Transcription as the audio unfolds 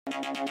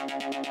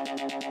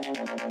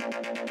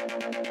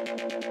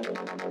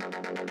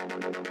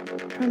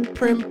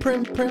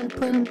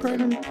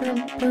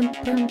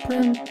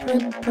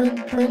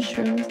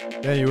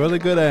Yeah, you're really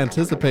good at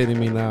anticipating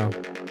me now.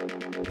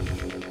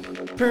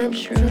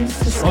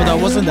 Oh, that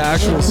wasn't the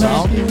actual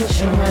sound?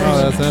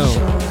 Oh, that's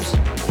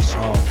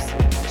him.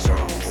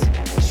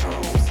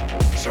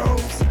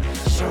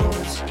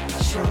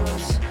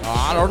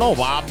 I don't know,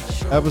 Bob.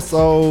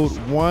 Episode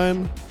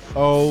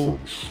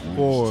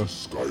 104.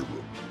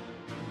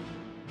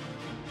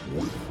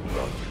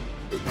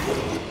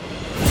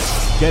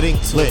 Getting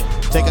lit.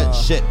 Take a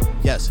shit.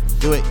 Yes.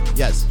 Do it.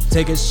 Yes.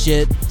 Take a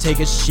shit, take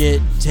a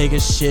shit, take a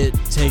shit,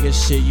 take a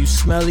shit. You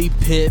smelly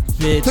pit,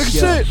 bitch. Take a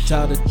yeah, shit.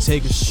 time to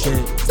take a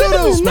shit.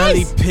 Doo-doo.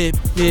 Smelly pit,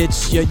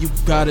 bitch. Yeah, you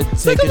gotta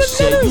take a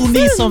shit. You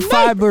need some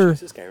fiber.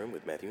 This is Skyrim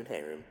with Matthew and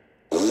Hiram.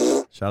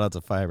 Shout out to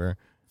Fiber.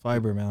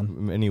 Fiber, man.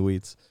 Many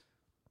wheats.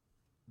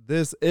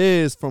 This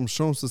is From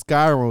Shrooms to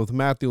Skyrim with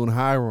Matthew and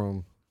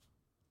Hiram.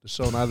 The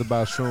show neither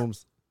about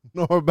shrooms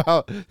nor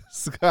about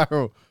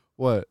Skyrim.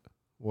 What?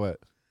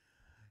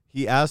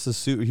 He asked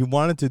us. He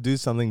wanted to do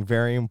something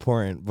very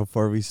important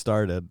before we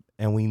started,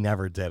 and we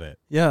never did it.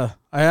 Yeah,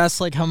 I asked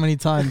like how many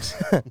times.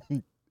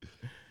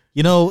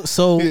 You know,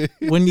 so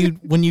when you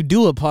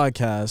do a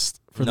podcast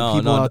for the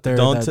people out there,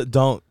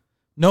 don't.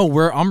 No,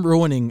 I'm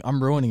ruining it. I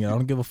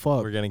don't give a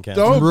fuck. We're getting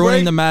canceled. Don't I'm ruining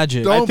break- the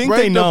magic. don't I think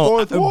break they the know,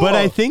 fourth wall. but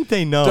I think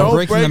they know. Don't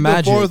breaking break the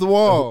magic. fourth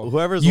wall.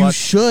 Whoever's You watching.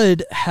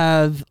 should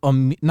have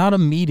not a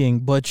meeting,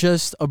 but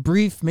just a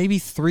brief, maybe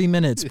 3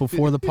 minutes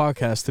before the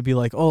podcast to be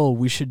like, oh,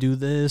 we should do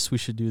this,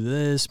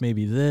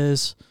 maybe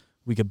this.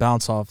 We could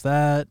bounce off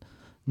that.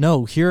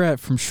 No, here at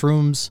From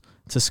Shrooms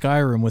to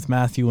Skyrim with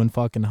Matthew and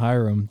fucking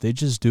Hiram, they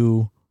just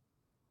do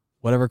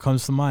whatever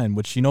comes to mind,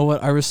 which, you know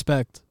what, I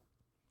respect.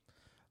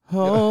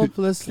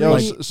 Hopelessly. Yo,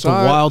 Like the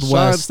Wild Sean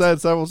West. said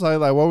several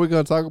times, like, what are we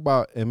going to talk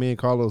about? And me and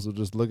Carlos would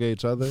just look at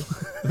each other.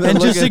 And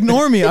just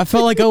ignore me. I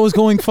felt like I was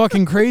going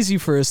fucking crazy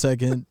for a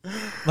second.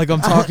 Like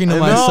I'm talking to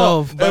No.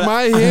 myself. Am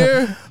I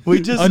here?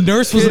 we just A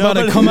nurse was about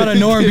to come out of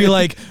nowhere and be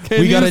like, we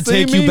you got to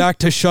see take me? you back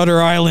to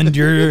Shutter Island.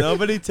 You're...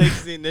 Nobody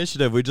takes the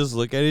initiative. We just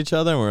look at each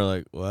other and we're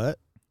like, what?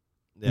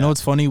 Yeah. You know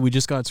what's funny? We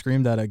just got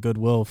screamed at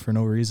Goodwill for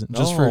no reason.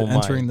 Just for Oh my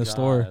entering the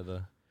store.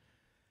 God.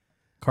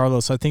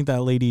 Carlos, I think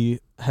that lady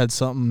had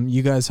something.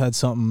 You guys had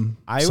something.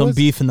 I some was-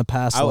 beef in the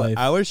past life.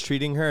 I was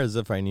treating her as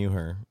if I knew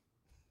her.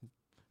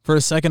 For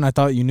a second, I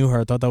thought you knew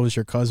her. I thought that was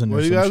your cousin Well,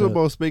 or you some guys were shit.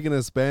 both speaking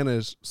in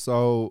Spanish,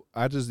 so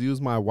I just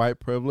used my white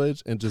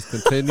privilege and just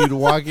continued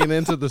walking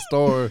into the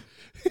store.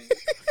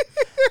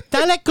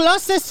 Dale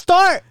close the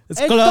store. It's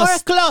El close. store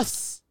is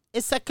close.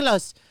 It's a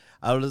close.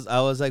 I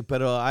was like,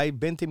 pero hay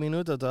 20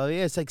 minutos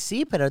todavía. It's like,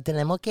 sí, pero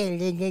tenemos que...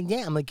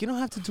 I'm like, you don't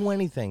have to do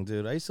anything,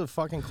 dude. I used to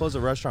fucking close a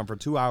restaurant for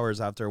 2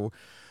 hours after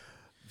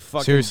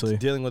fucking Seriously.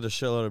 dealing with a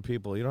shitload of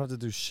people. You don't have to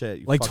do shit.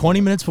 You Like fucking- 20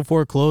 minutes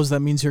before close,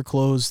 that means you're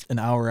closed an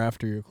hour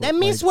after you're closed. That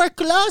means we're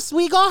close.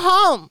 We go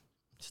home.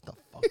 Just the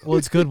fuck. Well,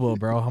 it's Goodwill,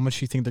 bro. How much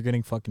do you think they're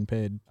getting fucking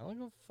paid? I don't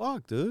give a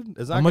fuck, dude.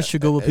 It's How not much do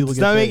Goodwill people It's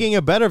get not paid? making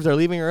it better if they're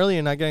leaving early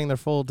and not getting their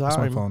full time. That's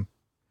my phone.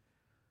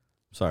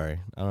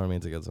 Sorry. I don't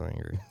mean to get so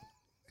angry.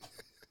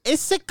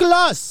 It's a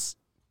close.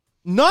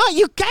 No,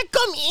 you can't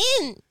come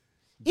in.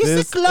 It's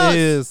This a close.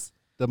 is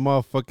the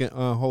motherfucking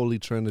unholy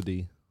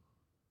trinity.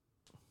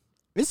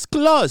 It's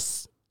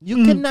close.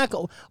 You cannot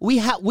go. We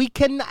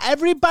can.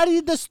 Everybody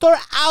in the store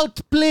out,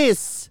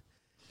 please.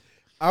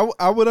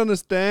 I would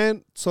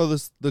understand. So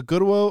the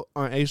Goodwill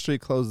on 8th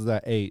Street closes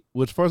at 8,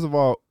 which first of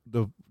all,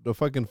 the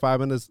fucking 5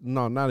 minutes,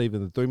 no, not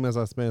even the 3 minutes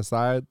I spent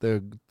inside, their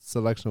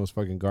selection was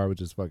fucking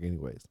garbage as fuck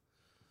anyways.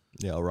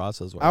 Yeah,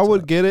 Ross's. I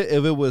would get it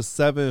if it was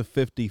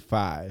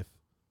 $7.55.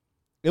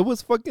 It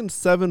was fucking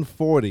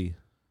 $7.40.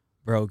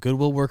 Bro,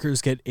 Goodwill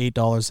workers get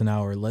 $8 an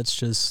hour. Let's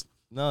just...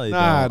 No, they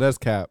Nah, don't. that's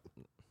cap.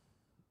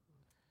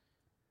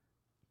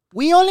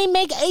 We only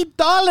make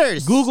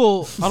 $8.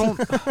 Google,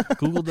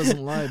 Google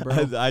doesn't lie, bro.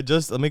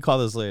 Let me call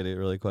this lady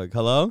really quick.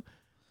 Hello?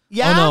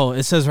 Yeah. Oh, no,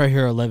 it says right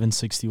here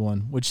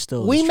 1161, which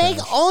still We is make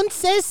trash.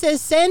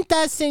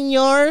 11.60,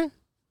 señor.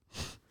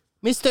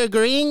 Mr.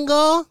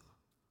 Gringo.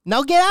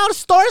 Now get out.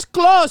 Store's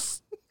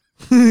closed.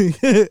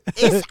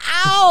 It's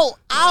out.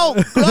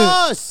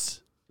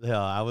 Close.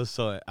 Yeah, I was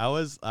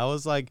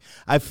like,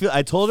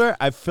 I told her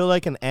I feel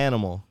like an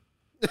animal.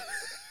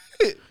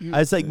 I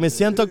was like, me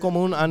siento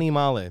como un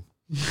animale.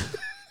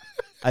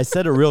 I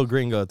said a real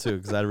gringo too,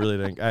 because I really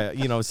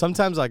didn't,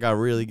 sometimes like I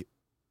could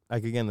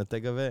get in the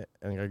thick of it,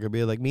 and I could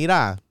be like,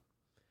 mira,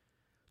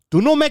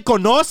 tú no me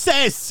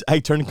conoces. I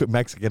turned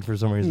Mexican for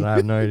some reason. I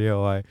have no idea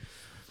why.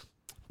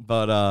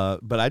 But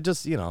I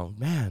just,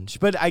 man.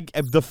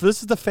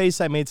 This is the face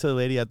I made to the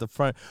lady at the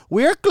front.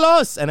 We're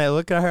close, and I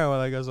look at her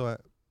and I goes,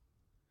 what?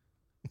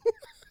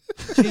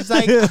 She's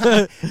like,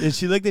 and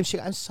she looked at me. She,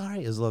 I'm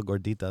sorry, it's a little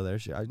gordita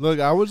there. Look,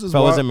 I was just If I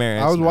wasn't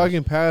married, I was I'd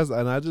walking past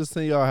and I just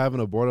seen y'all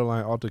having a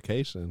borderline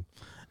altercation.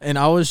 And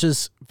I was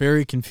just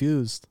very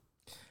confused.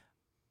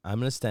 I'm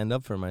gonna stand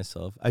up for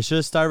myself. I should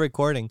have started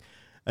recording.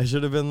 I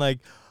should have been like,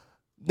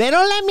 They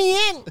don't let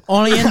me in.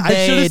 Only in I should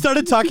have day.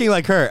 started talking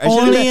like her. I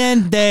should've Only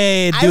been- in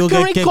day. I Do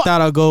can get kicked record-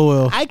 out of Go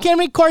Will. I can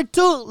record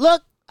too.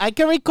 Look, I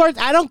can record.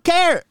 I don't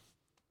care.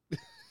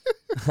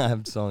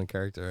 I'm still in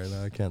character right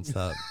now. I can't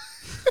stop.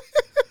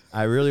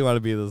 I really want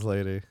to be this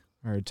lady.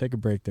 All right, take a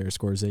break there,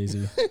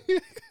 Scorsese.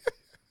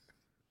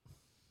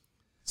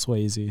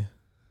 Swayze.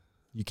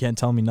 You can't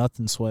tell me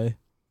nothing, Sway.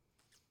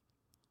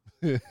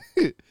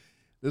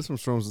 This from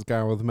Shrooms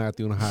Guy with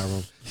Matthew and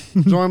Hiram.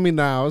 Join me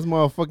now. It's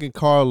motherfucking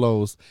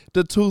Carlos,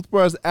 the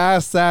toothbrush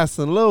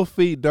assassin, Lil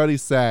Feet Dirty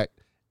Sack,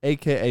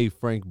 a.k.a.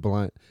 Frank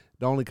Blunt,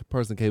 the only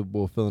person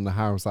capable of filling the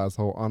Hiram size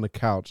hole on the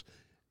couch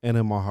and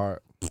in my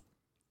heart.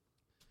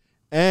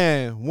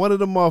 And one of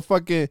the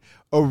motherfucking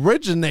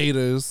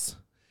originators,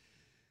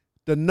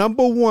 the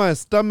number one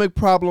stomach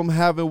problem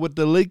having with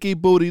the leaky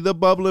booty, the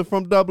bubbling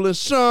from Dublin,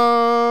 Sean,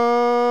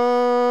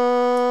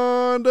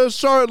 the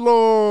Short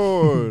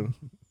Lord.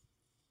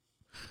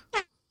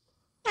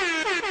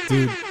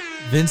 Dude,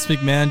 Vince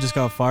McMahon just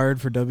got fired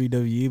for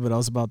WWE, but I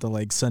was about to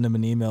like send him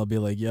an email, be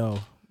like, yo,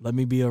 let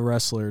me be a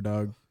wrestler,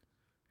 dog.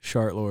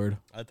 Shart Lord.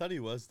 I thought he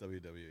was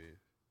WWE.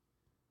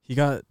 He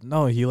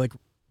like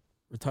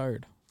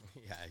retired.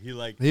 Yeah, he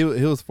like. He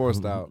was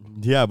forced out.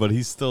 Yeah, but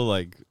he's still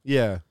like.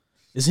 Yeah.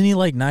 Isn't he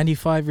like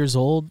 95 years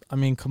old? I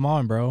mean, come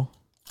on, bro.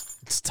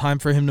 It's time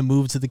for him to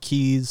move to the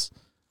Keys.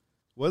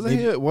 Wasn't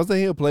he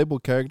a playable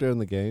character in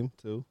the game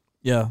too?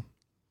 Yeah.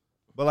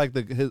 But like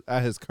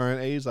at his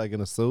current age, like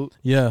in a suit.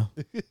 Yeah.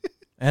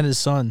 And his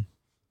son.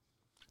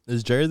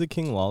 Is Jerry the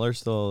King Lawler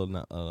still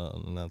an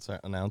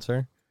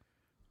announcer?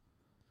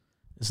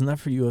 Isn't that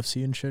for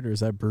UFC and shit? Or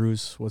is that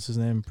Bruce? What's his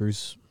name?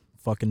 Bruce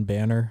fucking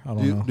Banner? I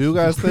don't know. Do you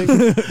guys think? Do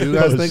you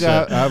guys think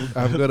shit. I've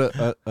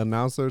got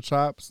announcer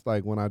chops?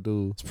 Like when I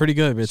do. It's pretty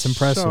good. It's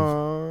impressive.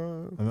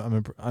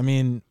 Sean. I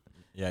mean,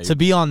 Yeah. to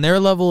be on their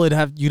level,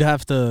 you'd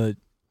have to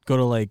go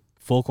to like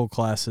vocal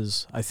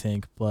classes, I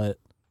think. But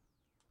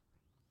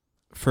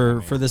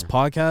for this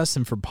podcast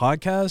and for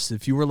podcasts,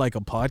 if you were like a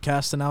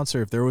podcast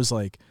announcer, if there was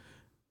like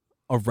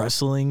a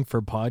wrestling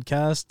for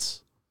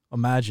podcasts,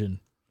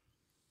 imagine.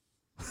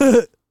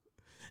 In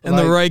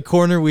the Like- right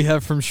corner, we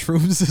have From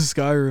Shrooms to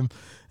Skyrim.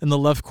 In the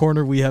left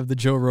corner, we have the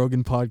Joe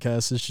Rogan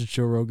podcast. It's just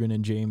Joe Rogan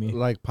and Jamie.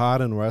 Like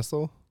pod and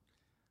wrestle,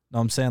 No,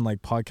 I'm saying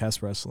like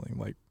podcast wrestling.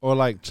 Like, or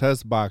like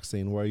chess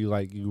boxing, where you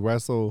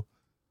wrestle.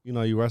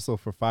 You wrestle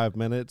for 5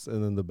 minutes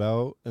and then the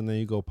bell, and then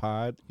you go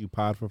pod. You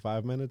pod for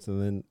 5 minutes,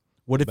 and then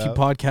what if you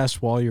About- podcast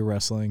while you're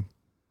wrestling?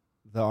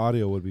 the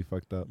audio would be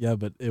fucked up. Yeah,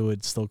 but it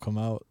would still come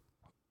out.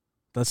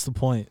 That's the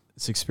point.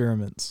 It's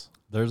experiments.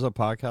 There's a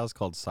podcast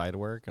called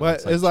Sidework. and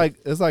But it's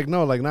like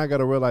no, like now I got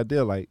a real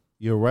idea. Like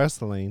you're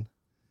wrestling,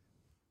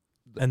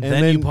 And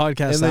then you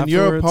podcast and then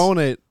your afterwards?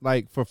 opponent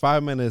like for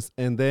 5 minutes,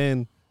 and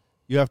then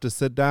you have to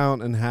sit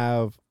down and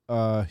have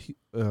a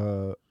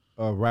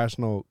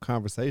rational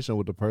conversation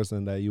with the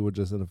person that you were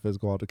just in a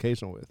physical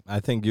altercation with. I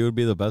think you would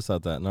be the best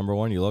at that. Number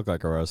one, you look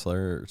like a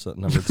wrestler. So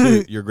number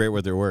two, you're great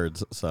with your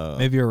words. So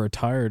Maybe a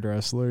retired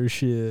wrestler.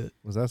 Shit.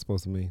 What's that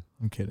supposed to mean?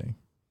 I'm kidding.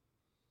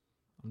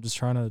 I'm just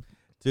trying to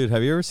dude,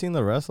 have you ever seen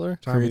The Wrestler?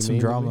 Trying to be create some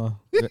mean to me? drama.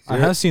 I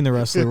have seen The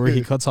Wrestler where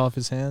he cuts off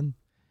his hand.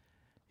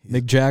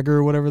 Mick Jagger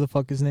or whatever the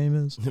fuck his name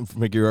is.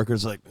 Mickey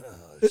Rourke's like,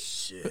 oh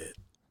shit.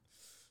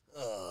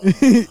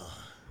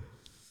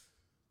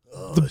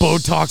 The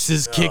Botox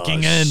is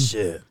kicking in.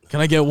 Shit. Can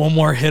I get one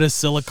more hit of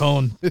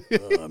silicone?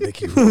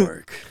 Mickey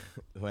Rourke.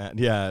 Man,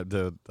 yeah,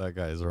 dude, that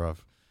guy is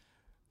rough.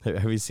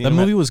 Have you seen That him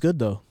movie was good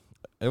though.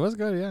 It was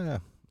good, yeah.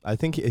 I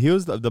think he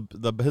was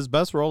his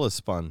best role is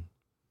Spun.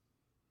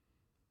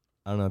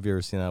 I don't know if you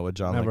ever seen that with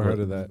John. Never heard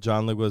of that.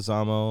 John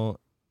Leguizamo,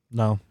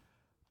 No.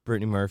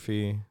 Brittany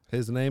Murphy.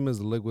 His name is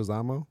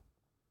Leguizamo.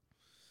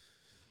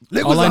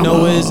 All I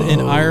know is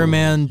in Iron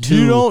Man 2.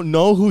 You don't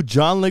know who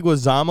John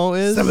Leguizamo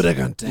is?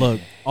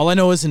 Look, all I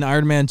know is in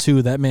Iron Man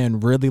 2, that man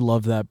really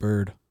loved that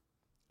bird.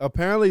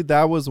 Apparently,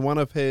 that was one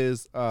of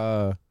his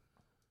That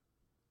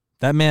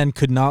man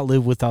could not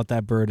live without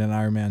that bird in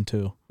Iron Man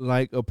 2.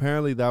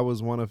 apparently that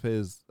was one of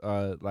his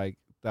that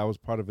was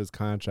part of his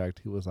contract.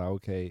 He was like,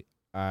 okay,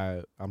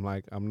 I'm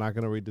not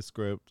gonna read the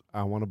script.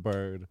 I want a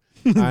bird,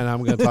 and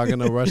I'm gonna talk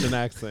in a Russian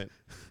accent.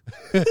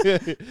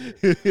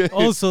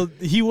 Also,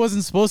 he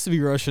wasn't supposed to be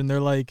Russian. They're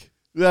like,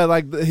 Yeah,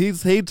 like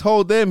he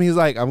told them, he's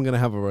like, I'm gonna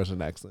have a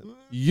Russian accent.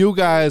 You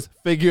guys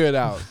figure it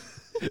out.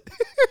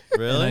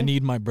 Really? and I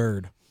need my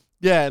bird.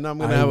 Yeah, and I'm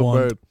gonna I have a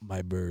want bird.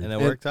 my bird. and it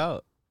worked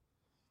out.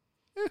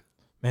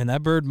 Man,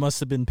 that bird must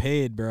have been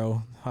paid,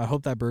 bro. I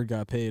hope that bird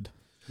got paid.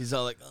 He's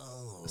all like,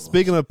 oh.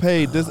 Speaking of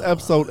paid, this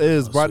episode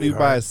is brought to you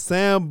by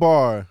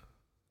Sandbar,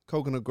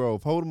 Coconut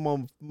Grove. Hold them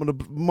on the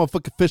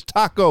motherfucking fish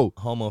taco.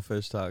 Homo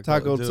fish taco.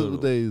 Taco Dude,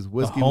 Tuesdays,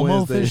 Whiskey homo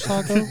Wednesday. fish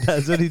taco?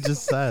 That's what he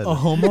just said. A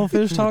homo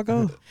fish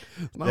taco?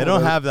 They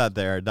don't have that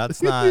there.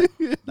 That's not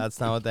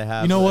what they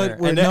have. You know what? there.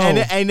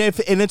 We're-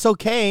 And it's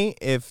okay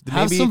if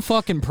Have maybe some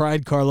fucking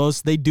pride,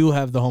 Carlos. They do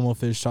have the homo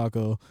fish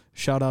taco.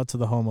 Shout out to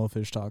the homo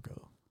fish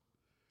taco.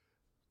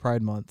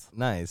 Pride Month.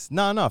 nice.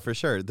 No, for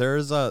sure.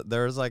 There's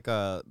like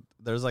a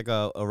there's like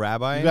a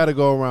rabbi. You got to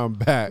go around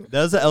back.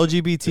 There's an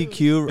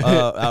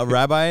LGBTQ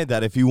rabbi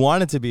that if you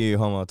want it to be a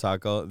homo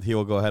taco, he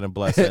will go ahead and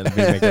bless it and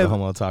make it a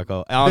homo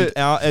taco.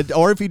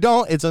 Or if you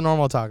don't, it's a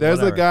normal taco. There's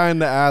whatever. a guy in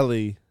the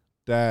alley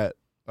that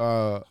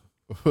for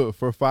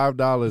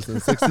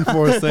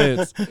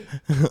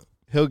 $5.64,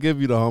 he'll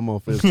give you the homo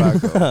for his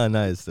taco.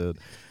 Nice, dude.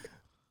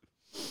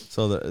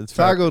 So it's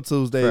Taco for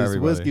Tuesdays, everybody.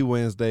 Whiskey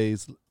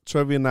Wednesdays,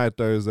 Trivia Night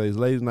Thursdays,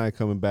 Ladies Night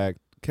coming back,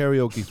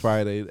 Karaoke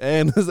Friday.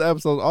 And this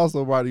episode is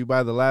also brought to you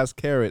by The Last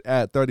Carrot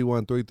at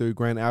 3133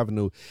 Grand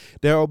Avenue.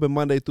 They're open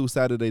Monday through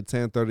Saturday,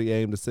 10:30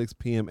 a.m. to 6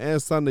 p.m.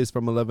 and Sundays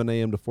from 11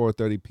 a.m. to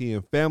 4:30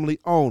 p.m. Family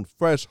owned,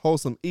 fresh,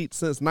 wholesome eats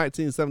since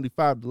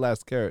 1975. The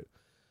Last Carrot.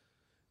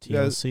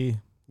 TLC.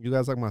 You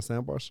guys like my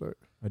Sandbar shirt?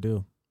 I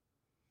do.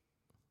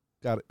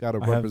 Got to I have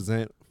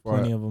represent for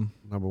Plenty of them.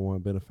 number one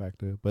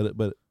benefactor. But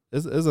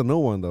it's a new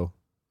one though.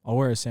 I'll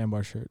wear a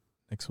Sandbar shirt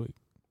next week.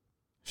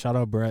 Shout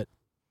out Brett.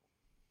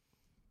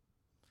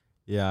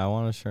 Yeah, I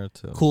want a shirt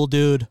too. Cool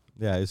dude.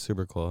 Yeah, he's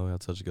super cool. We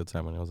had such a good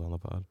time when he was on the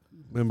pod.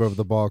 Member of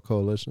the Ball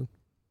Coalition.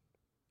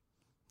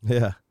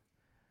 Yeah.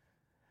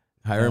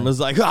 Hiram Yeah. was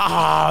like,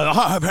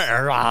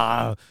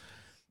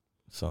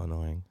 so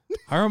annoying.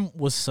 Hiram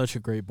was such a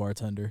great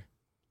bartender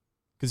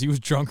because he was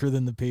drunker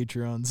than the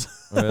Patreons.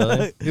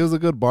 Really? He was a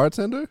good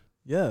bartender?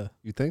 Yeah,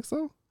 You think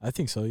so? I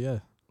think so. Yeah,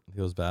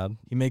 He was bad.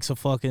 he makes a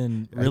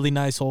fucking really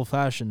nice old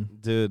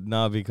fashioned. Dude,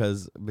 no,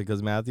 because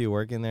Matthew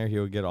working there, he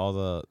would get all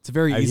the It's a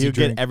very he easy would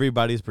drink. get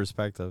everybody's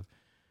perspective.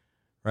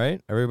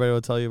 Right? Everybody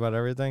would tell you about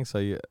everything. So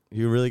you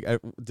really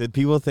did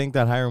people think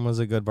that Hiram was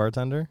a good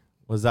bartender?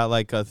 Was that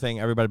like a thing?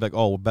 Everybody be like,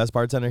 "Oh, best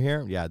bartender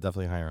here?" Yeah,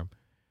 definitely Hiram.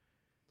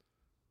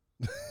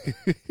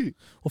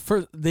 Well,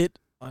 first they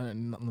let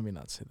me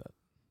not say that.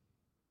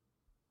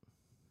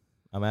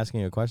 I'm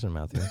asking you a question,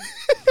 Matthew.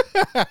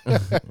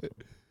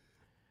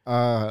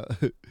 Let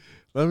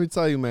me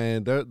tell you,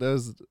 man.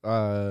 There's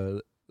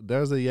a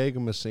Jaeger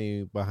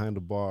machine behind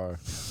the bar.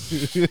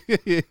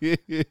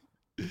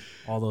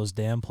 All those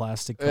damn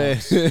plastic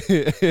cups.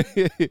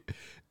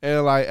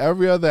 And like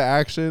every other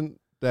action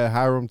that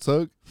Hiram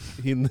took,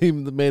 he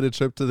made a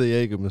trip to the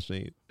Jaeger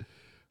machine.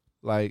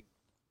 Like,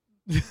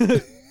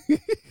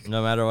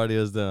 No matter what he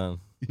was doing.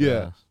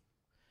 yeah.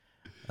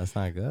 That's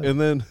not good. And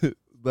then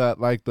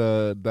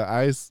the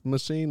ice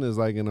machine is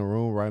like in a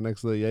room right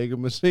next to the Jaeger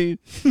machine.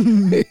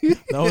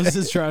 That was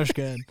his trash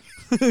can.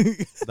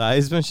 The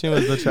ice machine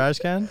was the trash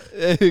can?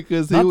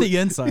 Because Not the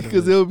inside of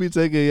Because it. he'll be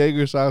taking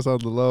Jaeger shots on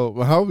the low.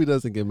 I hope he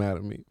doesn't get mad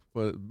at me.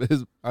 But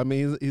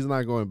he's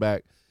not going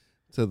back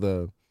to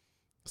the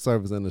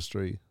service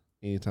industry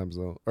anytime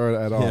soon or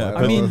at all. Yeah,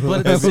 I mean, but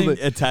at the same-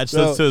 attach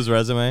No. this to his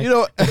resume. you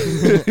know,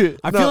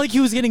 I feel like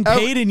he was getting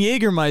paid in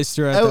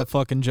Jägermeister at ev- that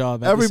fucking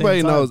job. At the same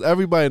everybody time. knows.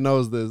 Everybody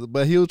knows this,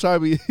 but he'll try to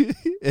be.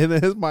 In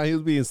his mind, he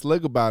was being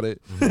slick about it.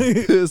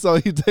 So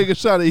he take a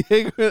shot at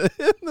Jaeger,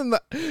 and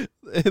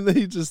then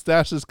he just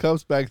stashed his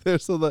cups back there.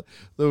 So the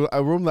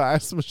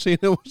ice machine,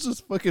 it was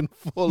just fucking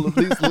full of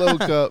these little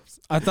cups.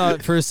 I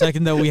thought for a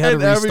second that we had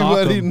And to restock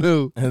everybody them.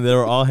 knew. And they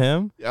were all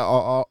him? Yeah,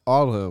 all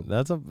of them.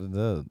 That's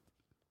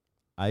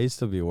I used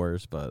to be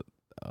worse, but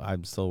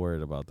I'm still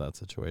worried about that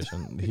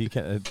situation. He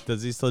can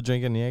does he still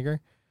drink in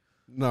Jaeger?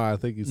 No, I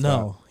think he's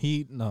No.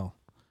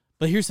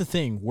 But here's the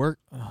thing: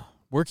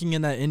 working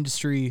in that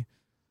industry,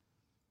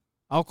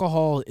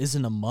 alcohol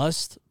isn't a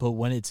must. But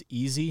when it's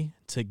easy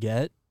to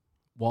get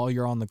while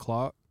you're on the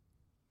clock,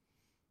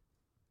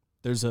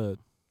 that's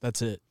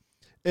it.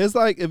 It's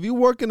like if you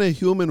work in a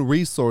human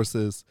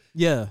resources,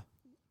 Yeah.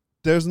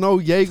 there's no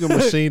Jaeger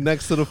machine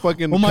next to the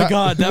fucking. Oh my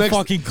god, that next,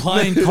 fucking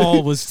client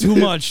call was too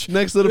much.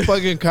 next to the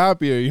fucking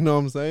copier. You know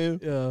what I'm saying?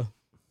 Yeah.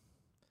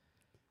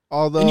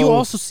 Although, And you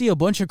also see a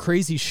bunch of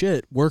crazy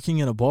shit working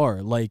in a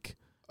bar. Like,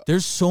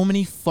 there's so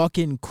many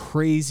fucking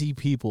crazy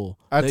people.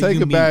 I that take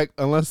you it meet. back.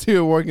 Unless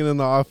you're working in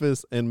the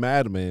office in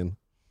Mad Men,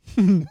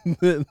 then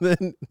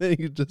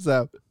you just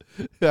have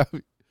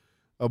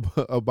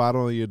a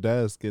bottle on your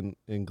desk and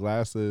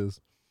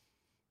glasses.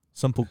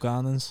 Some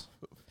pucanas.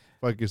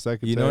 Fuck your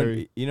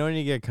secretary. You know when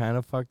you get kind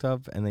of fucked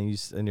up and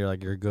then you're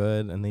like you're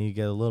good and then you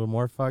get a little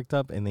more fucked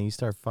up and then you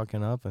start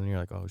fucking up and you're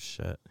like, oh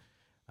shit,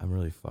 I'm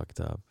really fucked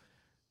up.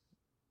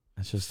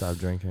 I should stop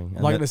drinking.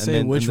 I'm not gonna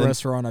say which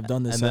restaurant I've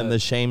done this and at. then the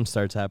shame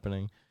starts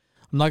happening.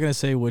 I'm not gonna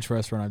say which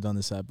restaurant I've done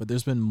this at, but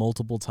there's been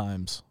multiple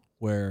times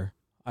where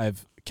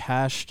I've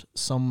cashed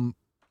some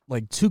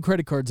like 2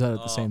 credit cards out at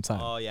the same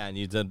time. Oh yeah, and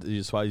you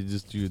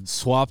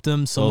Swapped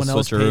them. Someone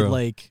else paid switcheroo.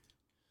 like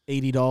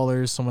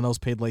 $80. Someone else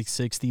paid like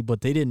 $60, but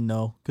they didn't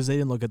know because they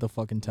didn't look at the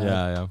fucking tab.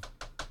 yeah.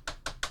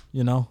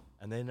 You know.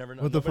 And they never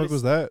know. What the fuck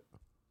was that?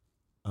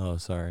 Oh,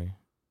 sorry.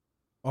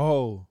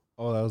 Oh,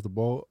 that was the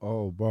bowl.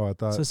 Oh, bro, I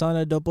thought. It's the sound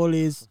of the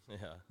police. Yeah.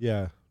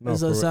 Yeah, no,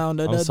 It's the for- sound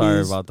of I'm the sorry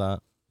bees. about that.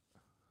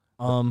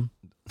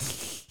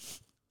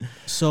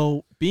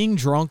 So being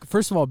drunk,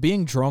 first of all,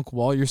 being drunk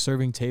while you're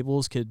serving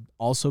tables could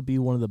also be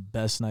one of the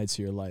best nights of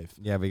your life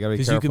Yeah, but you gotta be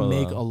because careful. you can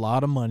make though. a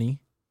lot of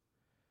money.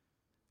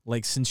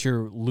 Like since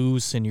you're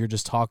loose and you're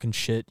just talking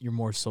shit, you're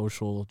more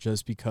social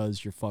just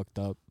because you're fucked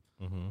up.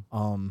 Mhm.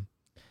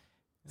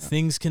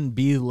 things can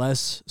be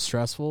less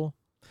stressful.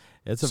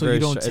 It's a so very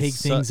you don't str- take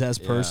it's things as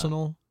yeah,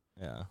 personal.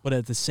 Yeah. But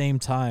at the same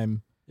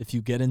time, if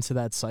you get into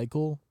that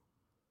cycle,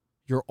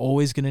 you're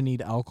always going to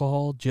need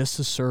alcohol just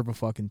to serve a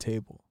fucking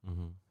table,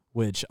 Mm-hmm.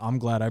 which I'm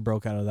glad I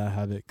broke out of that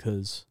habit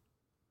because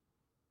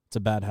it's a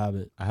bad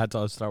habit. I had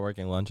to start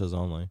working lunches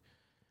only.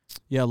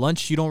 Yeah,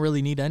 lunch, you don't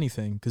really need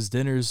anything because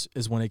dinners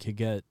is when it could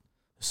get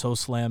so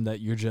slammed that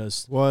you're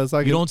just, Well, it's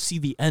like you don't see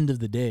the end of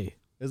the day.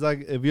 it's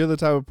like if you're the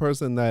type of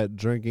person that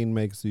drinking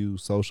makes you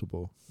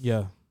sociable.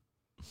 Yeah.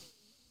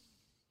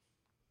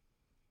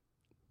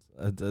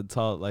 It's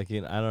all like,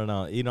 you know, I don't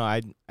know. You know,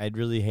 I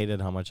really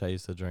hated how much I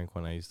used to drink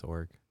when I used to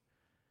work.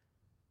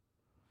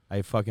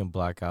 I fucking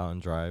black out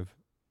and drive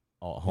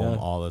home Yeah.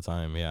 all the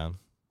time. Yeah,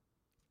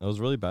 it was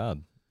really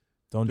bad.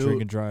 Don't Dude,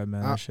 drink and drive,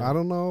 man. That shit. I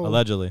don't know.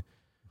 Allegedly.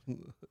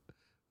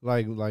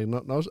 Like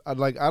no,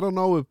 like I don't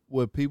know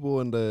with people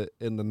in the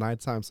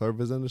nighttime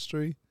service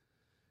industry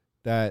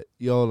that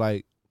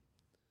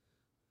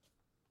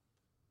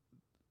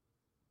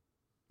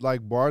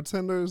like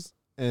bartenders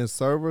and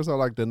servers are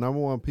like the number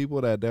one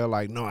people that they're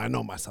like, no, I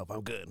know myself,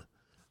 I'm good,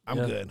 I'm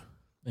Yeah. good.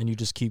 And you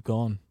just keep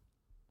going.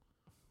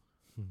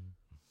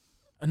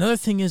 Another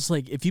thing is,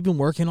 like, if you've been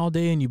working all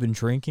day and you've been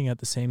drinking at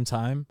the same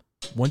time,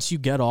 once you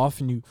get off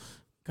and you,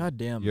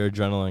 goddamn. Your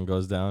adrenaline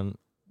goes down.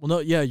 Well, no,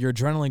 yeah, your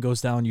adrenaline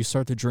goes down. You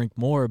start to drink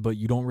more, but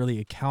you don't really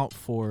account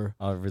for.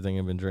 Everything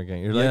you've been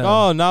drinking. You're Yeah. like,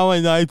 oh, now my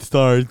night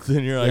starts,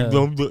 and you're like, Yeah.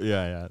 blum, blum.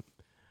 Yeah.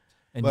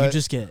 And you But-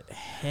 just get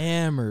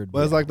hammered. But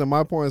it's bro. like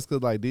my point is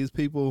because like these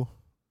people,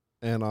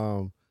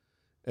 and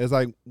it's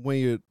like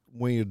when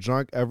you're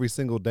drunk every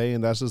single day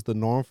and that's just the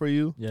norm for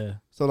you. Yeah.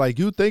 So like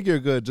you think you're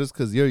good just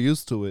because you're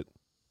used to it,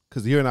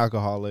 because you're an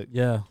alcoholic.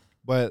 Yeah.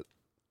 But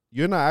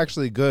you're not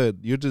actually good.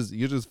 You're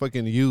just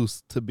fucking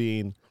used to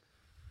being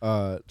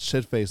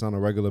shit faced on a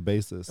regular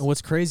basis. And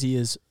what's crazy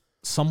is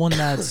someone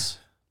that's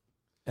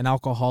an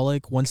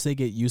alcoholic, once they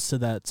get used to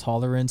that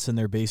tolerance and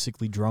they're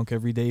basically drunk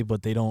every day,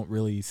 but they don't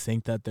really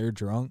think that they're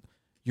drunk,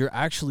 you're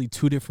actually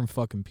two different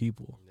fucking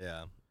people.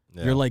 Yeah.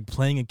 You're like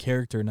playing a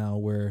character now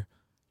where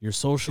you're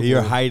social.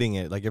 You're hiding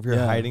it. Like if you're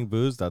Yeah. hiding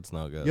booze, that's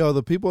no good. Yo,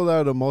 the people that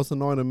are the most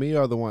annoying to me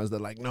are the ones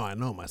that like, no, I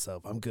know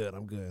myself. I'm good.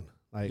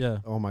 Like, Yeah.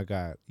 oh my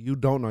God, you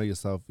don't know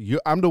yourself.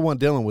 I'm the one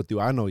dealing with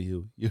you. I know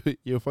you.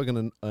 You're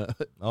fucking.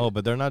 Oh,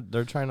 but they're not.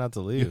 They're trying not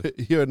to leave.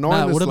 You're annoying.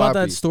 Matt, and what about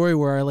that sloppy. story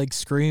where I like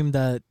screamed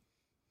at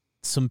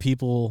some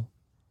people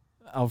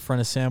out front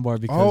of Sandbar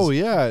because Oh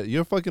yeah,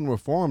 you're fucking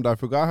reformed. I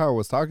forgot how I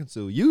was talking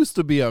to. You used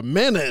to be a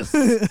menace.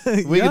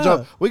 We Yeah. can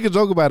joke. We can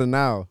joke about it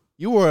now.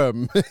 You were a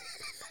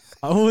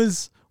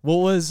what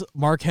was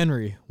Mark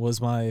Henry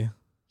was my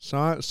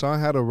Sean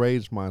had a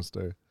rage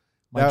monster.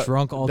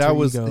 drunk alter That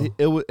was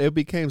ego. it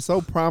became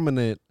so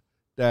prominent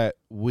that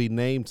we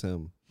named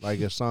him like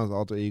it's Sean's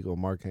alter ego,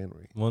 Mark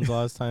Henry. When's the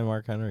last time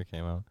Mark Henry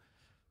came out?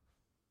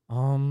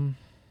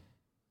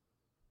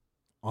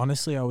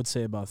 Honestly, I would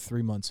say about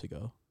 3 months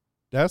ago.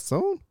 That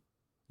soon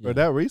Yeah. or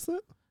that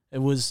recent? It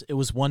was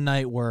one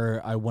night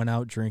where I went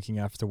out drinking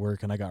after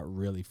work and I got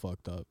really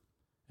fucked up.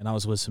 And I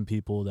was with some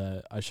people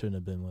that I shouldn't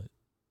have been with.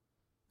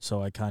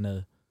 So I kind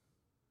of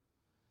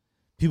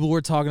people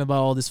were talking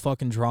about all this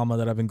fucking drama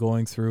that I've been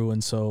going through,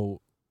 and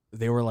so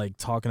they were like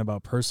talking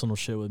about personal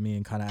shit with me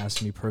and kind of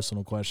asking me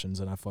personal questions,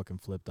 and I fucking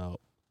flipped out.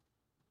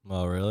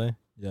 Oh, really?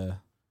 Yeah.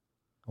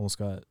 Almost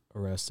got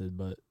arrested,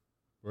 but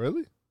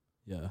Really?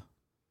 yeah.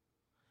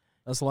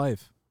 That's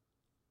life.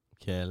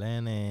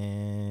 Killing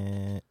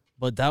it.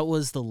 But that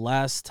was the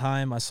last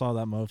time I saw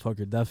that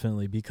motherfucker,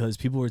 definitely, because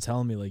people were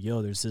telling me, like,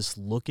 yo, there's this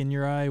look in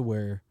your eye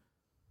where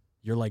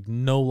you're, like,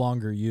 no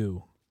longer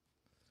you.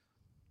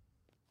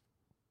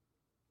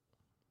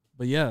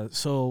 But, yeah,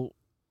 so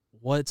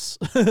what's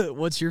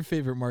your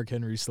favorite Mark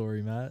Henry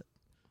story, Matt?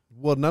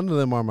 Well, none of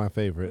them are my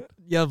favorite.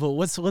 Yeah, but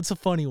what's a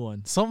funny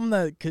one? Something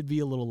that could be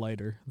a little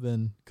lighter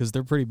than, because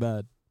they're pretty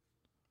bad.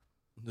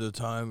 The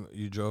time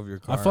you drove your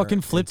car. I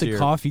fucking flipped into a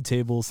coffee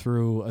table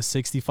through a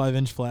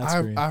 65-inch flat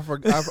screen. I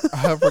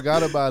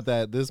forgot about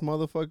that. This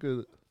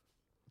motherfucker,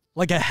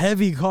 Like a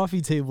heavy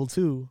coffee table,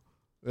 too.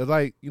 it's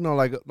like, you know,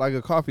 like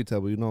a coffee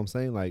table. You know what I'm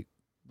saying? Like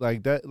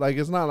that. Like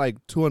it's not like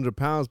 200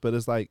 pounds, but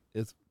it's like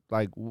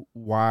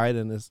wide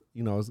and it's,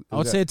 you know. I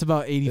would say it's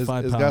about 85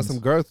 pounds. It's got some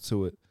girth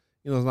to it.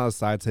 You know, it's not a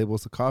side table.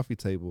 It's a coffee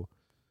table.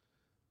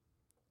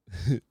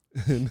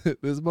 And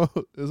this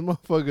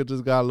motherfucker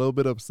just got a little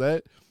bit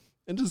upset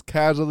and just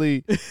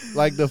casually,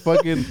 like the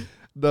fucking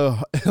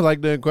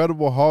like the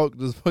Incredible Hulk,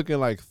 just fucking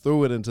like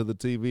threw it into the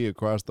TV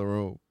across the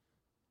room.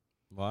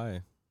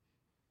 Why?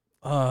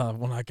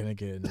 We're not gonna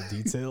get into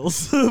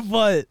details,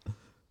 but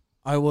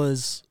I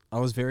was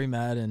very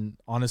mad, and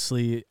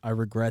honestly, I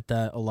regret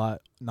that a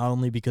lot. Not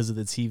only because of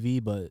the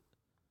TV, but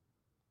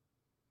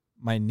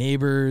my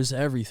neighbors,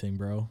 everything,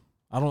 bro.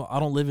 I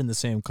don't live in the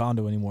same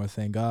condo anymore,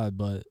 thank God,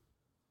 but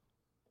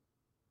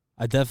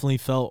I definitely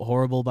felt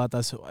horrible about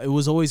that. So it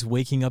was always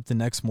waking up the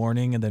next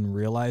morning and then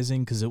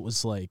realizing, because it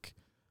was like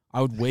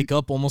I would wake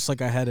up almost like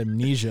I had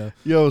amnesia.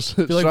 Yo,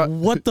 Be like,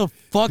 what the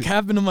fuck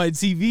happened to my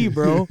TV,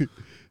 bro?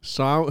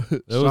 Sean,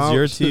 It was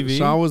your TV?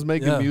 Sean was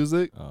making Yeah.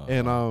 music, Oh.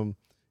 and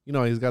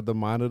he's got the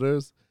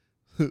monitors.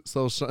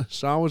 So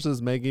Sean was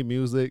just making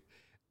music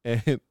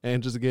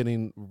and just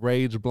getting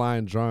rage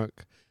blind drunk.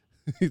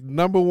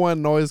 Number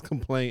one noise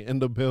complaint in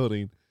the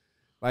building.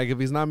 Like if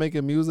he's not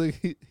making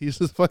music, he's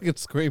just fucking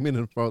screaming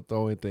and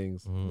throwing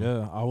things.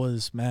 Yeah, I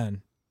was,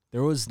 man.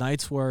 There was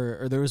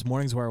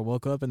mornings where I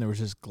woke up and there was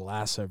just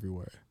glass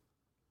everywhere.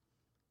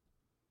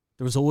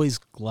 There was always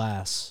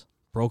glass,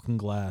 broken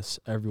glass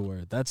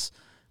everywhere.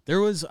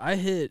 I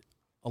hit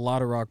a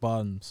lot of rock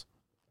bottoms,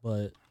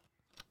 but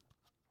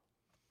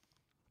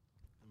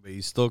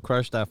you still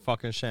crushed that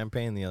fucking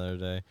champagne the other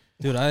day.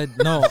 dude,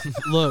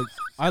 look,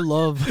 I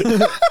love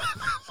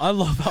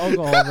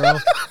alcohol, bro.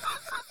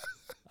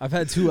 I've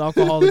had 2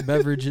 alcoholic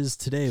beverages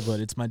today, but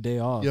it's my day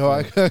off. Yo,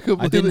 I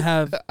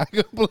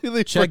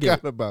completely Check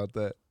forgot about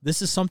that.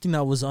 This is something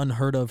that was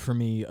unheard of for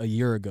me a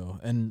year ago.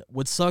 And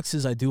what sucks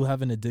is I do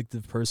have an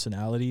addictive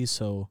personality,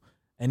 so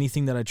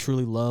anything that I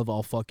truly love,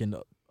 I'll fucking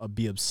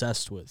be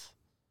obsessed with.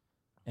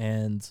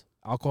 And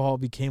alcohol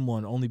became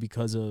one only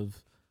because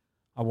of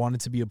I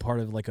wanted to be a part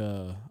of like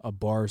a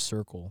bar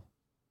circle,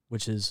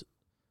 which is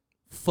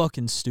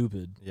fucking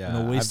stupid. Yeah,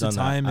 and a waste of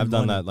time. I've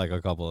done money. that like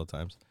a couple of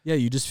times. Yeah,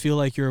 you just feel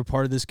like you're a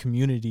part of this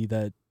community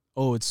that,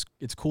 oh, it's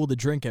cool to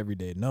drink every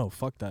day. No,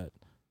 fuck that.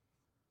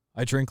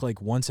 I drink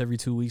like once every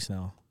 2 weeks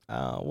now.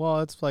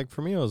 Well, it's like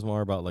for me, it was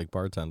more about like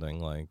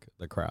bartending, like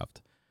the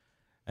craft,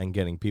 and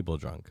getting people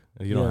drunk.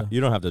 You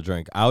don't have to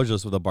drink. I was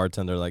just with a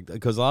bartender, like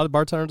because a lot of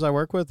bartenders I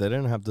work with, they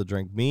didn't have to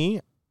drink. Me,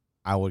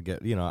 I would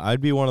get,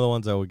 I'd be one of the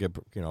ones that would get,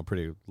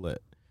 pretty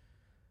lit.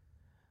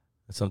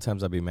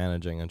 Sometimes I'd be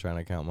managing and trying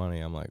to count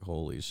money. I'm like,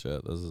 holy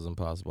shit, this is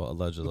impossible.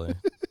 Allegedly.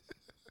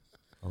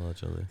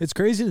 Allegedly. It's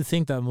crazy to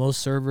think that most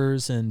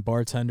servers and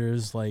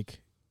bartenders,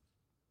 like,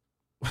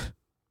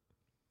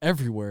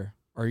 everywhere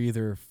are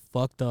either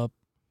fucked up,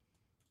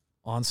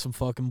 on some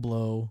fucking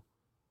blow,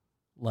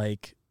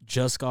 like,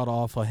 just got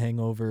off a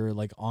hangover,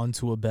 like,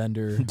 onto a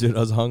bender. Dude, I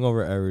was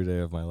hungover every day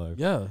of my life.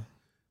 Yeah.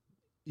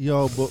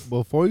 Yo, but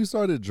before you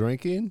started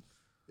drinking,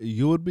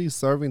 you would be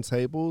serving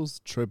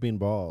tables, tripping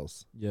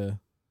balls. Yeah.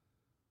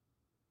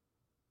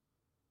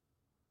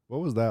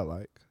 What was that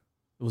like?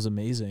 It was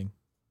amazing.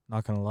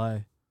 Not gonna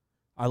lie.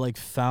 I like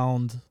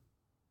found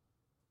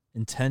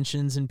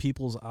intentions in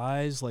people's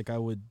eyes. Like I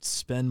would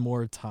spend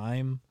more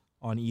time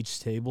on each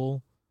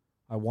table.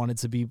 I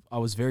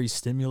was very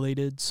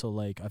stimulated. So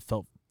like I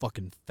felt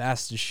fucking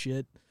fast as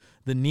shit.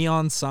 The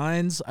neon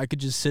signs, I could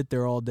just sit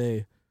there all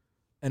day,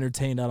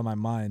 entertained out of my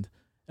mind.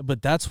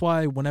 But that's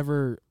why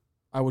whenever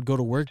I would go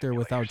to work there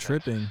without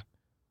tripping,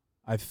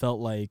 I felt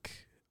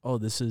like, oh,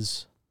 this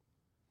is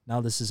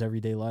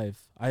everyday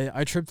life.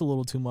 I tripped a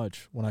little too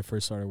much when I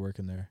first started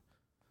working there.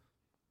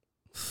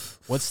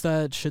 What's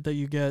that shit that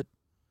you get?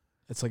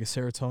 It's like a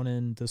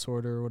serotonin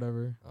disorder or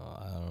whatever.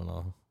 I don't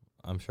know.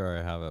 I'm sure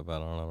I have it, but I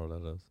don't know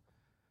what it is.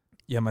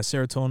 Yeah, my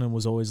serotonin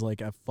was always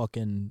like at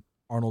fucking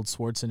Arnold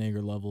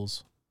Schwarzenegger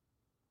levels.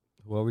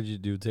 What would you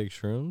do? Take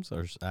shrooms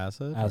or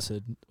acid?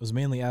 Acid. It was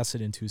mainly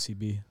acid and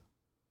 2CB.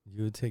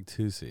 You would take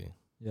 2C.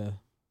 Yeah.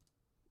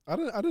 I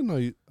didn't know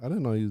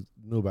you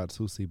knew about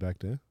 2C back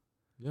then.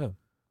 Yeah.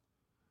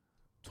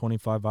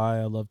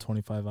 25I. I love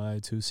 25I.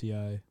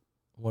 2CI.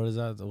 What is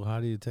that? How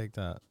do you take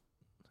that?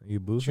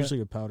 You boof It's it?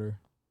 usually a powder.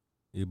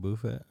 You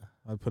boof it?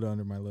 I put it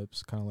under my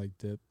lips, kind of like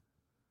dip.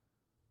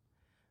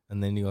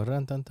 And then you go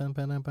run, dun, dun,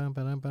 bam, bam, bam,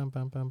 bam,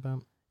 bam, bam,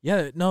 bam.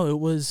 Yeah, no, it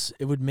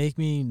would make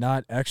me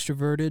not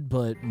extroverted,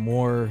 but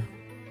more.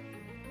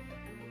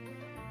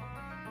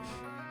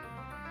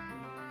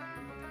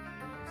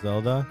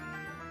 Zelda?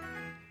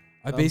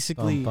 I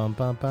basically,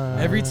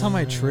 every time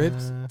I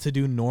tripped to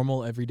do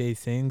normal everyday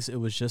things, it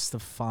was just to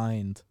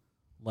find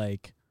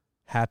like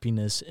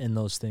happiness in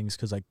those things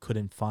because I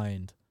couldn't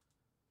find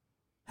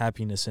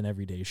happiness in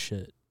everyday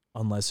shit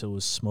unless it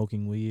was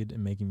smoking weed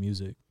and making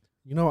music.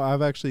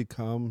 I've actually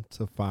come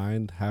to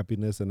find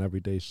happiness in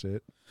everyday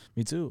shit.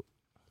 Me too.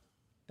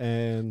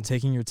 And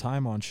Taking your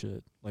time on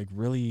shit, like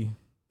really.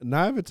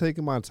 not even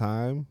taking my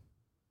time,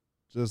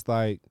 just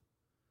like,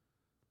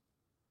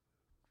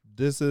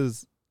 this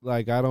is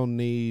like, I don't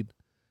need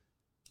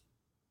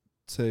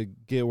to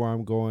get where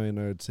I'm going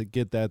or to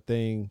get that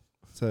thing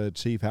to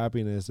achieve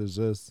happiness. It's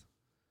just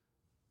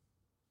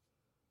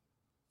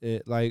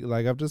it like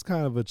I've just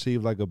kind of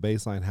achieved like a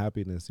baseline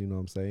happiness, you know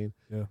what I'm saying?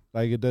 Yeah.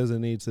 Like it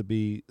doesn't need to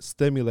be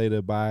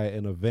stimulated by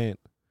an event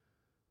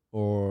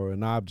or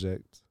an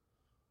object.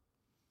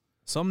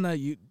 Something that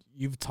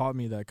you've taught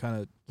me that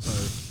kind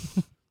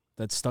of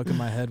that stuck in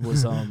my head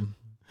was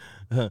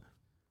Have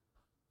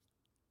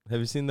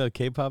you seen the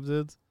K-pop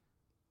dudes?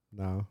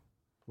 No.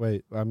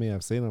 Wait, I mean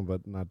I've seen them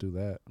but not do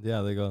that.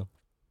 Yeah, they go.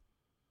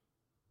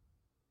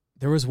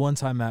 there was one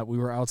time, Matt, we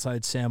were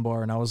outside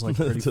Sandbar and I was like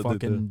pretty That's what they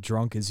fucking do.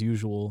 drunk as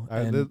usual.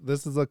 And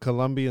This is a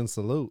Colombian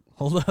salute.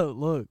 hold up,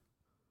 look,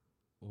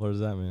 What does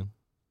that mean?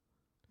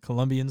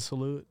 Colombian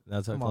salute.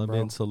 That's a Come on,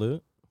 Colombian bro.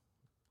 salute?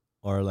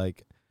 Or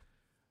like,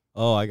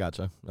 oh, I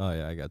gotcha. Oh,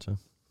 yeah, I gotcha.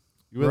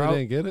 You really We're out-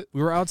 didn't get it?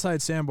 We were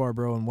outside Sandbar,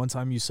 bro, and one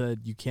time you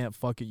said you can't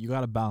fuck it. You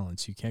got to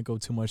balance. You can't go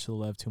too much to the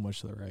left, too much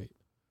to the right.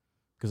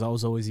 Because I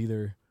was always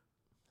either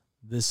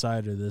this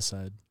side or this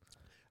side.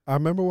 I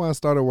remember when I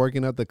started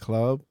working at the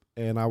club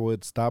and I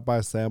would stop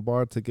by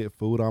Sandbar to get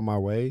food on my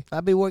way.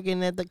 I'll be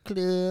working at the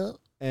club.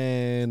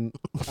 And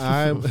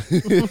I'm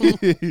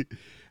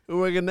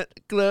working at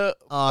the club.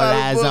 All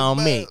eyes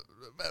on me.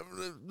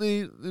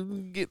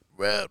 Get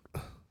wrapped.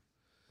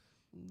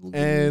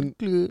 And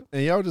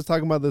y'all were just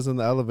talking about this in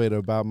the elevator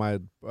about my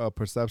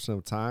perception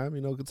of time.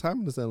 You know, 'cause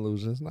time is an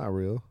illusion. It's not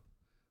real.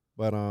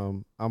 But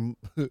I'm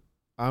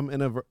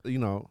in a, you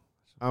know,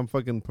 I'm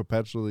fucking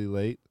perpetually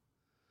late.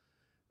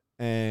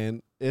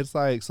 And it's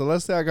like, so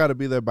let's say I got to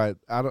be there by,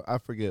 I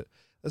forget.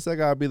 Let's say I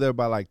got to be there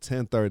by like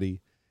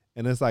 10:30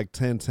 and it's like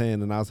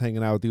 10:10 and I was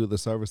hanging out with you at the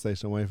service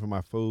station waiting for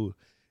my food.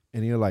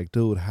 And you're like,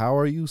 dude, how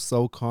are you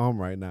so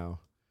calm right now?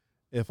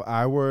 If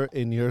I were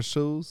in your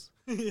shoes,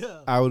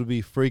 I would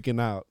be freaking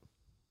out.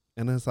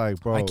 And it's like,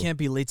 bro, I can't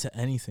be late to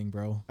anything,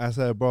 bro. I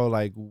said, bro,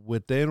 like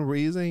within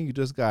reason, you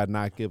just gotta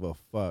not give a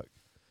fuck.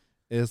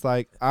 It's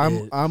like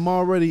I'm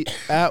already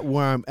at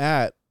where I'm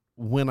at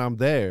when I'm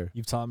there.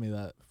 You've taught me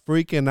that.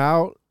 Freaking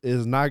out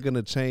is not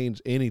gonna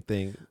change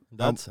anything.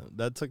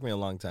 That took me a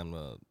long time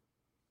to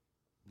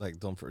like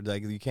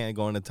you can't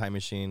go in a time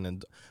machine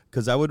and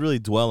because I would really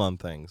dwell on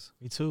things.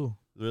 Me too.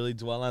 Really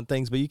dwell on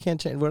things, but you can't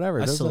change whatever.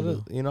 I That's still what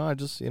it- do. you know, I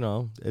just, you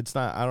know, it's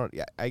not, I don't,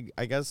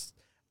 I guess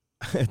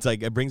it's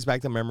like, it brings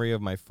back the memory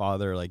of my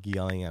father, like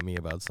yelling at me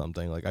about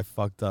something. Like I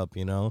fucked up,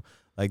 you know,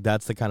 like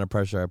that's the kind of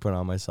pressure I put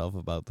on myself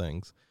about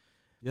things.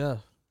 Yeah.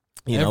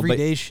 You know,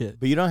 Everyday shit.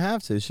 but you don't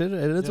have to. Shit,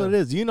 it is what it Yeah.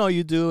 is. You know,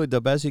 you do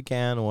the best you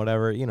can or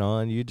whatever, you know,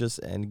 and you just,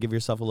 and give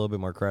yourself a little bit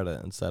more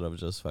credit instead of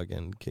just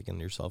fucking kicking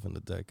yourself in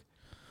the dick.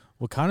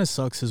 What kind of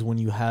sucks is when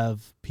you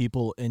have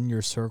people in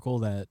your circle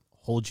that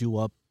hold you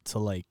up to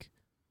like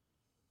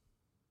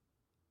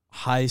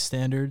high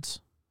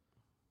standards,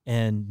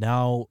 and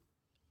now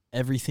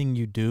everything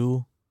you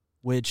do,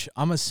 which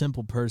I'm a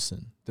simple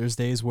person. There's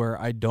days where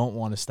I don't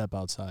want to step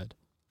outside.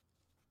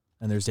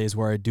 And there's days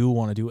where I do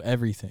want to do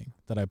everything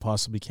that I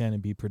possibly can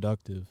and be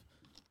productive.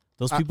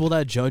 Those people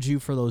that judge you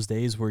for those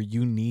days where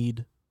you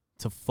need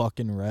to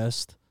fucking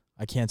rest,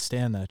 I can't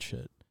stand that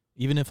shit.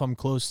 Even if I'm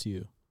close to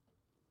you.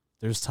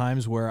 There's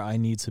times where I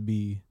need to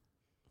be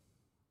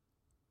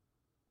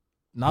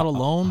not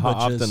alone, How but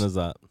often just is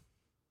that?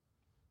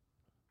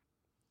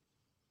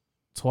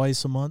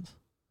 twice a month.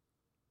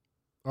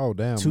 Oh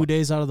damn. 2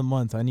 days out of the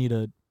month, I need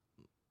a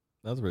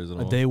That's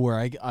reasonable. day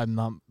where I'm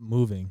not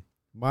moving.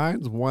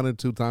 Mine's 1 or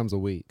 2 times a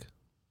week.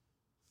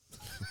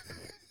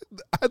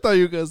 I thought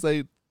you were gonna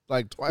say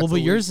like twice. Well, a but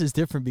week. yours is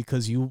different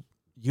because you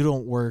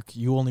don't work.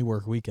 You only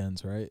work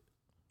weekends, right?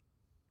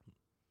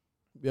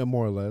 Yeah,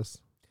 more or less.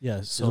 Yeah.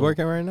 She's So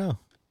working right now.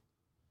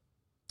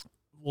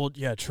 Well,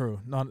 yeah,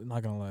 true. Not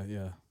gonna lie.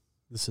 Yeah,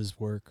 this is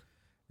work.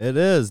 It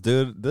is,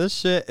 dude. This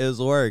shit is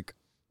work.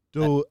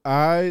 Dude,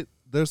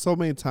 there's so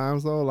many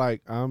times though,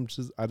 like I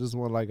just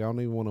want, like, I don't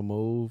even want to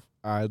move.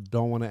 I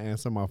don't want to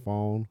answer my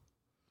phone.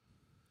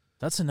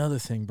 That's another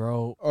thing,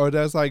 bro. Or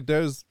there's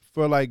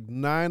for like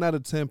 9 out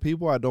of 10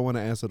 people I don't want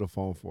to answer the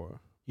phone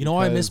for. You know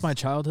why I miss Because- my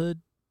childhood?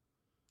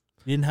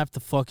 You didn't have to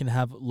fucking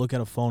look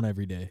at a phone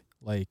every day.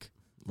 Like,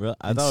 Really?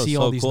 I And thought it see was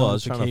all so these cool. I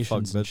was trying to fuck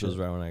notifications and bitches shit.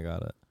 right when I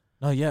got it.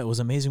 no, yeah, it was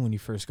amazing when you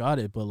first got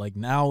it, but like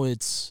now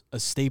it's a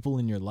staple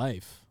in your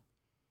life.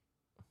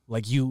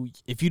 Like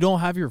if you don't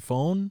have your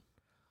phone,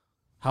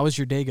 how is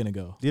your day gonna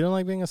go? You don't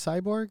like being a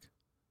cyborg?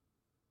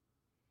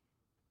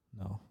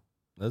 No.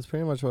 That's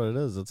pretty much what it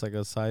is. It's like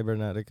a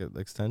cybernetic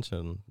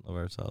extension of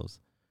ourselves.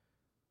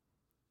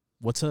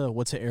 What's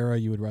an era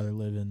you would rather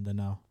live in than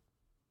now?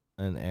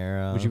 An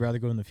era. Would you rather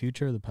go in the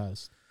future or the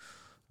past?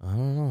 I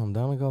don't know. I'm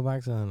down to go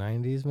back to the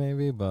 90s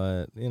maybe,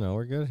 but, you know,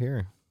 we're good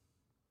here.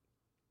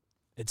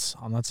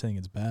 I'm not saying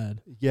it's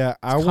bad. Yeah,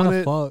 I It's want kind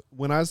it. of fuck.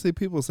 When I see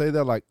people say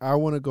that, like, I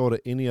want to go to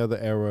any other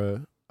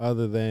era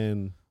other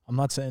than I'm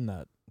not saying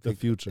that. the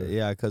future.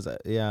 Yeah, because,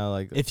 yeah,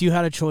 like, If you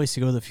had a choice to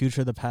go to the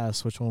future or the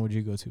past, which one would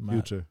you go to, Matt?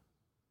 Future.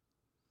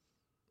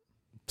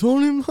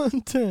 Tony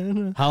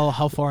Montana.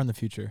 How far in the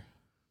future?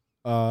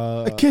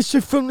 I kissed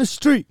you from the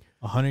street.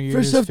 100 years,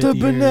 Fresh off the 50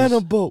 banana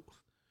years? boat.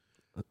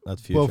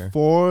 That's future.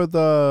 Before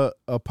the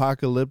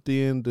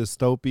apocalyptic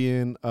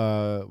dystopian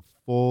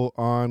full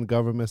on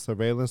government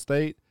surveillance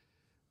state,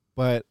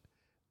 but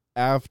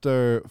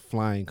after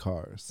flying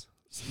cars.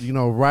 You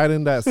know, right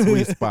in that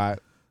sweet spot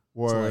So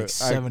where like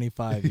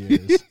 75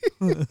 years.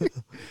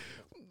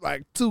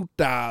 like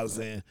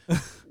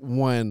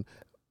 2001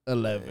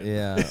 11.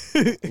 Yeah.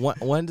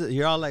 when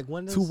you're all like,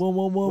 when does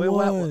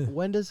 21111.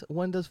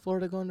 when does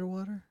Florida go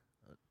underwater?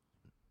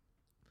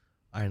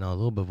 I know, a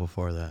little bit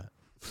before that.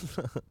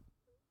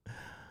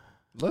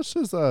 Let's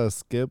just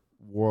skip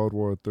World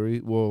War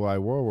III. Well, like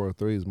World War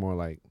III is more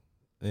like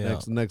Yeah.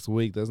 next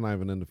week. That's not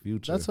even in the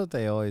future. That's what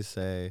they always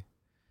say.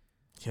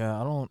 Yeah,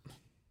 I don't.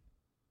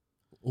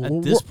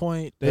 At this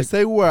point, They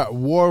say we're at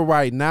war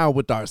right now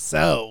with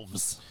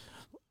ourselves.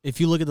 if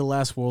you look at the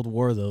last World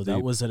War, though, that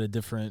Deep. was at a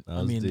different. That I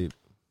was mean, deep.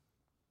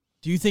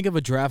 do you think if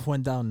a draft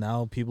went down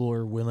now, people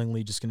are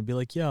willingly just going to be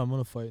like, yeah, I'm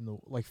going to fight in the.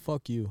 Like,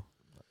 fuck you.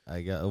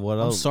 I got what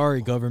I'm else?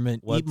 sorry,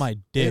 government. Eat what's- my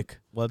dick.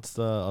 What's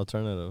the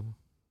alternative?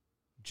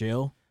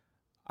 Jail?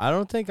 I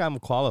don't think I'm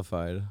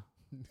qualified.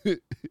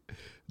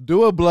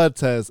 Do a blood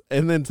test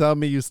and then tell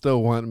me you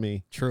still want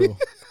me. True.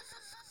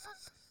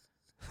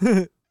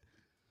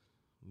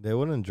 They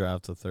wouldn't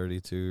draft a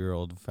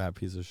 32-year-old fat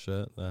piece of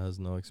shit that has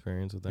no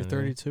experience with You're anything.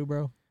 32,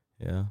 bro.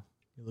 Yeah.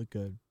 You look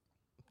good.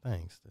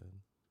 Thanks, dude.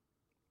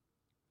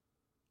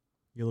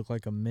 You look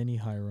like a mini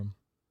Hiram.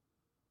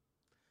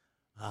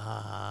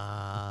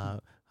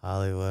 Hollywood.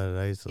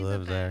 I used to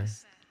live there.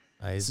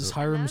 Is this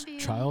Hiram's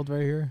child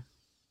right here?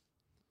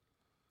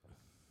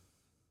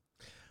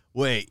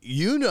 Wait,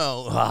 you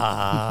know,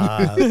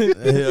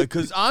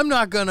 because I'm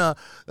not gonna,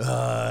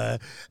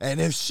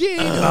 and if she,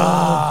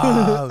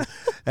 and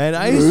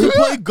I used to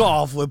play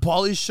golf with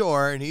Pauly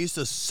Shore, and he used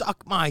to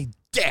suck my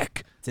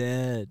dick.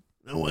 Dead.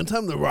 And one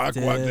time the Rock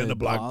walked into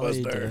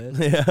Blockbuster.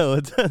 Dead. Yeah,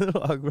 what's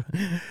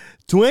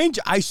Dwayne,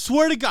 I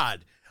swear to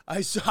God,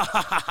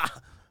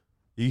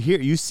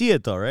 you see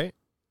it though, right?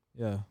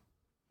 Yeah.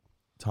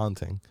 It's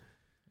haunting.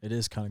 It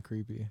is kind of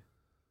creepy.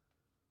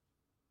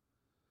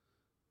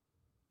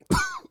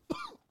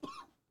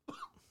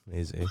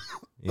 Easy.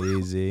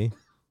 Easy.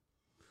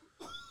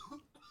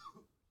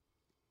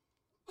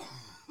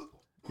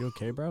 You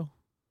okay, bro?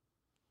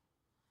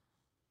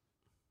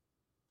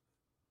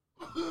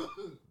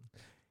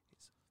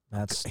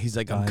 That's He's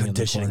like, dying I'm in the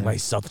conditioning corner.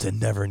 myself to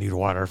never need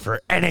water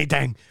for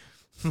anything.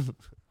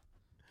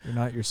 You're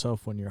not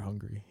yourself when you're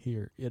hungry.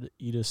 Here,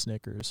 eat a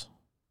Snickers.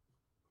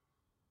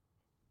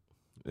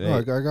 No,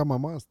 I got my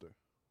monster.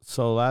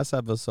 So last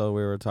episode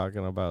we were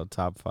talking about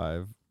top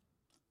 5.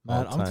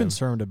 Matt, all I'm time.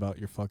 concerned about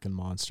your fucking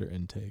monster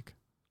intake.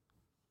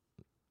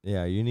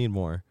 Yeah, you need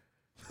more.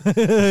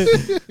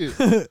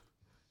 Have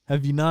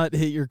you not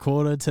hit your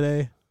quota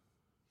today?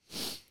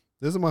 This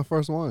is my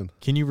first one.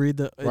 Can you read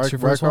the? It's Right, your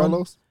first one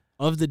Carlos?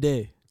 of the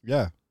day.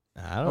 Yeah.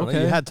 I don't know.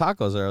 Okay. You had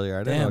tacos earlier. I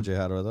didn't know Damn. what you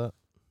had with it.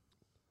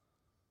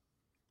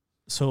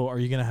 So, are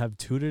you gonna have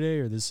 2 today,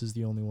 or this is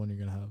the only one you're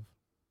gonna have?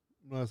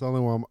 No, that's the only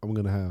one I'm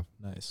going to have.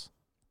 Nice.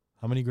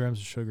 How many grams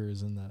of sugar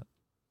is in that?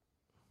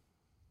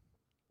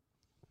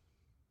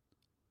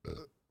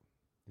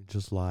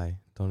 Just lie.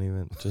 Don't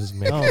even. Just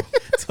make. No,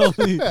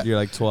 totally. You're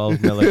like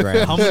 12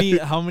 milligrams. How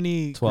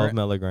many? 12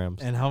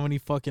 milligrams. And how many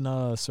fucking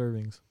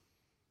servings?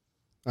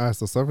 All right,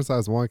 so serving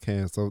size 1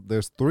 can. So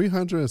there's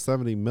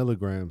 370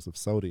 milligrams of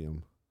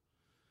sodium,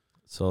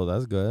 So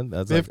that's good.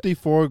 That's like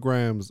 54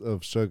 grams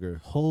of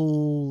sugar.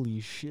 Holy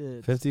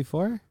shit,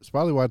 54. It's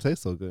probably why it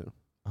tastes so good.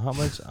 How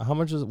much? How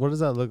much is? What does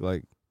that look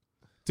like?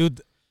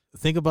 dude!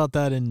 Think about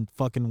that in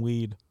fucking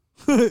weed.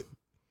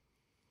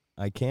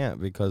 I can't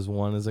because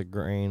one is a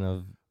grain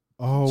of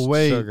Oh,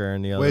 wait. sugar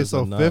and the other Wait, is so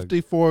a nug.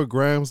 54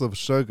 grams of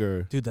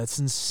sugar. Dude, that's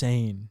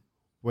insane.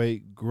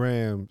 Wait,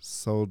 grams.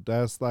 So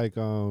that's like,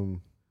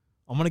 I'm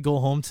gonna go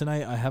home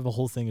tonight. I have a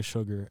whole thing of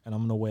sugar, and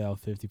I'm gonna weigh out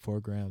 54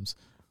 grams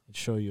and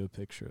show you a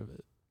picture of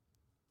it.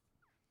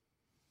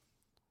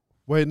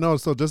 wait, no.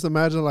 So just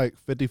imagine like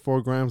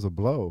 54 grams of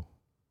blow.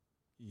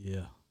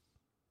 Yeah,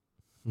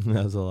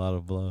 That's a lot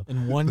of blow.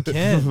 in one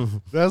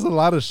can. That's a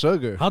lot of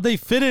sugar. How'd they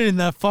fit it in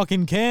that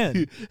fucking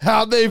can?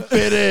 How'd they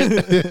fit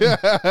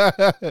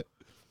it?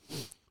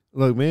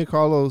 Look, me and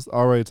Carlos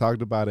already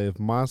talked about it. If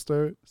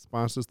Monster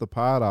sponsors the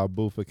pod, I'll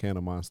boof a can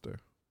of Monster.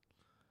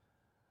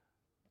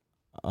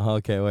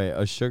 Okay, wait.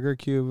 A sugar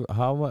cube.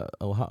 How much?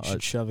 You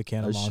should shove a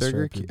can of A Monster sugar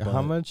up your cube. butt.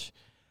 How much?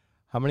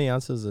 How many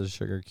ounces is a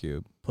sugar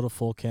cube? Put a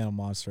full can of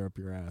Monster up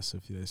your ass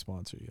if they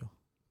sponsor you.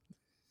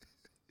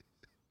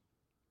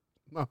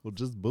 No,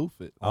 just boof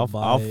it. I'll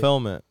buy-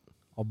 film it.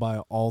 I'll buy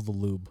all the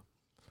lube.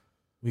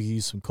 We can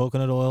use some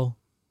coconut oil.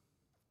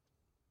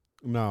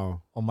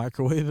 No, I'll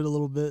microwave it a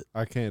little bit.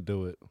 I can't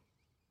do it.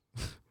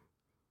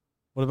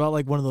 What about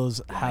like one of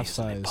those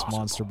half-size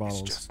Monster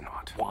bottles? Just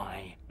not.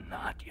 Why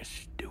not, you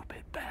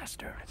stupid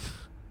bastard?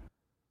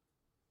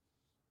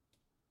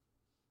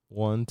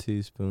 1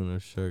 teaspoon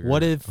of sugar.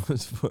 What if?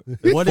 It's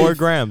What 4 if-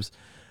 grams?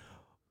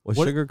 A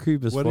What- sugar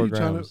cube is what are 4 you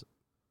trying to- grams.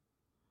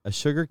 A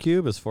sugar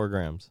cube is 4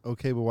 grams.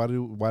 Okay, but why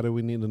do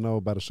we need to know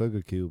about a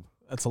sugar cube?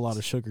 That's a lot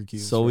of sugar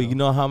cubes. So we bro.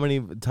 know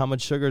how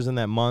much sugar's in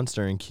that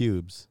Monster in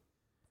cubes.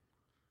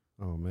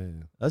 Oh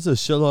man, That's a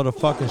shitload of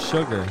fucking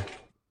sugar.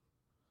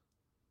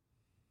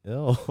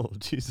 Oh,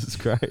 Jesus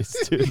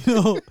Christ,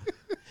 dude.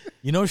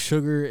 You know,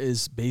 sugar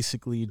is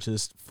basically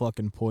just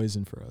fucking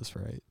poison for us,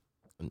 right?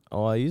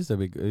 Oh, it used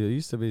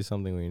to be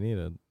something we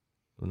needed,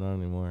 but not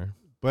anymore.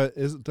 but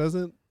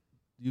doesn't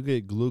you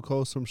get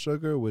glucose from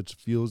sugar, which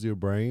fuels your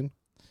brain?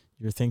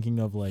 You're thinking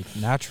of like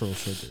natural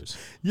sugars.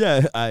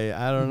 Yeah,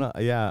 I don't know.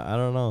 Yeah, I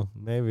don't know.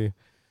 Maybe,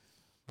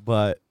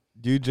 but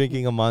you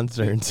drinking a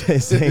Monster and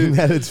saying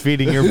that it's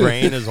feeding your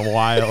brain is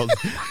wild.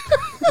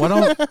 Why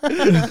don't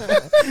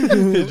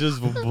It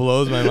just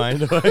blows my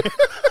mind away.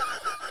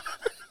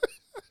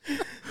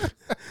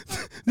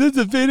 This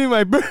is feeding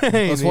my brain.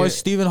 That's why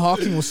Stephen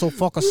Hawking was so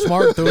fucking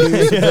smart, dude. He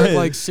used to drink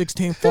like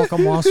 16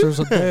 fucking Monsters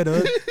a day,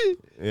 dude.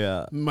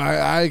 Yeah. My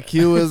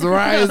IQ is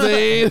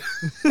rising.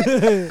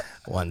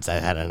 Once I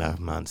had enough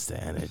Monster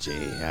energy,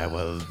 I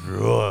will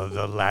rule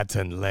the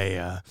Latin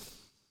layer.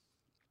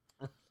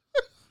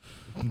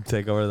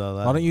 Take over the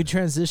Why don't you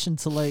transition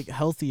to like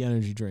healthy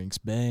energy drinks?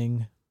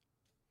 Bang,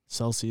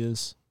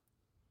 Celsius,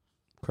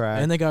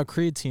 crack? and they got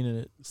creatine in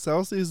it.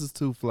 Celsius is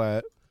too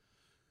flat.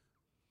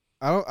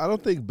 I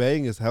don't think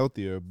Bang is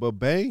healthier, but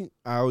Bang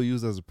I'll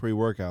use as a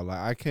pre-workout. Like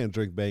I can't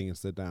drink Bang and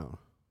sit down.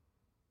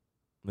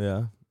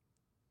 Yeah.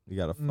 You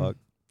gotta fuck.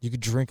 You could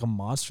drink a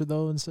Monster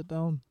though and sit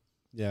down.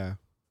 Yeah,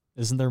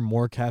 Isn't there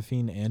more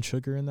caffeine and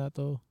sugar in that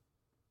though?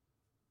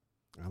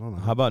 I don't know.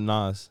 How about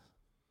Nas?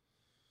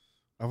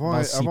 I've only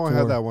had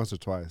C4? that once or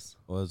twice.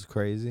 Was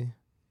crazy.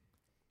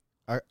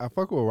 I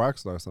fuck with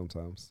Rockstar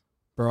sometimes.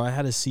 Bro, I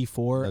had a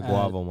C4 The at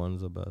guava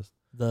one's the best.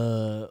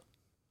 the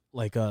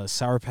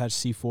Sour Patch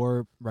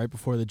C4 right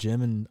before the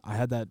gym, and I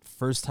had that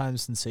first time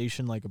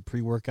sensation like a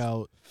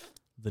pre-workout,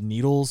 the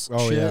needles.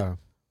 Oh shit. yeah,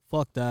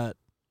 Fuck that.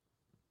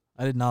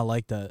 I did not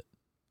like that.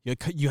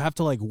 You have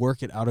to like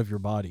work it out of your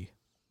body.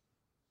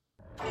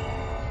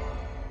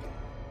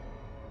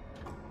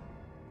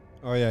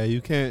 oh yeah.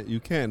 You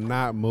can't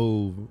not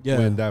move Yeah.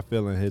 when that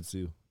feeling hits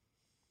you.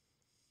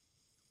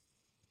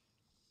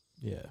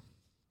 Yeah.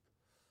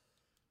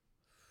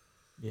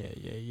 Yeah.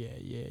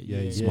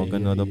 Yeah. Smoke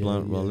another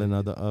blunt, yeah. roll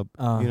another up.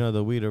 Uh. You know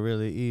the weed'll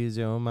really ease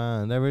your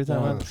mind. Every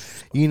time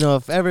you know,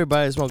 if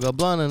everybody smoke a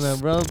blunt in the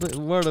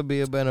world will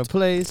be a better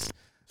place.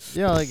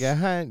 You know, like a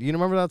hand. You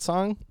remember that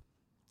song?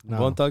 No.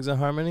 Bone Thugs and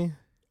Harmony?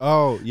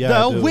 Oh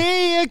yeah. I The do.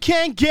 we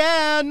can't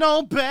get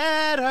no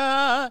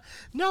better,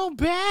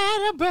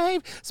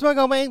 babe. Smoke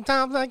away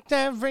times like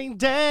every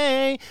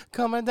day,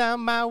 coming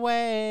down my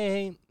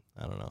way.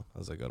 I don't know. That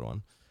was a good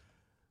one.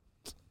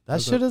 That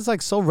That's shit is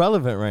like so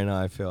relevant right now.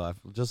 I feel I'm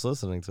just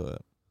listening to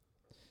it.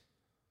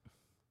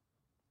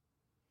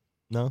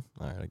 No,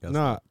 all right. I guess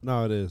not.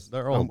 No, it is.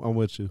 They're old. I'm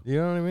with you. You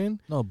know what I mean?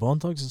 No, Bone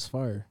Thugs is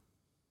fire.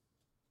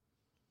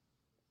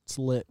 It's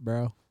lit,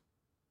 bro.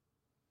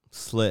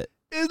 Slit,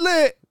 It's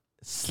lit.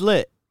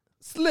 slit,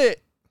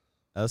 Slit.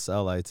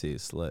 SLIT,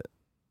 slit.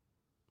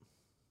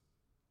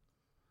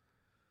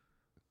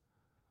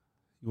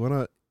 You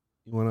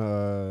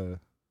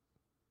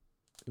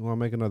wanna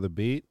make another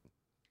beat?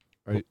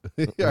 Are you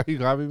are you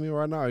copying me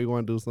right now? Or you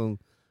want to do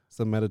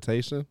some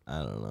meditation? I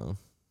don't know.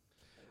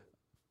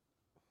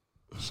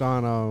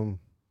 Sean,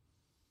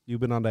 you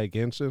been on that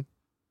Genshin?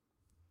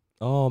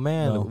 Oh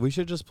man, No. we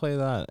should just play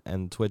that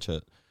and Twitch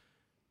it.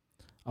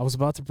 I was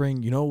about to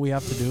bring. You know what we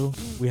have to do?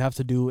 We have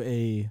to do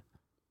a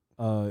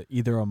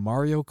either a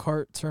Mario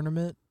Kart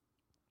tournament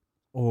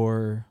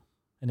or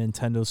a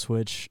Nintendo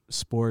Switch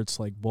sports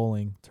like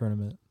bowling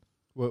tournament.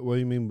 What do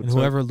you mean? And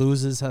whoever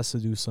loses has to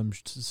do some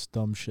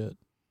dumb shit.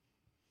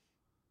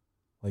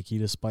 Like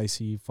eat a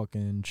spicy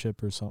fucking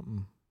chip or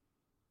something.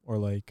 Or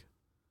like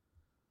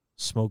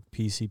smoke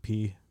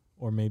PCP.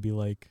 Or maybe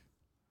like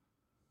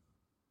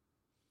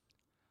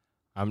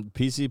I'm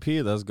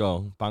PCP. Let's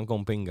go. Pan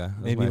con pinga.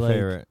 That's Maybe my like-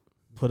 favorite.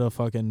 put a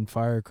fucking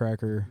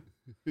firecracker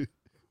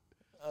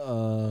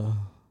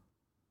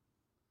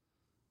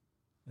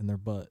in their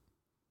butt.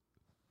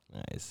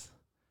 Nice.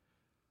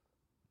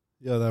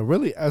 Yo, that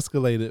really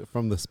escalated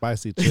from the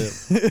spicy chip.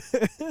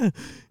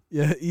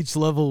 Yeah, each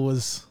level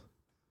was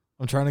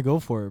I'm trying to go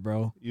for it,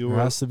 bro. You There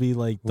were- has to be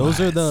like Why those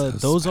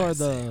are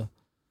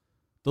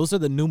so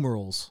the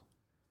numerals.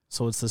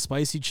 So it's the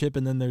spicy chip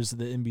and then there's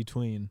the in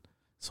between.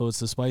 So it's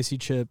the spicy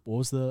chip. What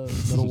was the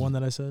middle one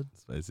that I said?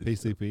 Spicy.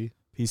 PCP.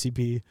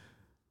 PCP.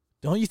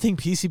 Don't you think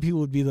PCP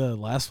would be the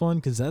last one?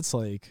 Because that's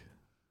like,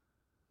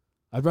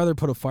 I'd rather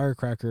put a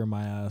firecracker in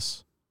my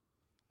ass.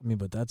 I mean,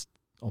 but that's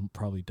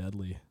probably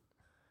deadly.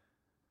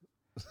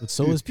 But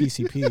so is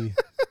PCP.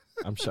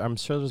 I'm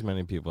sure there's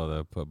many people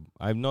that put.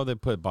 I know they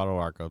put bottle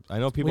rockets. I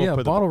know people Well, yeah,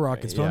 put bottle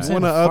rockets. But I'm yeah.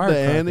 saying Wanna a up the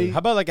firecracker. ante? How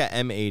about like a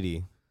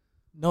M80?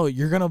 No,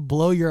 you're gonna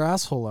blow your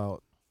asshole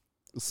out.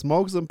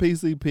 Smoke some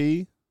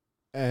PCP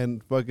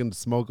and fucking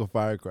smoke a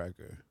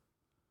firecracker.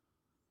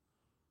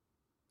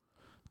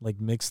 Like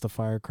mix the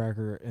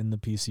firecracker in the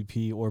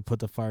PCP, or put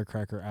the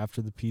firecracker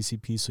after the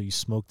PCP, so you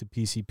smoke the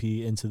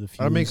PCP into the fuse.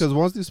 I mean, because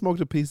once you smoke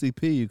the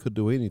PCP, you could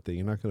do anything.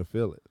 You're not gonna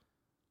feel it.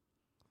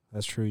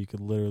 that's true. You could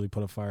literally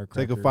put a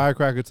firecracker. Take a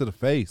firecracker to the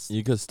face.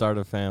 You could start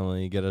a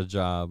family, get a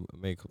job,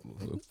 make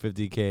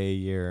 $50K a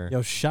year.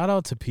 Yo, shout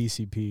out to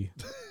PCP,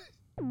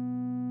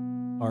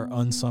 our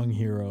unsung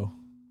hero.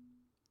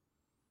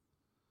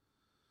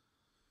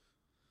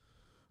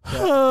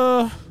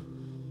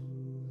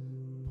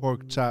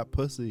 Pork chop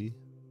pussy.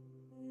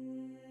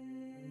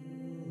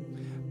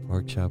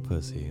 Pork chop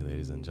pussy,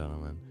 ladies and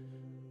gentlemen.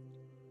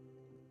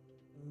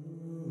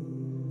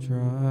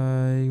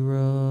 Dry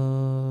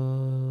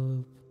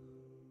rub,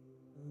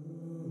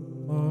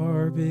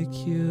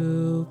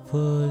 barbecue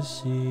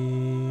pussy.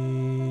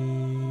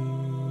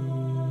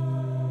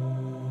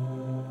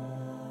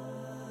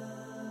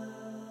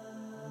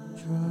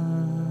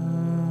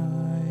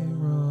 Dry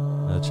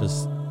rub, Let's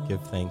just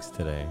give thanks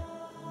today.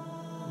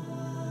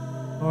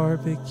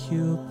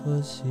 barbecue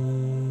pussy.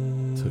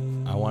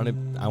 I want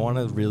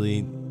to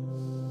really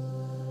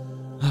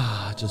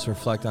just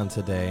reflect on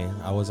today.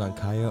 I was on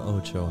Calle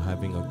Ocho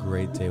having a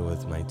great day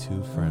with my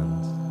two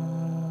friends.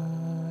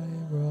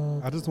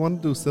 I just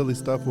want to do silly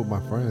stuff with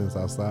my friends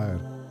outside.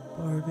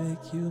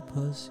 Barbecue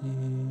pussy.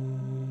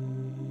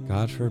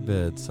 God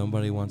forbid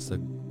somebody wants to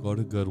go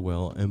to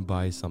Goodwill and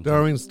buy something.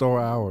 During store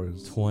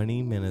hours.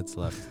 20 minutes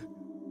left.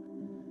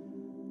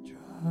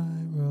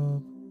 Dry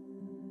rub.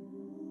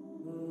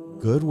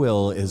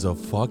 Goodwill is a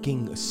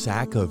fucking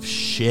sack of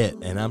shit,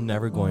 and I'm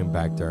never going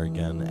back there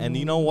again. And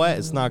you know what?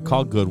 It's not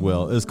called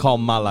Goodwill. It's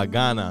called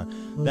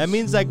Malagana. That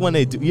means like when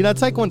they do, you know,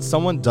 it's like when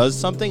someone does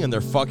something and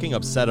they're fucking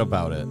upset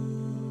about it.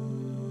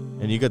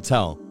 And you could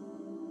tell.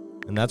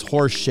 And that's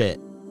horse shit.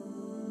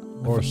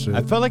 Or shit.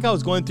 I felt like I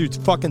was going through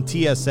fucking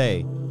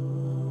TSA.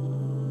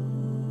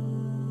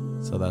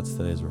 So that's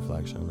today's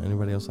reflection.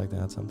 Anybody else like to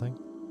add something?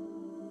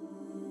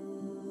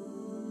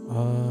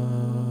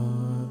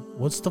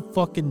 What's the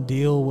fucking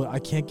deal with, I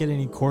can't get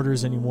any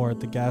quarters anymore at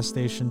the gas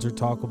stations or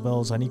Taco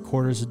Bells. I need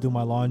quarters to do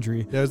my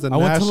laundry. There's a I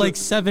went to national- like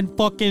 7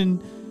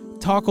 fucking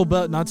Taco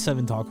Bell, not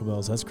 7 Taco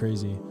Bells. That's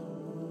crazy.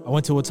 I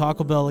went to a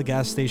Taco Bell, a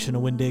gas station, a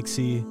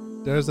Winn-Dixie.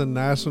 There's a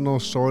national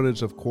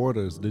shortage of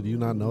quarters. Did you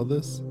not know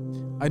this?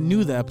 I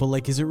knew that, but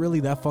like, is it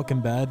really that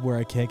fucking bad where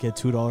I can't get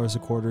 $2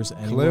 of quarters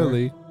anywhere?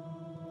 Clearly.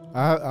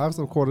 I have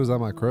some quarters at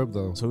my crib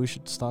though. So we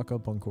should stock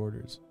up on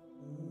quarters.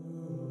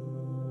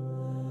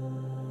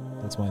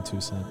 That's my 2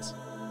 cents.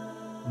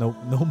 Nope,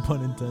 no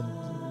pun intended.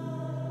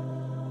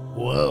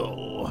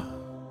 Whoa.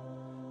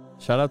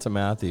 Shout out to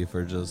Matthew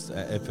for just,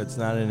 if it's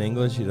not in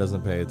English, he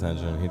doesn't pay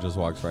attention. He just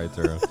walks right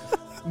through.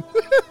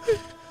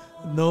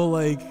 No,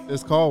 like,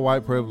 It's called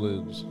white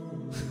privilege.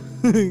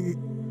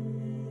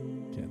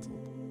 canceled.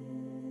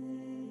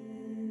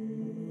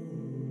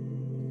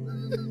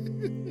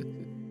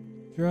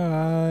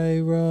 Dry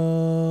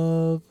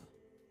rub.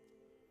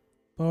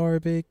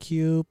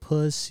 Barbecue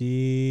pussy.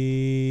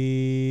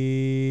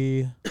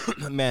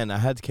 Man, I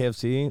had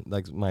KFC.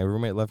 Like, my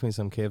roommate left me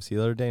some KFC the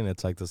other day, and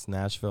it's like this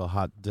Nashville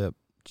hot dip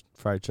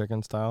fried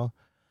chicken style.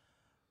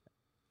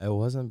 It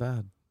wasn't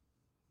bad.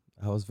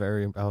 I was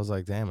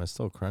like, damn, it's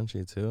still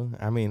crunchy, too.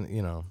 I mean,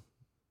 you know,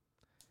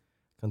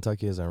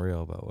 Kentucky isn't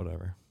real, but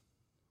whatever.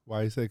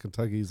 Why you say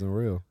Kentucky isn't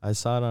real? I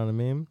saw it on a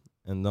meme,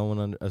 and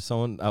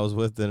someone I was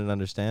with didn't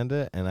understand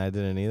it, and I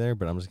didn't either,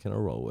 but I'm just going to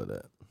roll with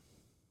it.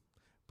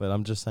 But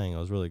I'm just saying, it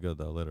was really good,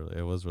 though, literally.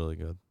 It was really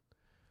good.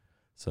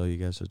 So you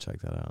guys should check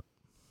that out.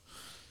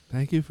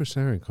 Thank you for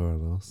sharing,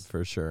 Carlos.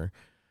 For sure.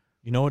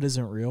 You know what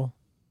isn't real?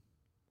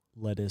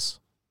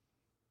 Lettuce.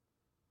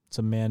 It's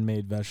a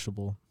man-made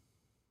vegetable.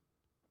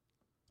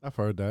 I've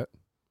heard that.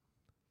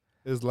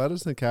 Is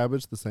lettuce and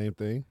cabbage the same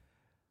thing?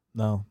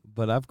 No,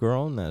 But I've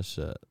grown that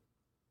shit.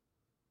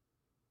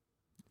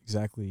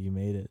 exactly. You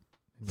made it.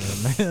 You're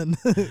a man.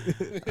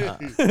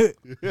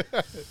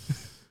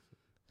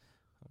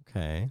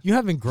 Okay. You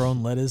haven't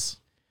grown lettuce.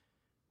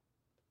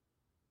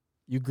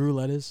 You grew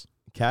lettuce?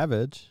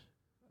 Cabbage.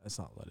 That's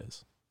not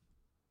lettuce.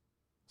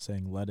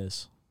 Saying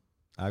lettuce.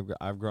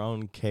 I've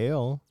grown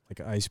kale.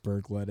 Like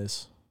iceberg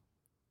lettuce.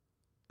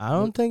 I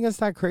don't think it's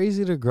that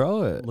crazy to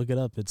grow it. Look it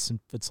up. It's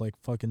like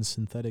fucking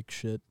synthetic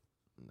shit.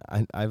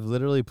 I've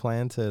literally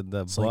planted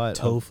the It's like butt.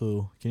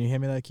 tofu. Can you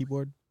hand me that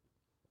keyboard?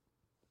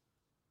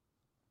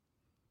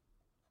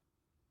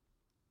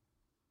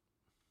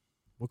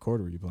 What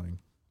chord were you playing?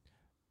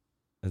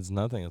 It's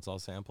nothing. It's all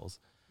samples.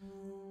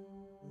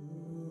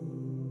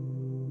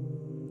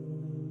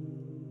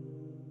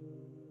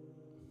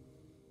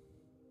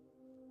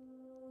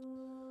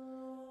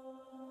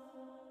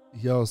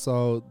 Yo,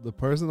 so the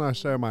person I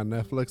share my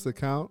Netflix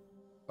account,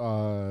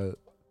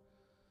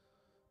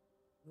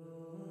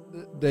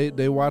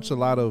 they watch a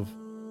lot of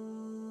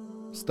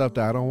stuff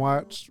that I don't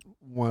watch.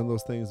 One of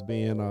those things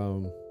being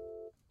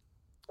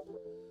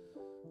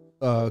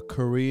a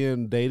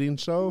Korean dating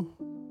show.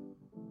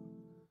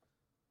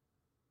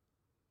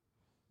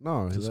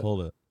 No, Just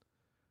hold it.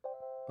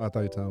 I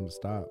thought you told him to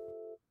stop.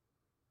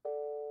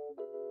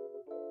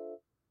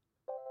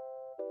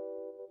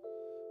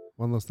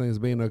 One of those things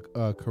being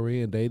a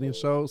Korean dating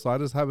show. So I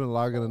just happened to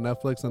log into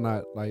Netflix and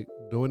not like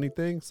do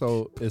anything.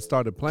 So it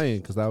started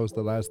playing because that was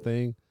the last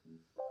thing.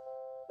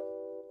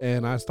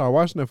 And I started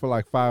watching it for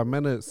like 5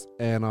 minutes.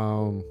 And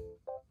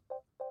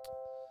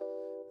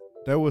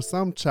there was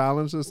some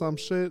challenge or some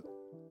shit.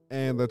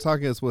 And they're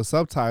talking it's with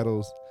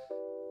subtitles.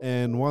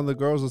 And one of the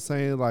girls was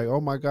saying like, oh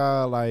my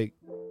God, like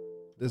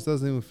this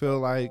doesn't even feel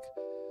like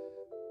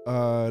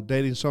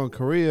dating show in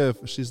Korea.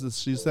 She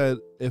said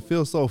it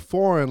feels so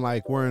foreign,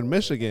 like we're in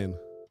Michigan.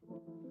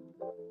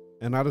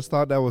 And I just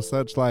thought that was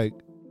such like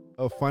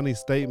a funny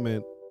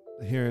statement,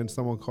 hearing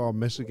someone call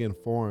Michigan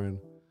foreign,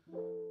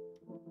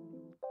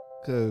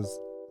 because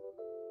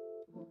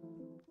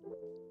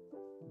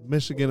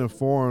Michigan and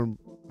foreign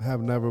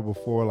have never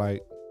before,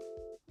 like,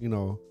 you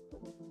know,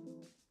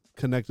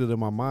 connected in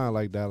my mind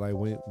like that. Like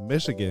when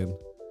Michigan,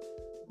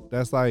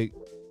 that's like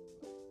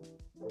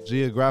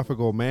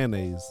geographical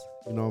mayonnaise.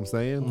 You know what I'm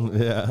saying?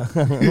 Yeah.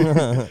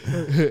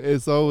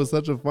 And so it was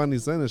such a funny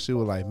sentence. She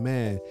was like,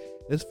 man,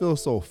 this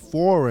feels so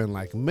foreign,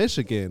 like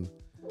Michigan.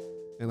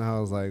 And I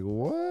was like,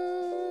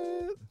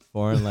 what?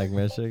 Foreign like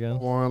Michigan.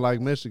 Foreign like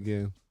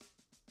Michigan.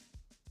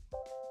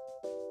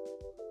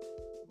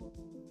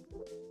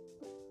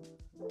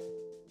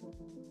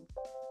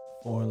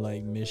 Or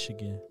like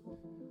Michigan.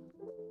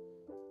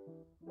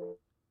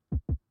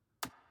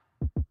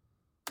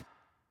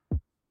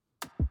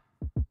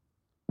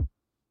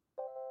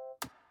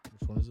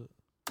 Which one is it?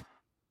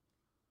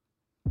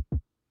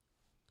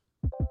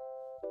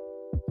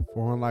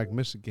 Foreign like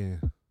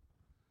Michigan.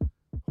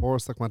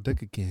 Horse like my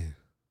dick again.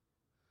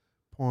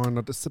 Pouring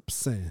up the sip of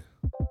sand.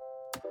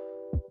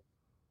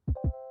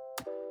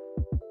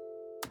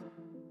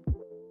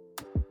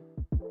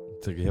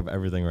 So you have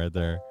everything right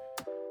there.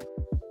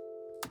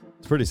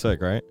 It's pretty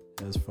sick, right?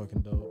 That's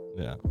fucking dope.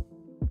 Yeah.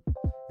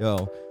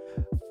 Yo,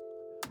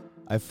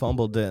 I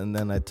fumbled it and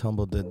then I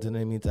tumbled it.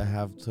 Didn't mean to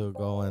have to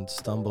go and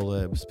stumble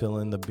it,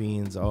 spilling the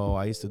beans. Oh,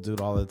 I used to do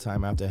it all the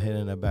time after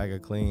hitting a bag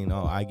of clean.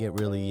 Oh, I get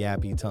really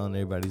yappy telling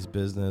everybody's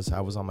business. I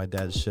was on my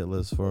dad's shit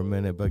list for a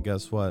minute, but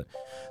guess what?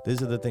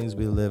 These are the things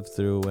we live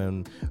through,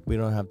 and we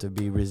don't have to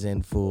be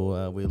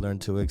resentful. We learn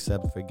to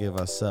accept, forgive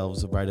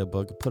ourselves, write a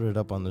book, put it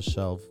up on the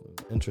shelf.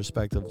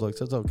 Introspective looks,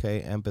 it's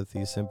okay.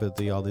 Empathy,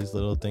 sympathy, all these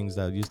little things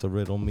that used to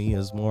riddle me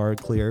is more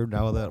clear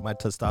now that my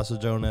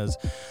testosterone has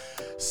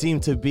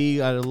seemed to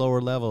be at a lower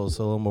level,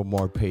 so a little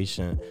more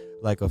patient,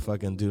 like a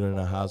fucking dude in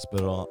a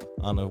hospital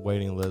on a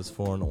waiting list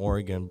for an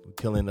organ,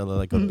 killing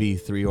like a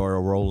B3 or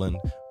a Roland.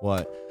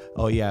 What?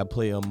 Oh yeah, I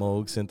play a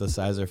Moog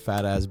synthesizer,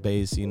 fat ass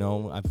bass, you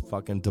know. I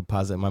fucking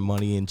deposit my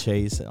money in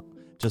Chase,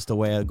 just the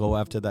way I go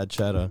after that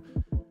cheddar.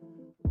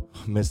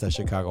 Miss that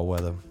Chicago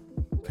weather.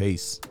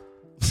 Peace.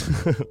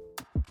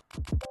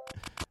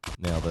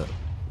 Nailed it.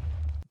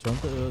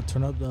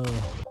 Turn up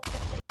the.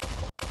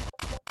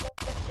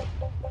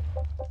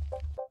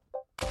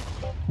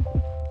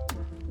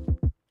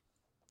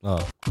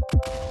 Oh.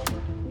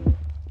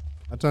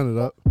 I turned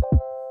it up.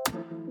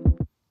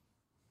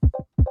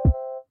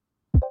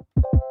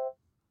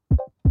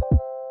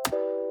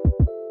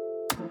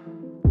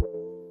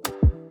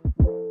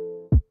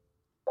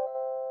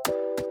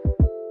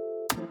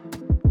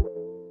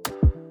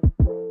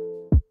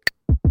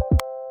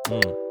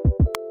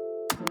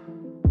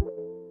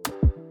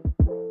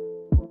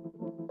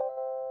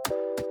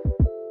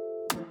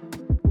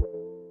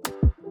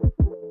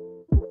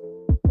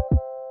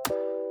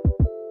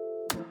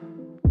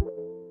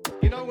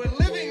 You know, we're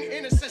living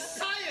in a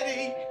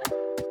society.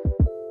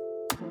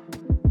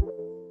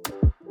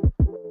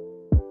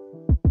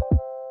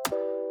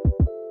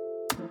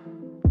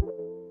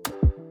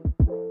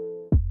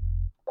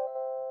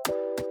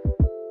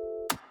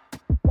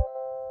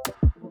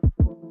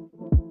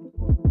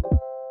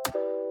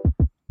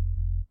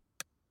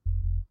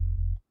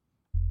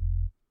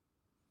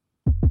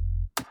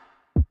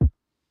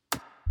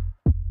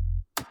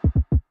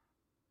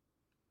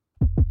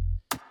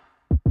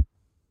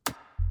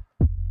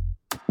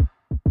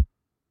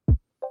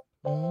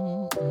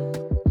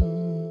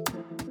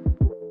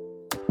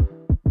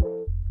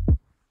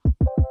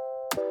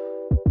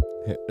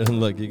 And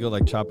look, you go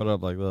like chop it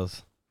up like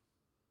this.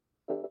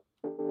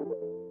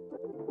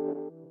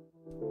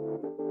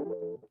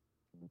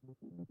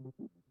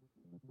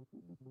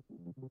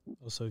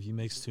 Also, if you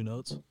mix two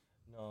notes.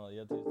 No, you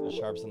have to use the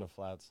sharps and the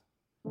flats.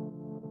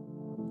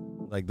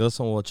 Like this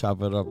one will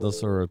chop it up.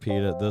 This will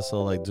repeat it. This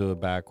will like do it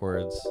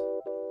backwards.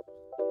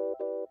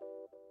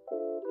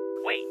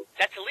 Wait,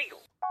 that's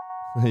illegal.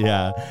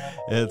 Yeah,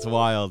 it's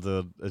wild,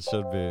 dude. It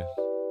should be.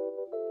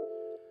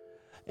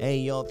 Hey,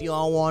 yo, if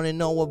y'all want to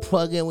know what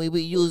plugin we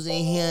be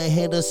using here,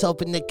 hit us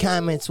up in the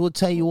comments. We'll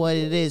tell you what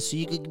it is so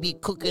you could be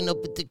cooking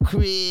up at the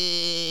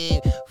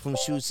crib. From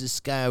Shoes to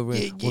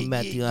Skyrim with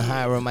Matthew and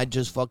Hiram. I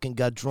just fucking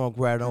got drunk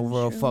right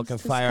over a fucking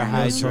fire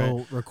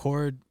hydrant. So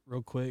record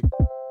real quick,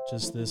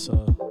 just this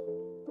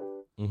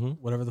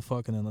whatever the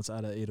fuck, and then let's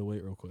add an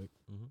 808 real quick.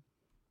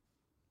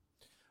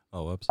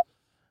 Oh, whoops.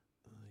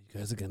 You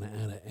guys are gonna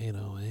add an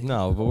 808.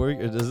 No, but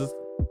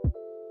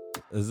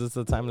is this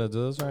the time to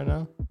do this right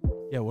now?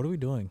 Yeah, what are we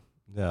doing?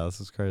 Yeah, this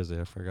is crazy.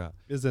 I forgot.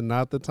 Is it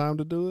not the time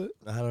to do it?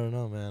 I don't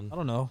know, man. I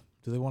don't know.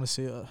 Do they want to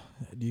see?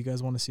 Do you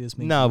guys want to see us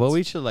make? No, but beats?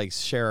 we should like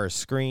share our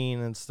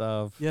screen and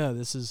stuff. Yeah,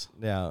 this is.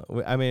 Yeah,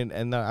 I mean,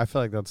 and I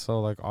feel like that's so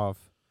like off.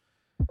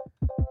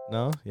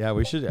 No, yeah,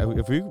 we should.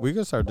 If we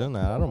could start doing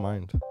that, I don't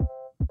mind.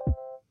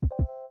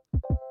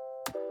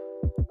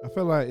 I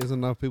feel like there's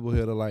enough people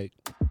here to like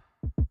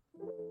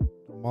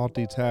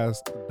multitask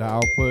the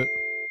output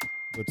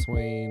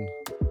between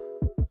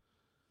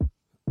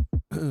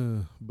Give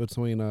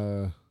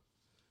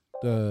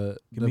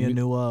me a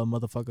new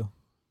motherfucker.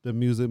 the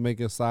music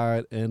making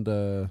side and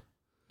the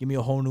Give me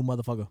a whole new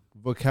motherfucker.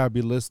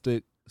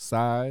 vocabulistic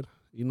side.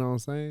 You know what I'm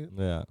saying?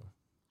 Yeah.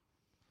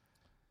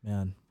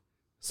 Man,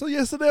 So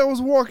yesterday I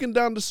was walking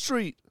down the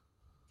street.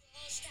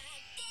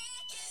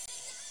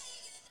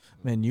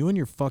 man, you and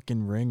your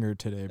fucking ringer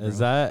today, bro. Is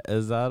that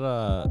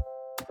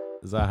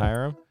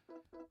Hiram?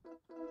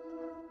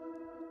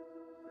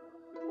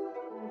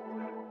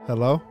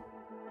 Hello?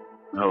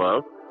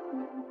 Hello?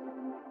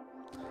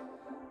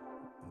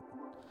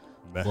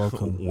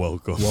 Welcome.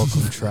 Welcome.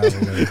 Welcome,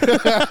 traveler.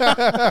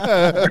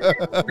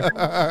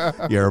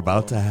 You're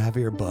about to have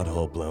your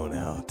butthole blown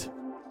out.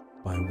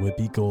 By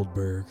Whoopi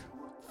Goldberg.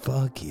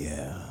 Fuck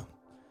yeah.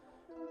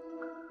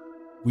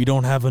 We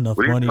don't have enough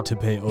What are you money to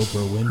pay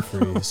Oprah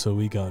Winfrey, so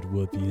we got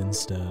Whoopi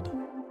instead.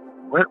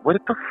 What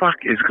the fuck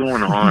is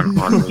going on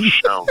this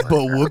show? But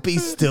Whoopi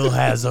still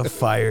has a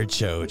fire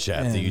choach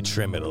after you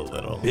trim it a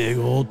little. Big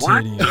old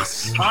What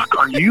titties. the fuck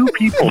are you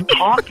people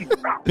talking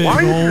about? Big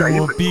Why is old that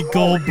even Whoopi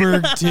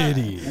Goldberg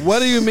titties. What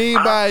do you mean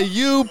by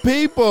you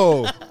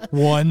people?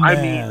 One I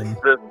man. mean,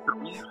 the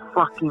three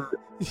fucking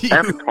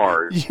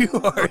avatars. You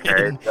are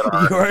Okay, in. that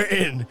are- You are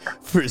in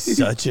for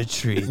such a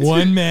treat.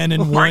 One man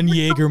and one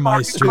you still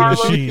Jägermeister talking,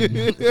 Carlos?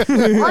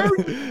 machine. Why are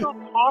you still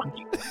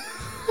talking?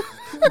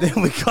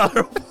 Then we got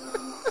her.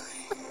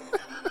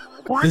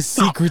 What The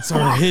secrets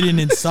are hidden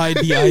inside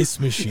the ice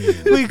machine.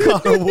 We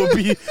got her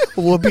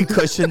Whoopi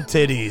cushion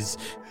titties.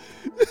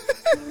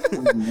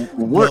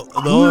 What?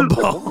 Lo and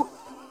behold,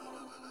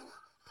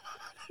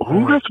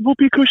 Who has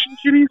whoopee cushion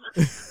kitties?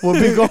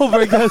 Whoopi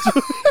Goldberg has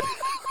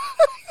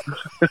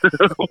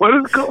What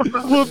is going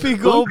on?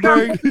 Whoopi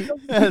Goldberg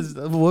has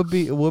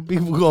Whoopi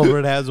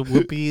Goldberg has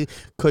Whoopi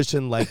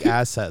cushion like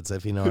assets,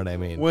 if you know what I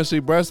mean. When she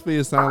breastfeeds,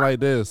 it sound like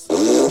this.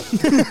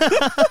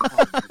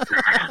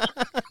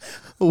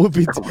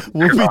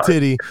 Whoopi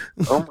titty.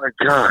 Oh my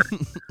god.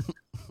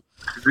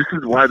 This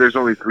is why there's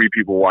only 3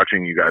 people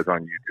watching you guys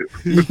on YouTube.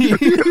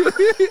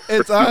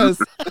 It's us.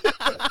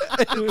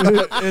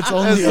 It's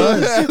only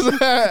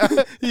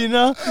us. You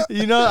know,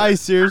 I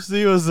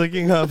seriously was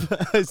looking up.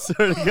 I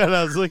swear to God,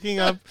 I was looking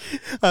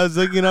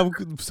up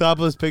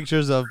topless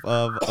pictures of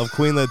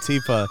Queen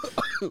Latifah.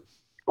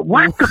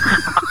 What the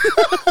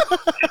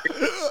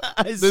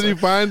Did you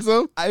find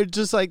some? I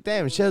just like,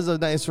 damn, she has a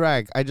nice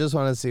rack. I just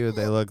want to see what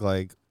they look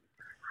like.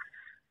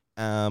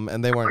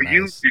 And they weren't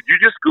nice. Did you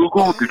just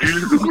Google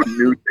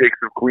nude pics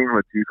of Queen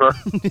Latifah?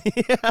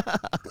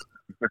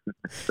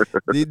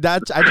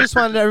 I just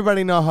wanted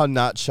everybody to know how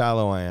not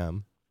shallow I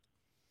am.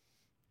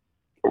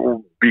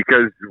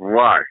 Because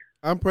why?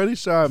 I'm pretty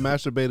sure I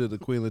masturbated to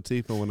Queen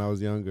Latifah when I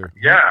was younger.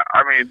 Yeah,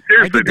 I mean, seriously,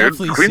 I could dude.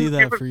 definitely Queen see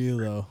that Latifah- for you,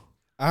 though.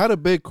 I had a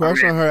big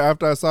crush on her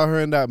after I saw her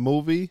in that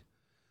movie.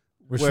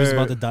 Where she was Where-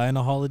 about to die on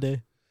a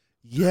holiday.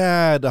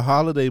 Yeah, the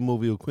holiday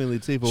movie with Queen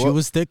Latifah. She What-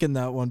 was thick in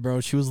that one,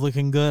 bro. She was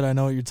looking good. I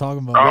know what you're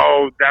talking about.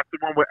 Oh, that's the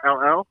one with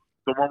LL?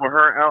 The one with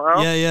her and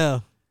LL? Yeah, yeah.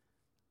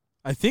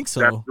 I think so.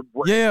 That's the-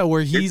 what- Yeah,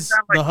 where Isn't he's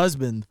that like- the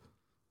husband.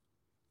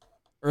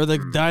 Or the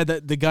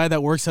guy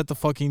that works at the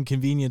fucking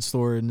convenience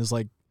store and is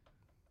like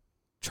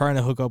trying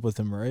to hook up with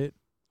him, right?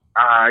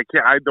 I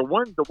can't. The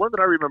one that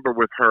I remember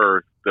with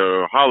her,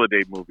 the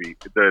holiday movie,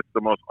 the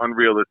most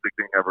unrealistic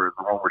thing ever is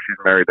the one where she's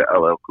married to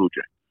LL Cool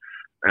J,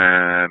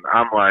 and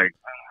I'm like,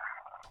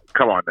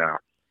 come on now.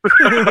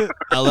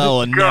 LL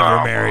will never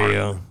Come marry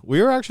you.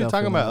 We were actually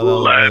talking about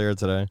Definitely. LL earlier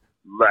today.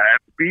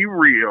 Let's be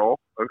real,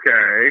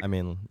 okay? I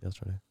mean,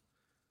 yesterday.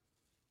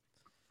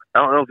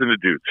 LL's into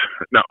dudes.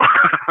 No.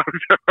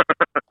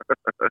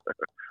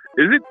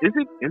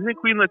 Isn't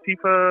Queen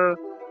Latifah?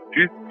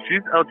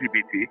 She's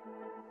LGBT.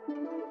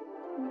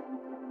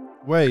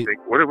 Wait,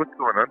 What's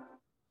going on?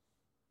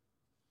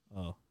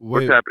 Oh.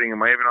 What's wait. happening?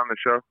 Am I even on the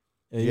show?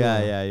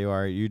 Yeah, you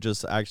are. You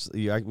just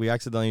actually, we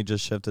accidentally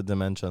just shifted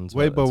dimensions.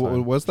 Wait, but it's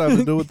fine. what's that have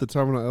to do with the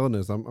terminal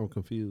illness? I'm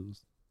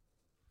confused.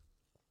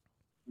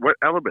 What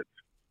elements?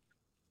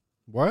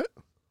 What?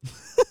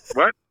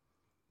 What?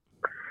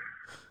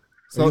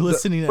 Are you the,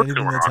 listening to what's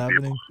anything going that's on,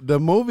 people? happening? the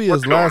movie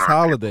What's is going Last on?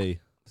 Holiday.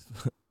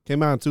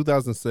 Came out in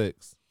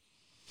 2006.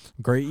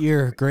 Great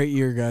year,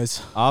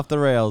 guys. Off the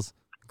rails.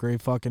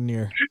 Great fucking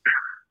year.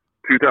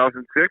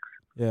 2006?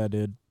 Yeah,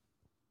 dude.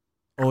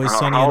 Always How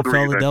Sunny in old were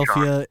you then,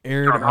 Philadelphia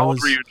aired. John, I how old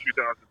was, were you in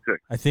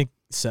 2006? I think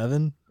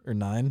 7 or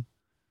 9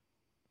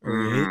 or 8.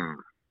 Mm.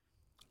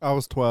 I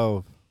was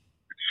 12.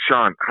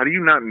 Sean, how do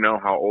you not know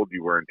how old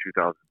you were in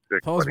 2006?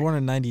 If I was buddy? born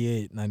in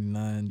 98,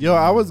 99. Yo,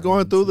 I was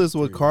going through this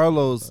with 93.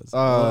 Carlos.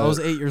 I was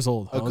 8 years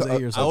old. I was 8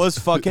 years I old. was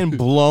fucking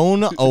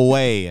blown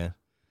away.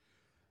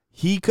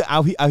 He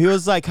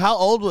was like, "How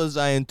old was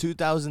I in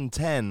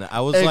 2010?"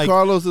 I was And like,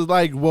 Carlos is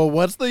like, well,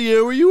 what's the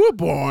year where you were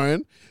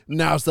born?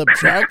 Now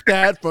subtract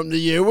that from the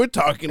year we're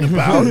talking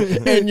about,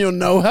 and you'll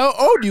know how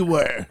old you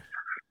were.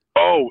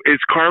 Oh, is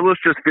Carlos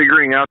just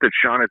figuring out that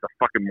Sean is a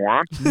fucking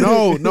moron?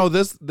 No,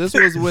 this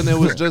was when it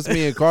was just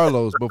me and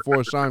Carlos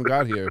before Sean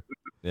got here.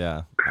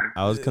 "Yeah."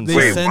 I was They concerned.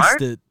 Wait, sensed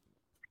what? it.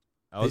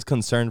 I was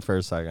concerned for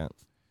a second.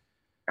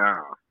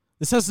 Oh.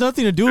 This has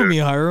nothing to do with me,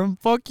 Hiram.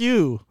 Fuck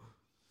you.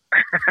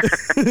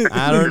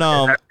 I don't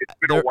know. It's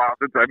been a while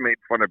since I made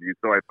fun of you,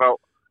 so I felt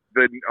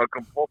a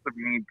compulsive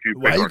need to.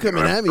 Why pick you on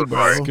coming I'm at me, so bro?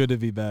 sorry. It's good to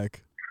be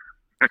back.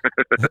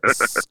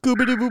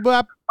 Scooby Doo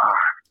Bop.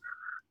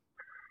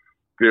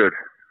 Dude,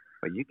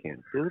 But you can't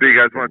do you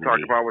guys want to talk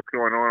about what's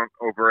going on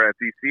over at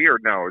DC, or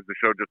no? Is the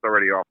show just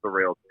already off the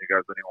rails and you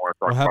guys don't even want to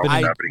talk What about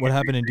happened? what's What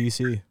happening happened in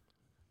DC?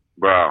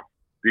 Bro,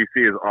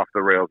 DC is off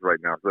the rails right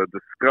now. So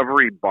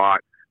Discovery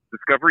bought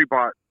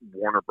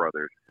Warner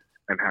Brothers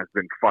and has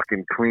been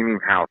fucking cleaning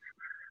house.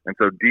 And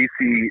so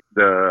DC,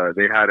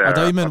 they had a. I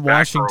thought you meant a back row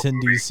Washington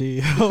movie. D.C.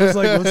 I was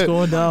like, what's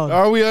going down?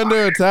 Are we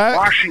under attack?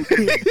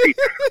 Washington DC.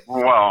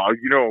 Well,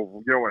 you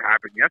know what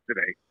happened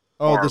yesterday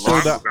Oh, the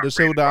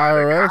show with the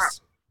IRS?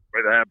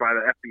 by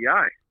the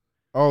FBI.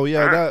 Oh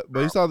yeah,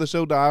 but you saw the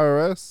show The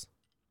IRS?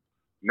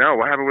 No,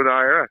 what happened with the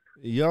IRS?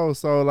 Yo,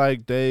 so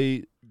like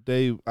they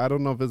I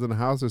don't know if it's in the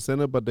House or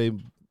Senate, but they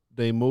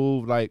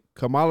moved, like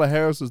Kamala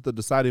Harris was the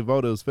deciding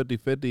vote. It was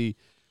 50-50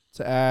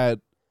 to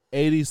add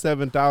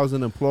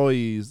 87,000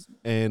 employees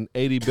and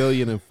 80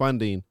 billion in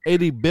funding.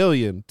 80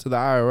 billion to the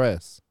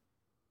IRS.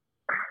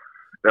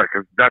 Yeah,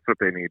 because that's what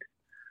they need.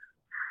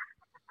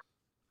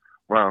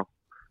 Well,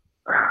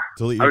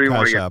 Delete I don't your even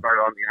want to Cash get App.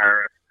 started on the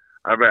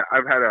IRS.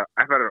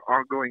 I've had an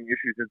ongoing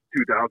issue since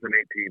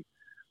 2018,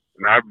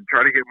 and I've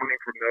tried to get money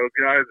from those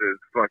guys. Is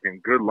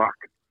fucking good luck.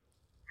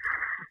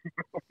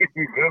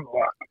 Good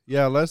luck.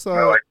 Yeah, let's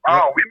They're like,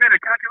 oh, we made a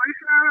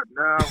calculation out of it?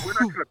 No, we're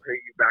not going to pay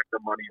you back the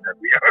money that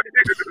we owed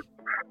you.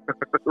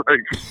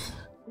 Like,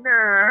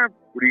 nah,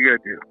 what are you going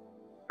to do?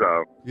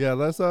 So, yeah,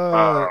 let's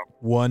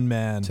One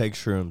man, Take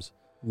shrooms.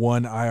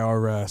 one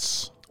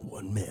IRS.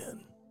 One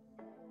man.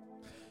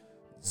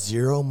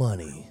 Zero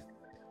money.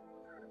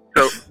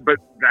 so, but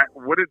that,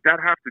 what did that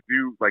have to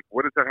do? Like,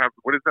 what is that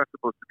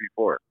supposed to be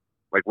for?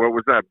 Like, what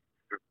was that?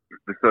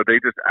 So they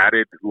just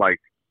added, like,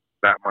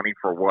 that money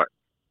for what?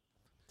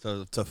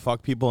 To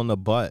fuck people in the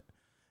butt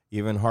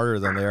even harder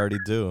than they already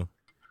do.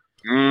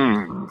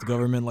 The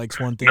government likes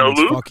one thing: No it's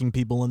loop? fucking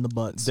people in the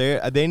butts.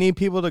 They need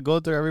people to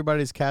go through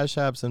everybody's Cash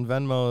Apps and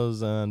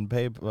Venmos and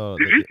PayPal.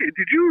 Did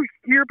you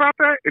hear about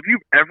that? If you've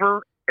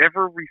ever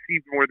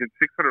received more than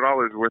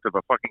 $600 worth of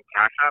a fucking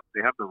Cash App,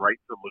 they have the right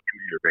to look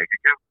into your bank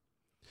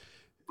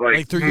account.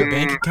 Like through your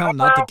bank account,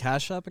 not the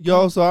Cash App account.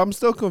 Yo, so I'm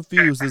still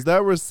confused. Is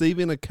that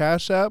receiving a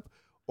Cash App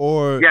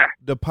or Yeah.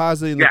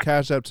 depositing the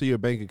Cash App to your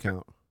bank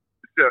account?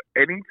 So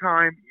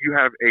anytime you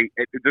have it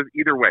does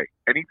either way.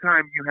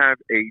 Anytime you have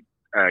a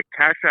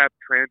Cash App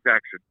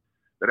transaction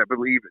that I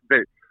believe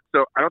that,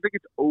 so I don't think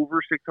it's over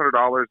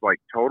 $600 like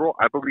total.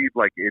 I believe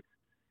like it's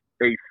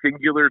a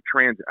singular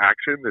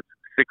transaction that's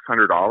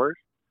 $600.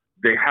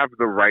 They have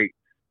the right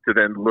to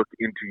then look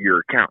into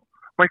your account.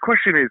 My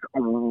question is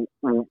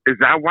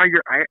that why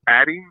you're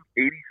adding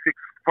 86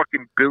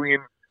 fucking billion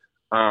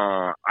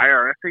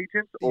IRS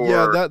agents? Or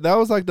Yeah, that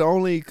was like the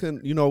only,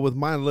 with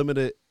my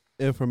limited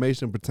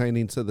information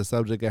pertaining to the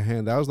subject at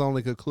hand, that was the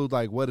only conclude,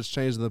 like, what has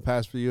changed in the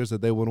past few years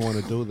that they wouldn't want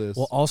to do this.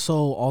 Well, also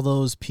all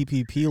those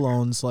PPP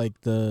loans,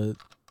 like the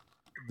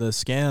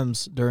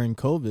scams during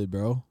COVID,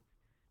 bro.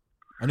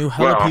 I knew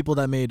hella people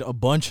that made a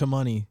bunch of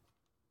money.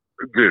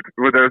 dude,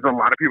 well, there's a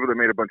lot of people that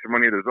made a bunch of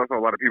money. There's also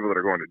a lot of people that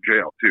are going to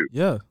jail too.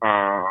 Yeah.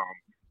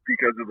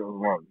 Because of those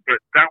loans. But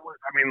that was,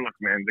 I mean, look,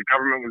 man, the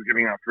government was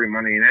giving out free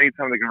money, and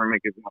anytime the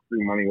government gives out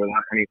free money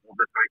without any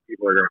oversight,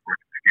 people are going to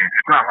fucking scam.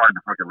 It's not hard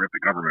to fucking rip the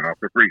government off.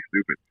 They're pretty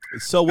stupid.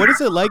 So what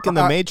is it like in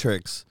the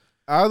Matrix?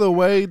 Either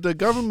way, the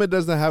government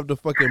doesn't have the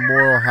fucking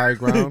moral high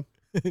ground.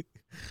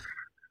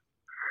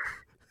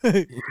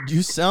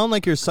 You sound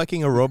like you're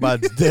sucking a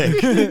robot's dick.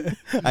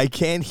 I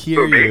can't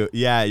hear you.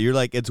 Yeah, you're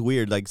like, it's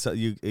weird. Like, so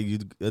you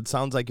it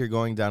sounds like you're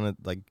going down it,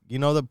 like, you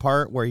know the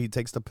part where he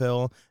takes the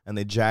pill and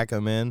they jack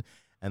him in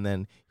and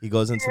then he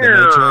goes into the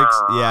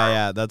Matrix.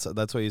 Yeah,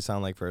 that's what you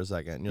sound like for a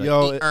second. You're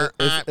Yo, like,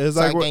 it's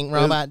like sucking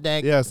robot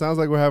dick. Yeah, it sounds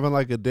like we're having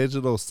like a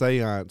digital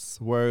seance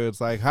where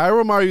it's like,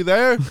 Hiram, are you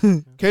there?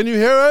 Can you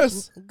hear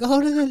us? Go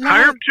to the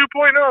Hiram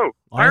 2.0.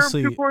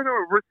 Honestly- Hiram 2.0.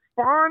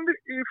 Respond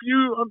if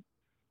you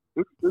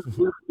if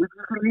you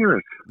can hear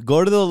us.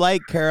 go to the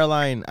light,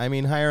 Caroline. I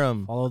mean,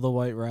 Hiram. Follow the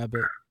white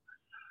rabbit.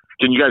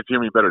 Can you guys hear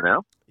me better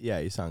now? Yeah,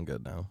 you sound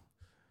good now.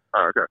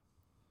 Oh, okay.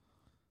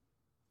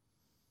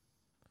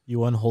 You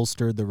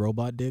unholstered the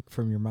robot dick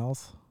from your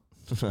mouth?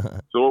 So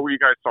what were you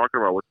guys talking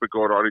about? What's been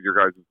going on in your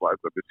guys' lives?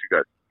 I missed you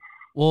guys.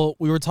 Well,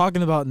 we were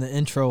talking about in the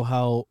intro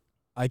how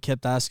I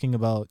kept asking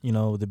about,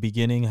 the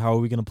beginning. How are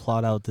we going to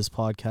plot out this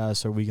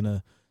podcast?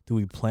 Do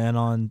we plan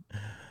on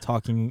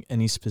talking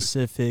any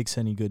specifics,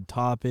 any good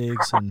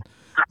topics? And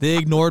they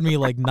ignored me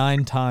like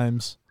 9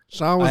 times.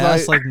 Sean was I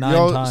asked like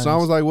 9 times. Sean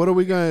was like, what are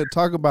we going to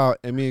talk about?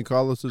 And me and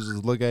Carlos would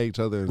just look at each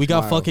other and We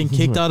got smile. fucking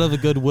kicked out of the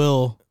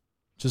Goodwill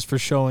just for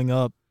showing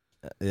up.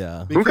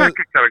 Yeah. Who got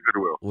kicked out of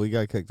Goodwill? We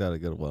got kicked out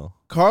of Goodwill.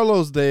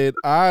 Carlos did.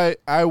 I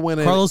went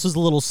in. Carlos was a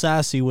little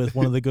sassy with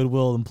one of the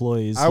Goodwill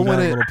employees. I He got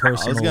went a in- little I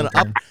personal. was gonna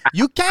with him.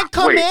 You can't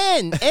come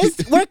in.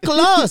 We're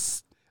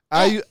close.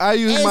 I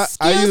use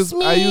Excuse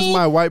me?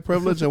 my white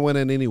privilege and went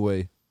in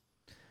anyway.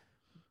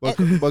 But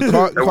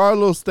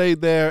Carlos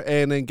stayed there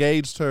and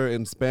engaged her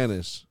in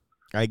Spanish.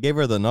 I gave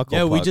her the knuckle.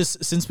 Yeah, puck.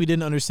 since we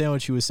didn't understand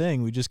what she was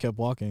saying, we just kept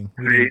walking.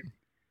 We See, didn't-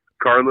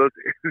 Carlos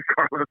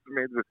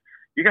made this.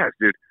 You guys,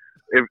 dude,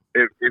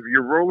 if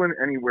you're rolling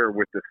anywhere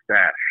with the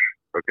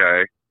stash,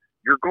 okay,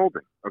 you're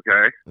golden,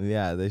 okay?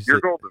 Yeah, they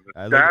You're golden.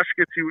 I The look- stash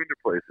gets you into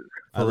places.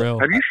 For real.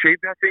 Have you shaved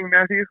that thing,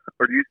 Matthew?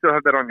 Or do you still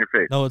have that on your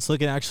face? No, it's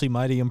looking actually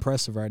mighty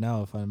impressive right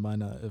now.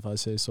 If I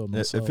say so If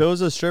myself. it was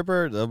a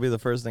stripper, that'll be the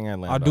first thing I'd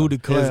land I do on.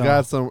 declare.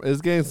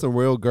 It's getting some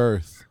real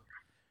girth.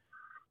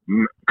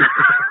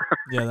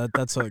 Yeah,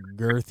 that's a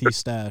girthy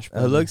stash. It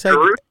brother.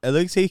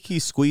 looks like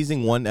he's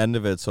squeezing one end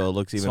of it, so it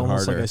looks It's even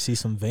almost harder. like I see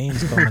some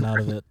veins coming out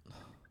of it.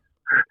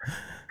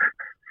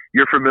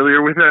 You're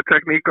familiar with that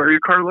technique, are you,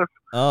 Carlos?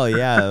 Oh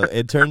yeah,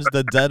 it turns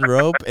the dead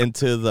rope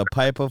into the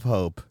pipe of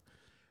hope.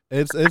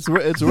 It's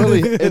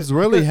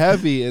really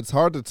heavy. It's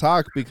hard to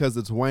talk because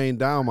it's weighing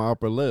down my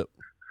upper lip.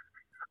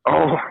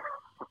 Oh,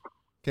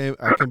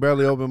 I can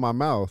barely open my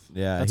mouth.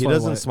 Yeah, That's he why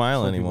doesn't white-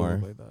 smile some people anymore.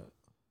 look like that.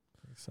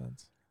 Makes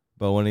sense.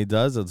 But when he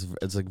does,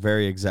 it's like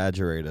very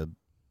exaggerated.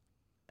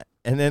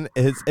 And then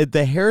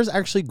the hair is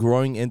actually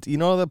growing into, you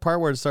know, the part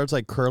where it starts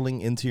like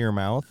curling into your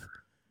mouth.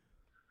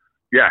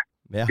 yeah.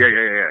 Yeah.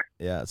 Yeah.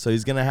 Yeah. So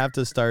he's gonna have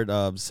to start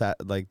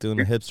like doing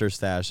a hipster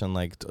stash and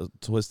like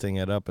twisting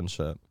it up and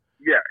shit.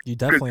 Yeah. You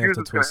definitely have to Here's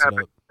what's twist it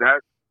gonna up.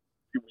 happen.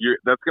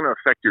 That's going to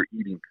affect your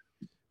eating.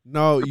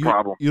 No, The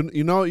problem. you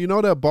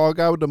know that bald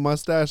guy with the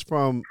mustache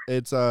from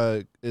it's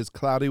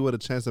Cloudy with a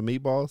Chance of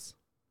Meatballs.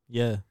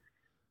 Yeah.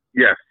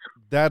 Yes.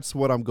 That's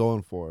what I'm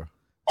going for.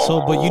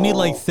 So, but you need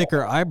like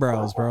thicker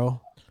eyebrows, bro.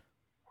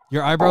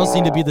 Your eyebrows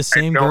need to be the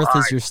same no girth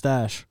as eye. your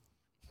stash.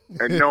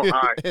 And no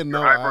eye. And Your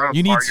no eye. eyebrows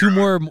You need are 2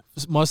 your- more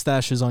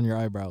mustaches on your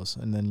eyebrows,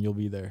 and then you'll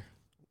be there,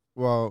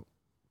 Well,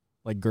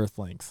 like girth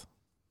length.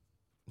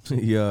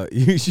 Yeah,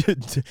 you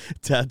should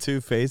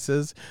tattoo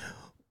faces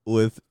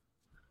with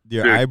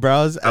your Dude,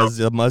 eyebrows as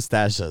the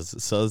mustaches.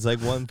 So it's like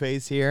one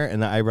face here,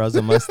 and the eyebrows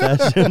a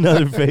mustache,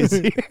 another face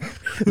here.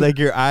 Like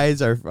your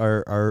eyes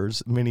are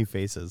mini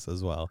faces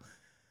as well.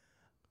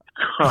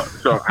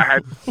 So I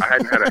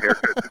hadn't had a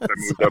haircut since I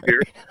moved up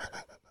here.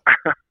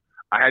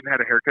 I hadn't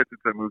had a haircut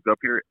since I moved up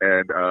here,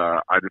 and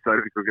I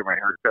decided to go get my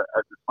haircut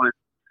at this place.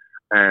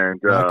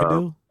 And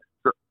Wackadoo?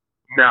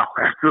 no,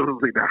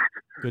 absolutely not.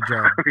 Good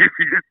job. If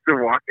you used to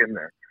walk in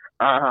there.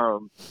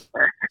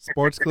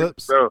 sports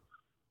clips. So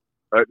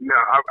no,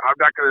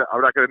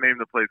 I'm not gonna name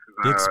the place.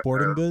 Dick's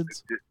Sporting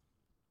Goods?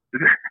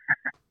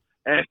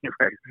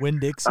 Anyways,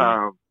 Winn-Dixie?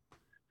 so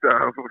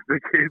the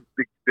kid's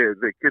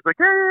like,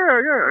 yeah,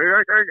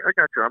 I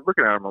got you. I'm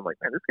looking at him. I'm like,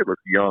 man, this kid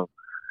looks young.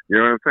 You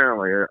know what I'm saying? I'm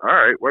like, all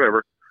right,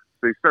 whatever.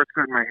 So he starts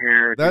cutting my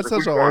hair. That's He's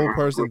like, such an "What's going old on?"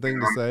 person thing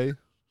to say.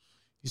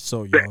 He's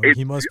so young.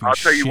 He must be I'll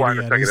tell you why in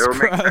shitty a at his second. It'll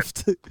make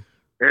craft.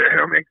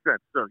 It'll make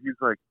sense. So he's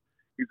like,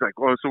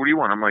 well, so what do you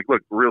want? I'm like,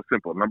 look, real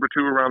simple. Number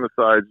 2 around the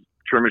sides,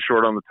 trim it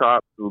short on the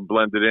top,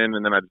 blend it in,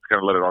 and then I just kind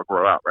of let it all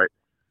grow out, right?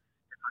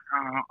 He's like,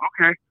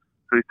 okay.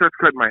 So he starts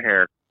cutting my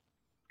hair.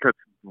 Cuts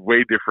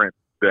way different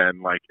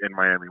than like in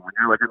Miami. When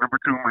you're like a number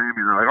 2 in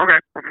Miami, they're like,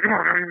 okay,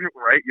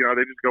 right? You know,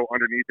 they just go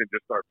underneath and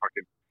just start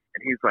fucking.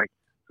 And he's like,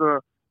 so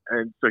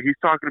he's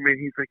talking to me,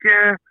 and he's like,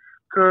 yeah,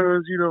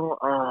 because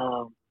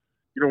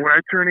when I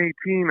turn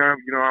 18, I'm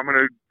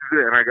gonna do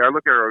it. And I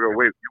look at her, I go,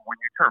 wait, when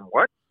you turn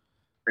what?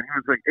 And he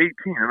was like 18,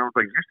 and I was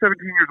like, you're 17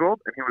 years old?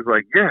 And he was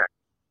like, yeah.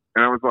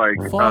 And I was like,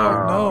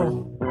 Fuck,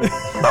 no.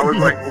 I was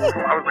like,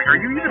 are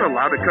you even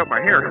allowed to cut my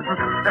hair?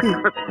 Are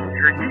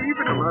you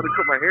even allowed to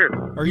cut my hair?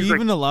 Are you He's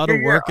even like, allowed to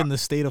 "Yeah, work yeah." in the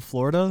state of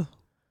Florida?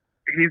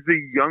 He's the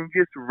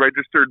youngest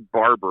registered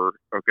barber,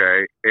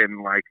 okay,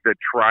 in like the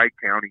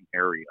Tri-County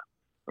area.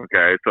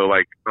 Okay, so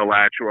like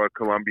Alachua,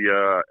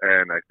 Columbia,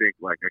 and I think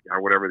like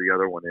whatever the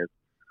other one is.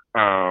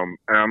 And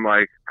I'm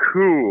like,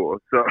 cool.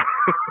 So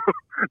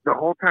the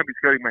whole time he's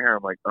cutting my hair,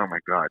 I'm like, oh my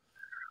god,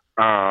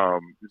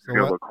 this is So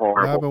gonna what look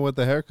horrible. happened with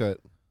the haircut?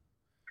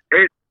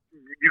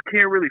 You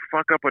can't really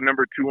fuck up a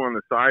number 2 on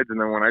the sides. And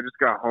then when I just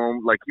got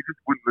home, like he just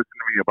wouldn't listen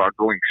to me about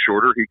going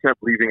shorter. He kept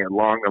leaving it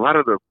long. A lot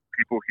of the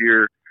people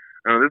here,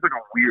 there's like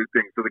a weird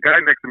thing. So the guy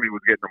next to me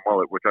was getting a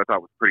mullet, which I thought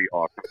was pretty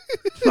awesome.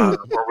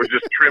 Or was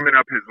just trimming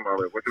up his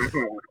mullet, which was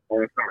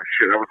awesome as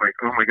shit. I was like,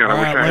 oh my god, I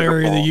All wish right, I had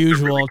Larry, the balls to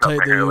usual. really I'll cut take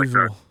my the hair like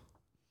that. usual.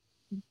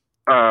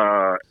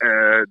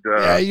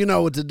 Yeah, you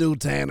know what to do,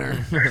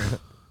 Tanner.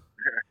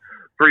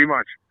 Pretty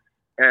much.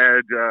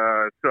 And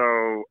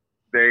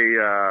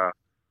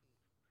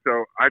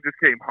so I just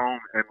came home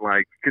and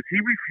like, because he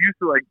refused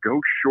to like go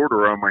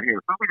shorter on my hair.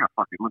 So I was like, oh,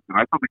 fucking listen.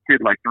 I told the kid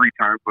like 3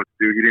 times what to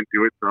do. He didn't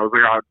do it. So I was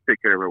like, I'll take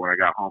care of it when I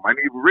got home. I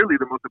mean, really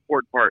the most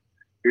important part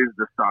is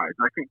the sides.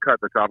 I can cut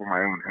the top of my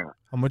own hair.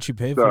 How much you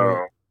pay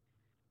for it?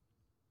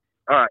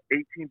 So,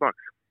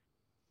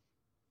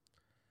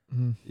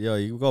 $18. Yo,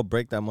 you go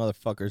break that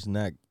motherfucker's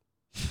neck.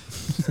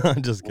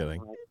 I'm just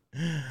kidding.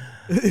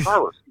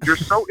 Carlos, you're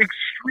so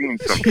extreme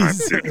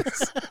sometimes,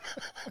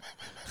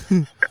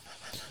 dude.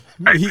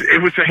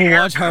 It was a We'll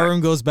watch haircut.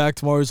 Hiram goes back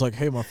tomorrow. He's like,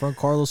 hey, my friend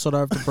Carlos said I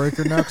have to break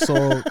her neck.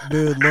 So,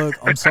 dude, look,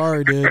 I'm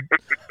sorry, dude.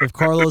 If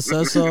Carlos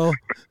says so,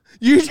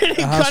 You didn't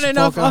it has cut to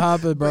enough fucking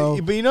happen, bro.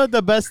 But you know what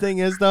the best thing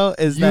is though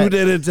is You that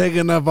didn't take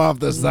enough off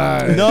the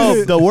side.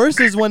 no, the worst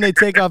is when they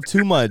take off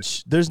too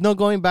much. There's no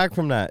going back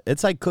from that.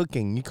 It's like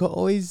cooking. You could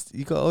always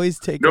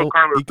take. No,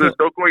 Carlos, you could- there's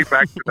no going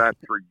back to that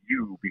for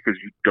you because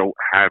you don't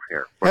have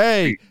hair. But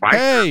Hey, see, my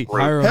hair hey,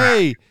 grows Hiram. back.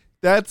 hey,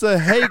 that's a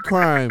hate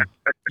crime.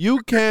 You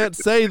can't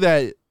say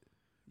that.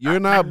 You're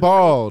not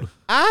bald.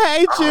 I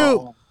hate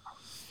you.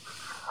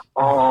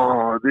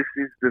 Oh, this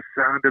is the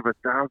sound of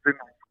 1,000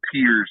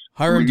 tears.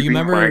 Hiram, do you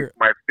leaving remember-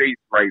 my face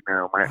right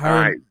now? My eyes.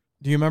 Hiram,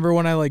 do you remember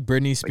when I like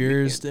Britney But you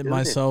Spears can't did do this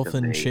myself to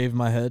and me. shaved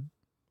my head?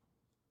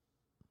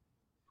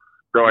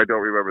 No, I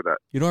don't remember that.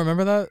 You don't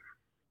remember that?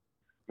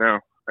 No.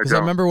 Because I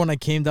remember when I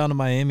came down to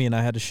Miami and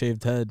I had a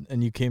shaved head,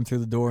 and you came through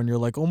the door and you're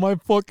like, "Oh my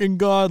fucking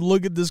god,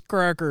 look at this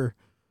cracker."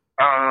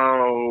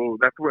 Oh,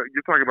 that's what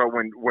you're talking about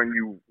when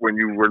you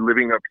were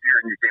living up here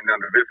and you came down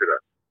to visit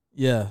us.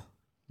 Yeah.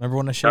 Remember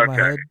when I shaved my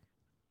head?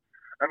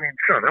 I mean,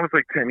 Sean, that was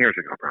like 10 years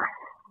ago, bro.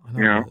 I know,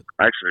 You know,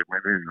 actually,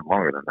 maybe even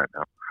longer than that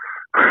now.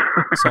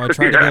 So I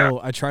tried to go.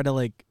 I tried to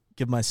like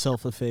give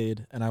myself a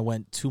fade, and I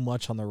went too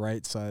much on the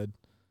right side.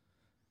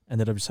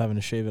 Ended up just having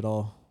to shave it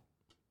all.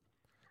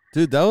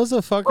 Dude, that was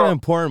a fucking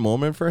important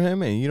moment for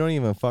him, and you don't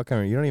even care.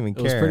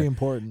 It was pretty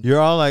important. You're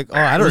all like, "Oh,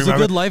 I don't It was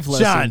remember." a good life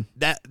lesson. John,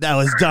 that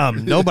was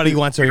dumb. Nobody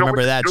wants to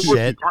remember that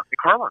shit.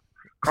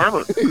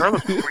 Carlos,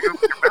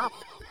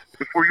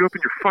 before you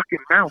open your fucking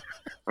mouth,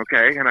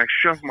 okay, and I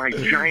shoved my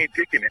giant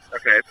dick in it,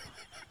 okay,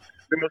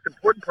 the most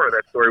important part of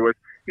that story was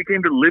he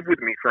came to live with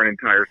me for an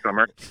entire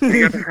summer, and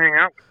he got to hang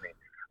out with me,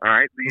 all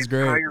right, the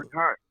entire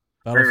time.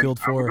 Battlefield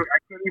And 4. I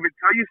can't even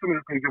tell you some of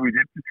the things that we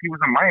did because he was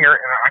a minor,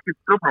 and I could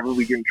still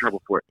probably get in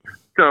trouble for it.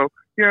 So,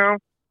 you know.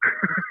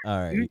 All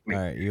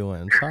right, you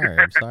win.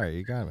 I'm sorry,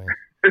 you got me.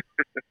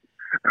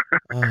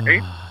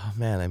 Oh,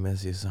 man, I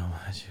miss you so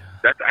much.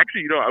 That's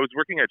actually, I was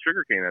working at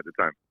Sugarcane at the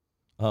time.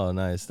 Oh,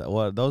 nice.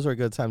 Well, those were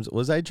good times.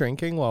 Was I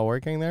drinking while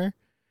working there?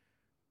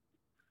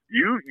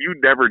 You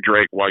never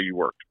drank while you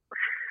worked.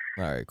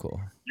 All right, cool.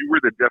 You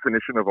were the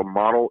definition of a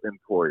model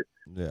employee.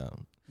 Yeah.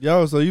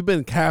 Yo, so you've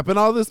been capping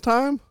all this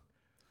time?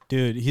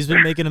 Dude, he's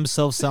been making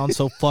himself sound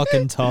so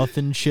fucking tough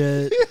and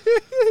shit.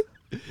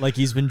 Like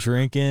he's been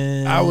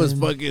drinking. I was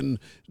fucking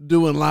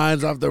doing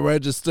lines off the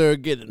register,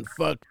 getting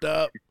fucked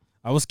up.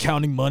 I was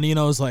counting money, and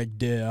I was like,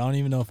 dude, I don't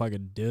even know if I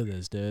could do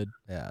this, dude.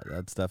 Yeah,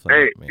 that's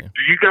definitely me. Do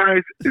you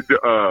guys,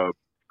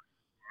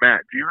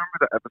 Matt, do you remember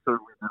the episode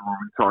we did where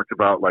we talked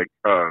about, like,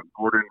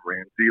 Gordon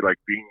Ramsay, like,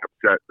 being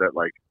upset that,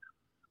 like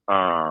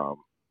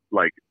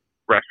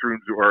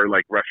restrooms or,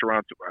 like,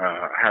 restaurants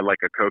had, like,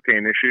 a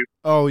cocaine issue?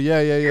 Oh, yeah.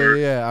 I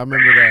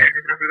remember that.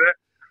 Remember that?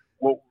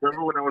 Well,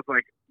 remember when I was,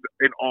 like,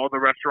 in all the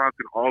restaurants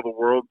in all the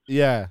world?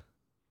 Yeah.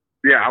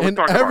 Yeah, I was in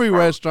talking every about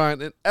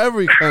restaurant, in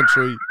every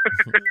country,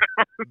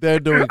 they're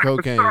doing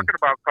cocaine. I was talking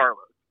about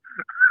Carlos.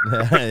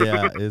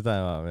 Yeah, he's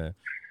talking about me.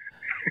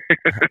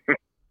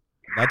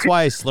 That's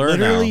why I slur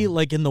Literally, now.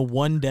 like in the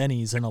one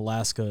Denny's in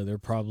Alaska,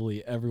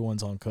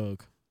 everyone's on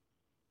coke.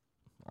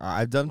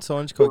 I've done so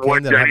much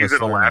cocaine that I have a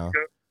slur now.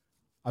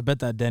 I bet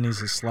that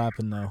Denny's is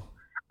slapping though.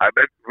 I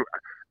bet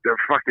they're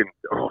fucking.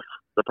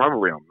 They're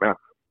probably on meth.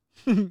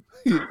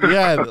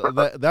 Yeah,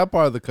 that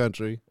part of the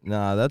country.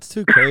 Nah, that's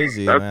too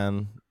crazy,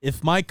 man.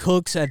 If my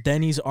cooks at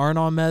Denny's aren't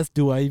on meth,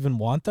 do I even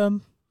want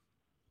them?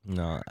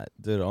 No,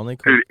 dude, only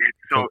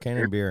Cocaine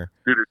and beer.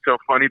 Dude, it's so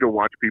funny to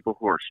watch people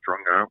who are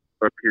strung out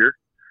up here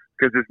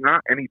because it's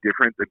not any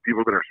different than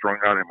people that are strung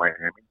out in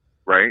Miami,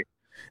 right?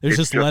 There's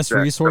just less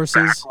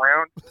resources.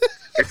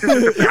 It's just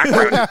the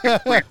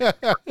background.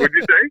 What'd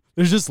you say?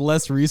 There's just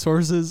less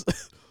resources.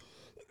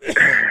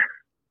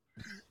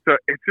 So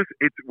it's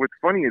what's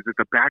funny is that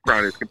the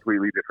background is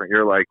completely different.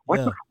 You're like,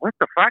 what the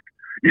fuck?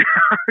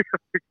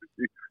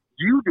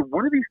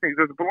 One of these things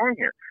doesn't belong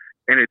here,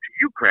 and it's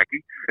you,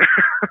 Cracky.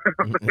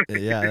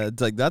 Yeah, it's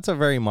like that's a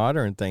very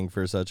modern thing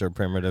for such a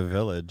primitive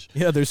village.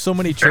 Yeah, there's so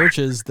many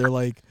churches. They're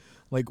like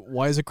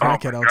why is a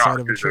crackhead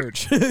outside of a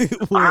church?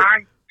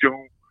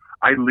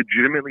 I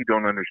legitimately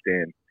don't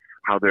understand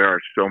how there are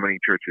so many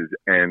churches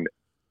and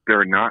there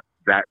are not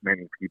that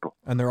many people.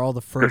 And they're all the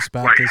First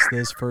Baptist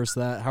this, first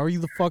that. How are you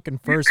the fucking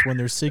first when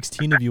there's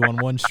 16 of you on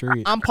one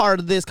street? I'm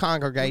part of this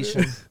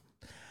congregation.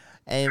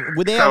 And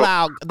they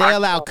allow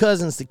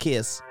cousins to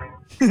kiss.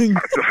 I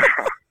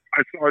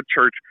saw a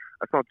church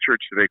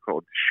today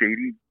called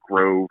Shady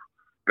Grove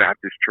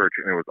Baptist Church,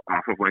 and it was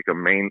off of like a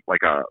main,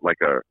 like a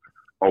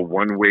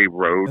one-way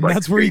road. And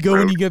that's where you go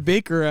when you get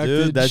Baker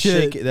acted. Dude, that's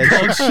shit. Shady.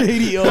 That's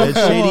Shady. That's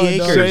Shady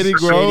Acres. Shady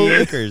Grove.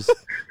 Shady Acres.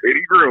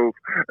 Shady Grove.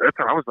 That's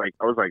how I was like,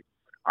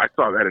 I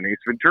saw that in Ace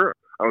Ventura.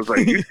 I was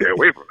like, you stay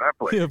away from that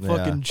place. Yeah,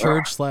 fucking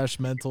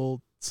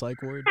church/mental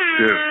psych ward.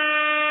 Dude,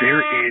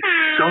 there is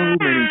so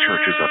many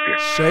churches up here.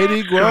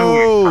 Shady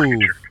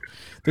Grove.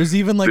 There's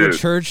even like a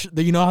church.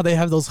 You know how they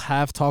have those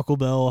half Taco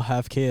Bell,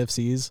 half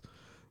KFCs?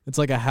 It's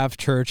like a half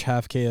church,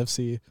 half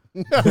KFC.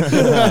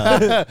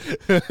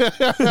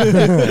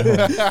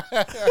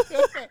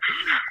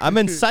 I'm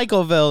in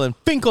Psychoville and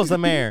Finkel's the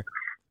mayor.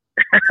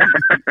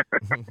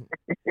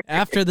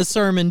 After the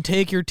sermon,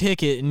 take your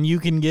ticket and you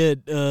can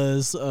get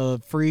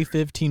free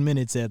 15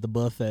 minutes at the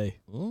buffet.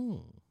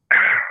 Ooh.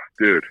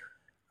 Dude,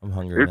 I'm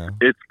hungry now.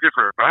 It's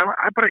different, but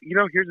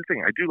here's the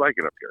thing. I do like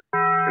it up here.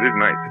 It is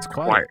nice. It's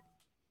quiet.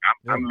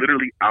 I'm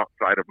literally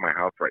outside of my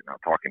house right now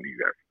talking to you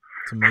guys.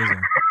 It's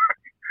amazing.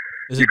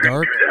 Is it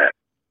dark?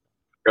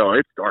 Oh,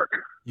 it's dark.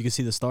 You can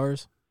see the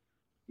stars?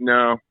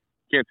 No,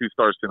 can't see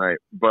stars tonight.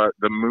 But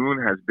the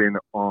moon has been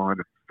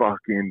on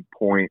fucking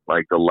point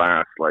like the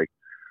last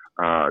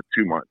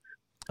 2 months.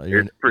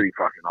 It's pretty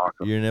fucking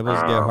awesome. Your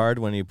nibbles get hard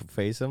when you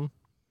face them?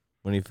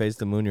 When you face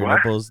the moon, your What?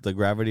 nipples, the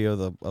gravity of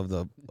the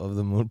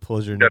moon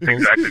pulls your That's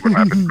nipples. exactly what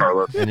happens,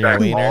 Carlos. And your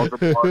That's wiener. all the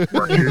blood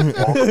rushes.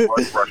 All the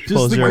blood rushes. Just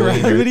Pulls the your wiener.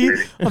 gravity.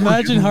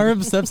 Imagine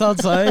Hiram steps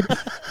outside,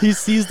 he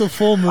sees the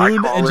full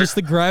moon, call and it- just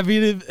the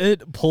gravity of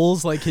it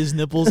pulls like his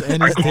nipples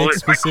and his dick I call it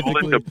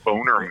specifically. the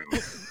boner moon.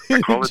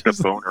 I call it the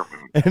Just- boner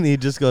moon. And he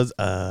just goes,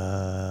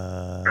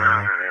 That's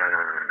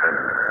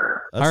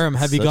Hiram,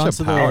 have you such gone a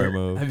to power the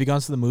move. Have you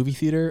gone to the movie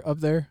theater up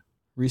there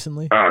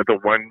recently? The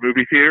one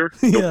movie theater.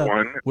 Yeah, The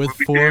one with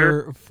movie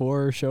theater.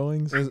 four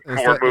showings.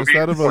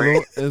 Instead of a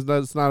movies.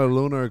 it's not a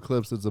lunar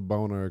eclipse, it's a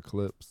boner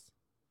eclipse.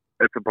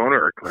 It's a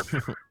boner eclipse.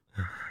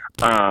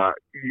 I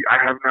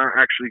have not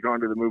actually gone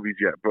to the movies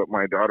yet, but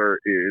my daughter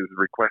is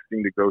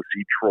requesting to go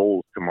see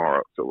Trolls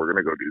tomorrow, so we're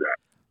gonna go do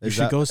that. You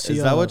should go see,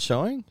 Is that what's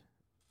showing?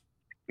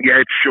 Yeah,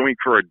 it's showing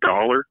for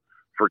 $1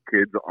 for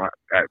kids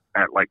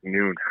at like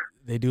noon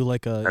They do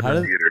like a at How the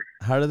does- theater.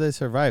 How do they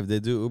survive? They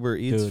do Uber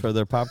Eats Dude. for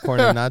their popcorn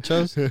and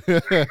nachos?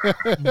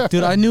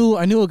 Dude, I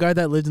knew a guy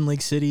that lived in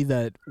Lake City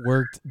that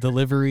worked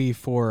delivery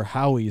for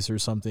Howie's or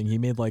something. He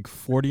made like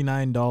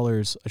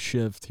 $49 a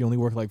shift. He only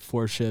worked like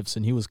 4 shifts,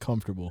 and he was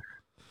comfortable.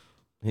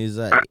 He's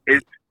It's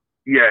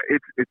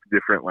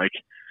different. Like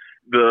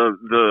the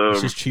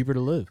It's just cheaper to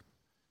live.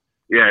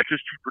 yeah, it's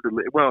just cheaper to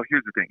live. Well,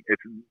 here's the thing: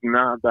 it's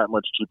not that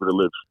much cheaper to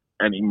live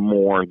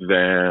anymore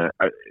than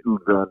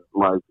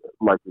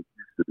like it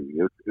used to be.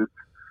 It's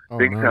Oh,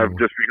 things no. have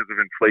just because of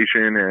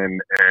inflation and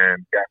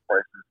gas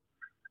prices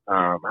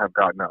have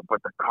gotten up,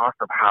 but the cost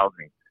of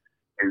housing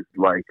is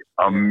like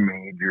a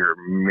major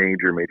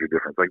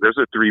difference. Like there's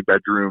a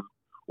 3-bedroom,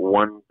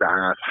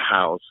 1-bath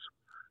house.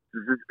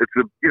 It's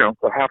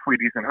a halfway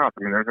decent house.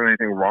 I mean, there's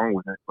anything wrong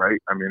with it,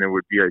 right? I mean, it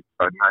would be a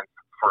nice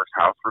first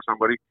house for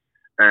somebody,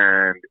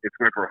 and it's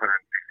going for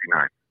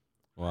 $169.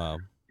 wow.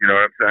 You know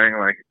what I'm saying?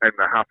 Like, and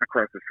the house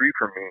across the street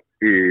from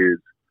me is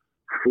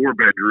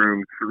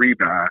 4-bedroom,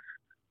 3-bath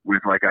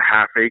with like a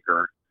half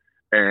acre,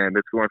 and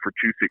it's going for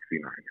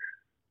 $269.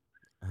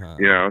 Huh.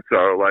 You know,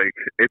 so like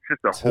it's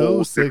just a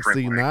whole different.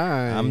 Like,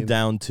 $269. I'm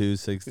down to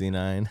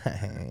 69.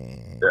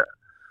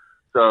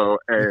 so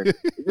and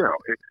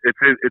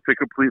it's a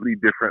completely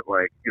different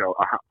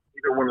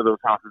either one of those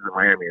houses in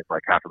Miami is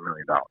like $500,000.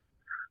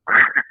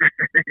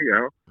 You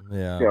know,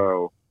 Yeah.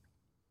 so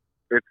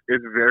it's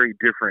very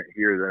different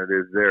here than it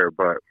is there,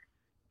 but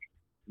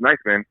nice,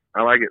 man.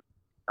 I like it.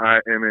 I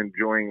am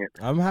enjoying it.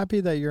 I'm happy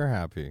that you're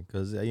happy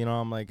because,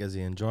 I'm like, is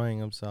he enjoying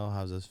himself?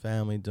 How's his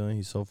family doing?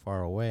 He's so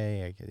far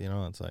away.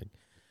 It's like,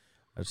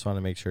 I just want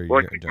to make sure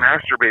Well, you're he's enjoying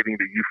masturbating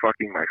to you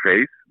fucking my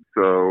face,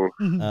 so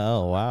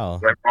Oh, wow.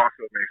 that also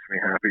makes me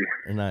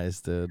happy.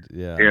 Nice, dude.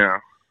 Yeah. Yeah.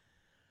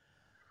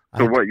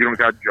 So I- what? You don't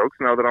got jokes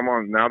now that I'm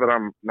on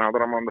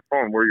the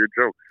phone? Where are your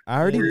jokes? I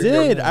already Yeah,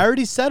 did. yeah. I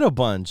already said a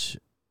bunch.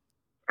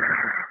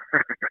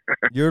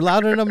 You're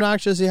loud and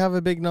obnoxious. You have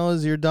a big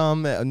nose. You're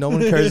dumb. No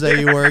one cares that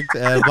you worked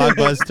at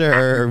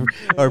Blockbuster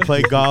or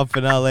played golf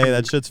in LA.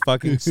 That shit's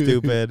fucking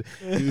stupid.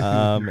 Is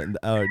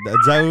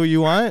that what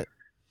you want?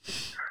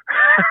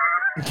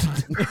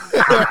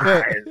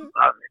 I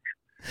love it.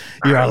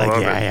 You're I all like,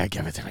 love yeah, it.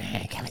 give it to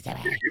me. Give it to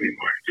me.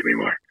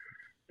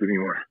 Give me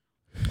more.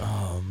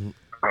 Um,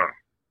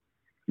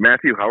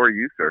 Matthew, how are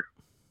you, sir?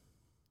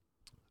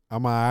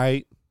 I'm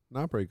alright.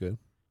 Not pretty good.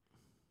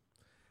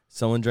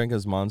 someone drank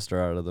his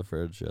Monster out of the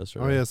fridge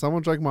yesterday. Oh yeah,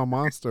 someone drank my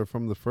Monster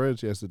from the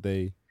fridge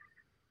yesterday.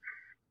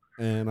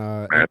 And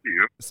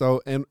Matthew.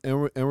 so in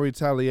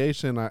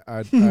retaliation,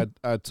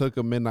 I took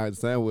a midnight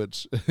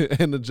sandwich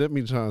and the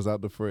Jimmy John's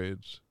out the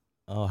fridge.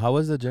 Oh, how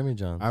was the Jimmy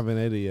John's? I haven't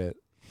ate it yet.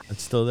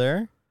 It's still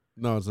there?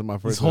 No, it's in my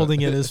fridge. He's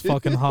holding it as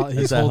fucking hot.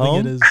 He's Is that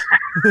holding home? it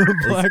as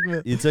black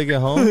man. You took it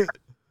home?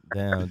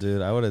 Damn,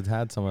 dude, I would have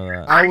had some of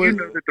that. I How do you would.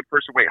 know that the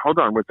person? Wait, hold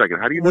on 1 second.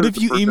 How do you know? What that if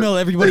the you person- email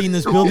everybody in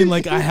this building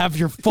like, I have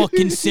your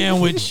fucking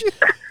sandwich.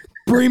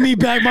 Bring me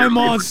back my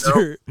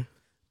Monster.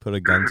 Put a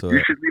gun to You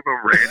it. should leave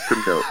a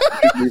ransom note.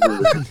 You should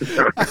leave a ransom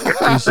note.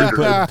 You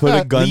should put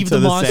a gun Leave to the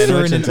the Monster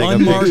sandwich in and an take a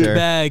unmarked picture.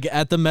 bag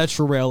at the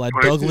Metro Rail at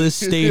Right. Douglas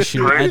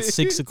Station Right. at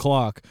 6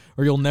 o'clock,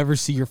 or you'll never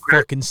see your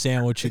fucking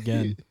sandwich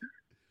again.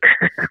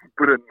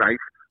 Put a knife.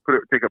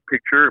 Take a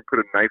picture and put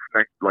a knife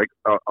next,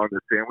 on the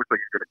sandwich, like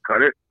you're gonna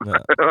cut it.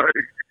 Yeah.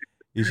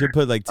 You should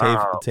put like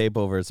Oh. tape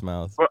over its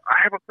mouth. But I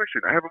have a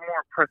question. I have a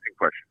more pressing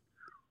question.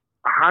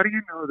 How do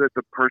you know that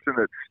the person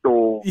that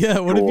stole Yeah,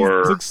 what if you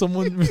your took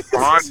someone?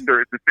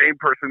 Monster is the same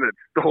person that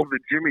stole the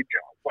Jimmy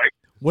John's? Like,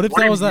 What if What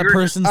that if was that you're-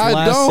 person's I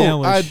last don't.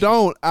 sandwich? I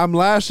don't. I'm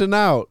lashing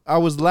out. I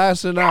was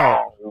lashing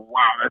out. oh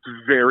wow, that's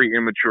very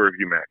immature of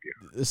you, Matthew.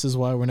 This is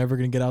why we're never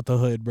gonna get out the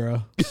hood,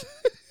 bro.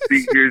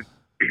 See, here's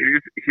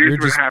You're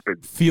what just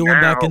happens. Feeling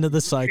back Now, into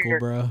the cycle, can't-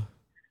 bro.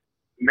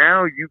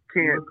 Now you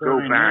can't go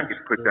back and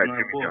put that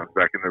Jimmy John's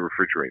back in the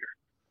refrigerator.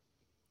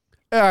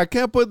 Yeah, I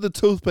can't put the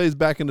toothpaste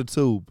back in the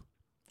tube.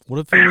 What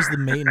if it was the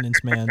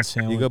maintenance man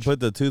sandwich? You go put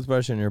the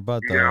toothbrush in your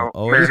butt, though. You know,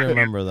 Always Matthew,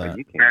 remember that.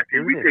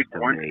 Matthew, we take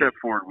one step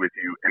forward with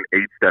you and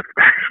 8 steps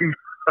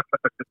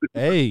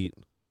back.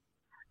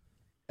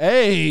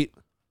 8.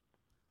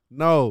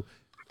 No.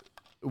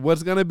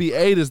 What's gonna be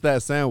 8 is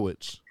that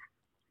sandwich.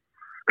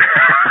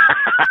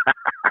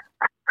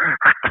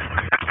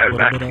 And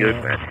that's good,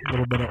 man.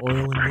 little bit of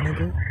oil and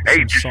vinegar. Hey, some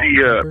did you salt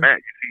see, and pepper. Matt,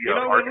 you see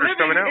Archer's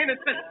coming out? in a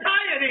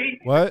society.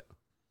 What?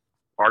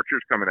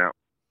 Archer's coming out.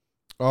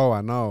 Oh,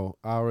 I know.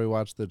 I already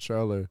watched the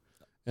trailer,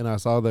 and I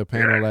saw their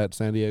panel at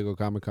San Diego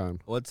Comic-Con.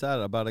 What's that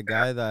about? A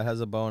guy that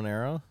has a bow and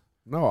arrow?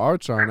 No,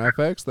 Archer on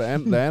FX, the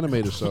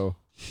animated show.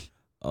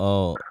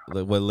 Oh,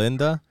 with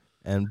Linda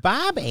and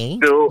Bobby.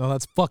 Still, No,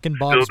 that's fucking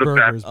Bob's the best.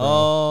 Burgers, bro.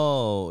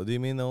 Oh, do you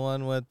mean the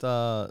one with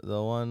the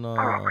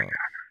one?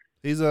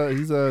 He's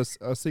a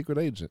secret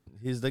agent.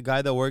 He's the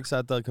guy that works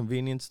at the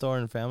convenience store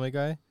in Family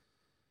Guy.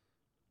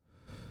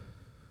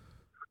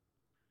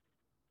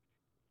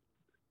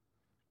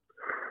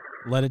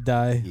 Let it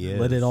die. He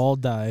Let is. it all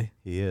die.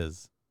 He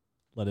is.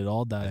 Let it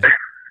all die.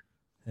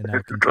 And now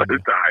just let continue.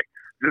 it die.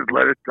 Just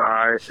let it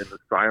die in the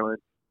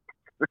silence.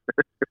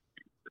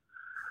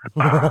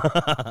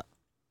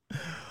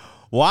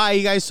 Why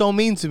you guys so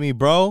mean to me,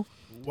 bro?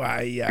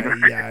 Why?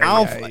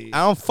 I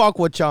don't fuck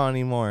with y'all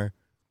anymore.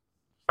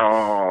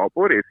 Oh,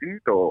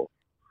 pobrecito.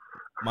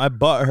 My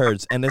butt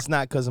hurts, and it's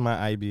not because of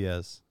my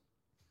IBS.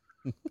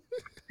 Your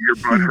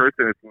butt hurts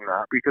and it's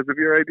not because of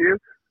your ideas?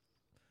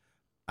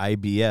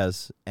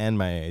 IBS and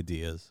my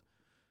ideas.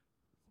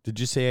 Did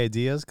you say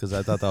ideas? Because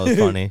I thought that was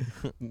funny.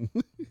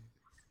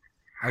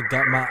 I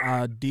got my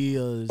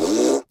ideas.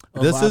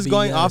 This is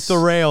going off the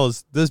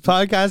rails. This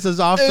podcast is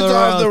off It's the rails.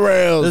 off the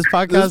rails. This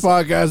podcast is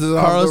off the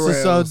Carlos rails.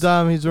 is so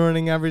dumb. He's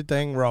ruining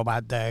everything.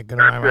 Robot dick in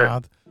my That's it.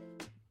 mouth.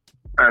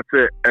 That's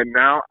it. And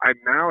now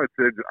it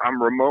says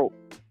I'm remote.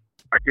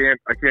 I can't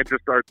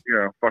just start,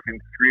 fucking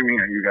screaming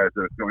at you guys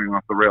that it's going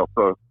off the rails.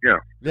 So, Yeah,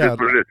 here's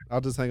what it is.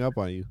 I'll just hang up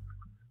on you.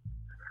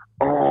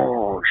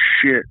 Oh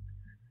shit.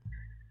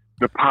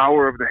 The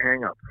power of the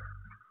hang up.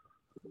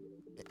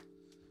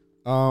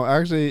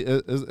 Actually,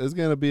 it's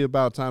gonna be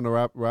about time to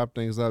wrap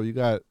things up. You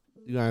got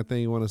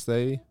anything you want to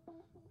say,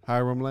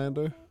 Hiram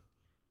Lander,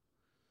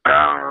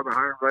 Oh, the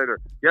Hiram later.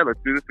 Yeah, let's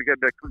do this again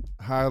next week.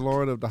 High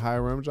Lord of the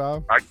Hiram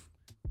job?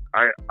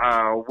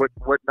 What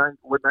night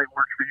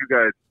works for you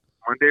guys?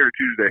 Monday or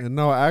Tuesday? And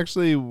no,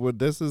 actually,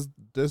 this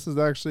is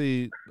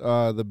actually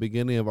the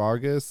beginning of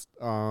August.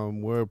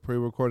 We're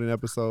pre-recording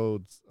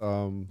episodes.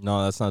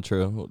 No, that's not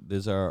true.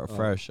 These are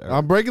fresh.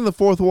 I'm breaking the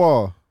fourth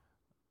wall.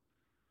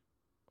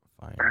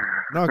 Fine.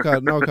 No,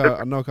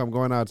 cause I'm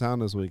going out of town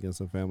this week and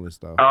some family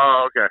stuff.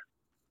 Oh, okay.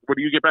 When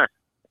do you get back?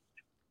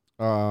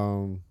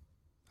 How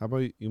about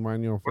you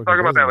mind your own We'll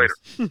fucking talk about that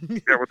business?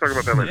 later. Yeah, we'll talk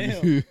about that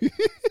later. Damn.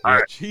 All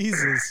right.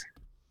 Jesus.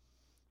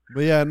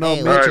 But yeah, no,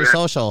 Hey, me, what's Alright, your man.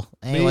 social?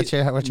 Hey, Me- what's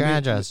your me-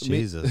 address? me-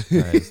 Jesus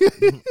Christ.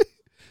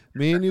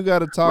 me and you got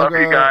to talk. Love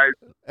you guys.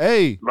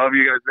 Hey, Love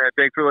you guys, man.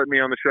 Thanks for letting me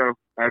on the show.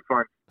 I had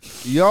fun.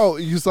 yo,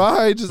 you saw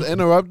how he just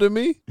interrupted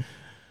me?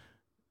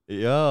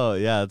 Yo,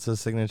 yeah, it's a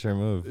signature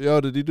move. Yo,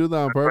 did you do that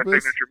on That's my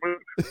purpose? signature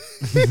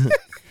move.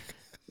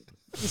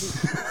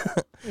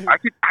 I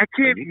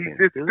can't.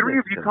 There's three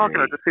of you talking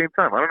at the same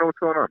time. I don't know what's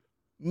going on.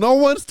 No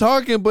one's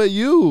talking but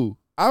you.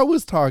 I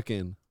was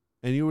talking,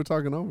 and you were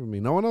talking over me.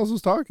 No one else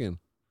was talking.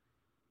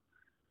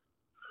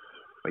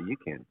 But you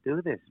can't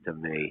do this to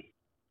me.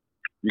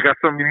 You got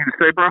something you need to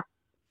say, bro?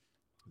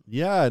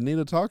 Yeah, I need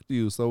to talk to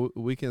you so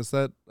we can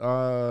set.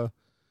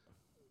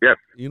 Yes.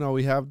 You know,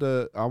 we have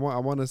the. I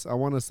want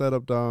to set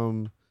up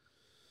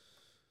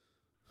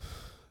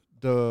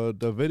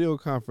the video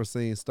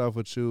conferencing stuff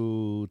with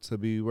you to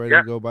be ready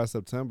Yeah. to go by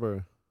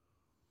September.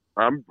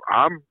 I'm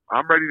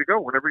ready to go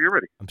whenever you're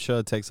ready. I'm sure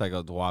it takes like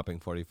a whopping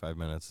 45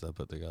 minutes to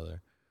put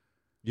together.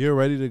 You're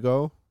ready to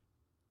go.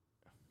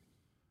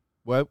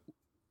 What?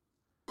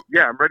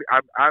 Yeah, I'm ready.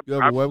 You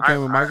have a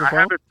webcam and microphone?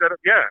 I have it set up.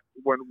 Yeah.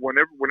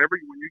 Whenever when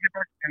you get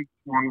back,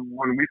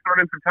 when we start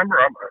in September,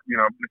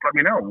 just let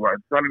me know.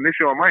 It's not an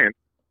issue on my end.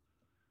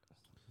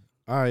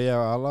 All right, yeah,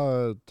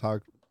 I'll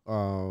talk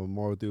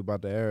more with you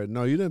about the air.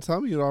 No, you didn't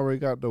tell me you already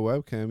got the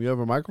webcam. You have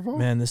a microphone?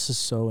 Man, this is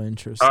so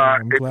interesting.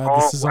 I'm It's glad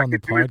all- this is I on the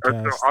can do it,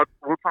 podcast.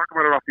 we'll talk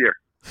about it off the air.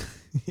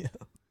 Yeah.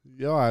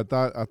 Yo, I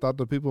thought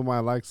the people might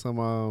like some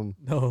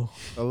No.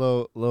 a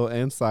little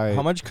insight.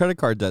 How much credit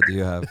card debt do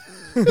you have?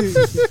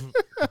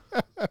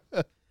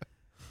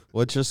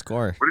 What's your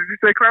score? What did you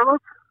say, Carlos?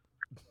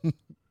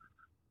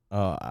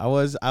 Oh,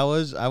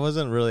 I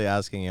wasn't really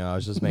asking you. I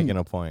was just making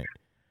a point.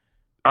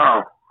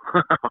 Oh,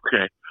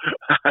 okay.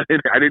 I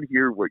didn't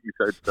hear what you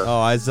said. So. Oh,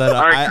 I said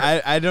All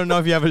right. I don't know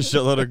if you have a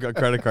shitload of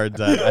credit card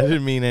debt. I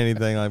didn't mean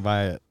anything like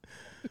by it.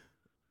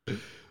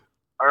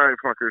 All right,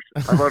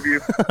 fuckers. I love you.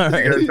 All You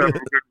right. guys have a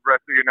good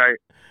rest of your night,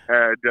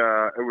 and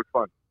it was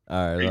fun.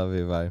 All right, love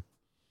you. Bye.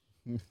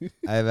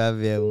 I love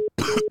you.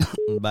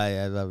 Bye.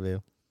 I love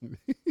you.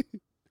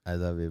 I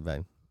love you.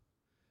 Bye.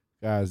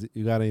 Guys,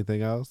 you got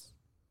anything else?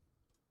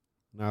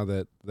 Now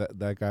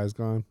that guy's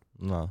gone?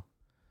 No,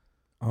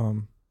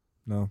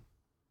 No.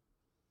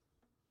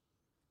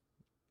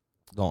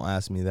 don't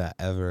ask me that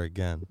ever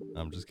again.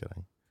 I'm just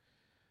kidding.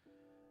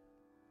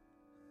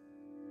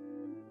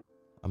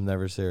 I'm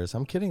never serious.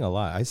 I'm kidding a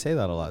lot. I say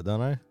that a lot,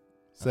 don't I?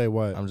 Say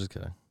what? I'm just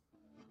kidding.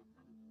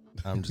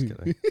 I'm just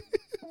kidding.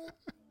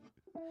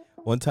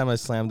 One time I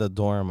slammed a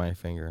door on my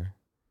finger.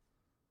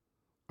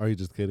 Are you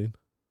just kidding?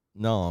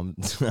 No,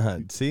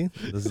 see,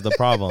 this is the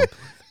problem.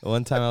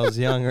 One time I was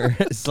younger,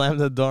 I slammed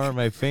the door on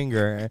my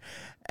finger,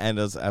 and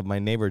it was, my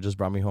neighbor just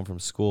brought me home from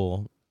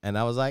school, and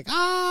I was like,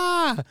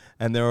 ah,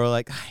 and they were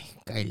like, ay,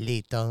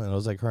 Carlito, and it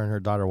was like her and her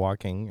daughter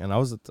walking, and I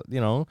was,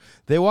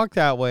 they walk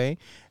that way,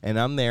 and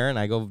I'm there, and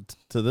I go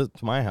to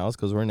my house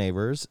because we're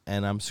neighbors,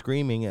 and I'm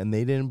screaming, and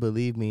they didn't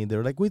believe me. They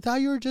were like, we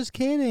thought you were just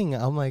kidding.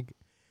 I'm like,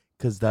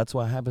 because that's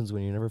what happens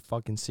when you're never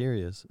fucking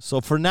serious. So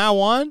for now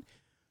on,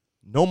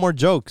 no more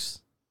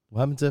jokes. What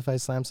happens if I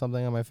slam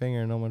something on my finger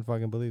and no one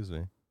fucking believes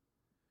me?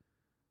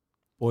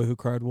 Boy who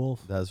cried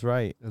wolf. That's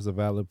right. That's a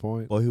valid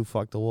point. Boy who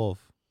fucked a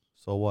wolf.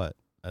 So what?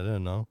 I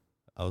didn't know.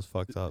 I was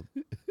fucked up.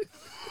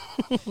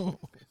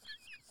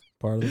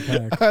 Part of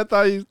the pack. I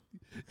thought you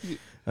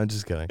I'm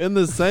just kidding. in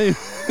the same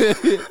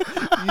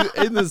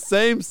in the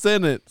same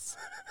sentence.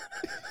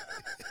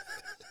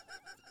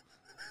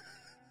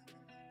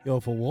 Yo,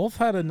 if a wolf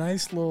had a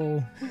nice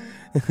little,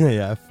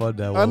 Yeah, I fucked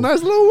that A wolf.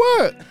 nice little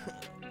what?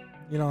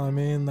 you know what I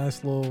mean?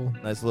 Nice little.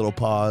 Nice little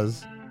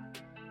pause.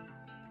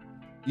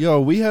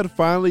 Yo, we had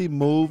finally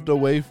moved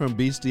away from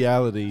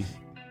bestiality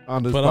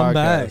on this But podcast. I'm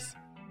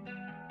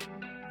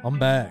back. I'm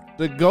back.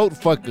 The goat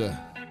fucker.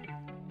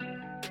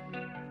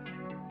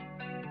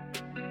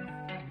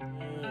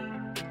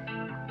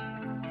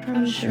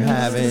 From Shrooms to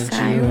Haven't you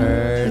Skyrim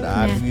heard? with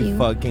I've Matthew you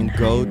fucking and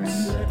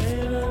goats.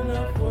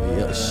 Hiram.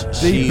 Yo,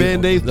 Deep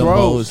in they the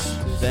throats.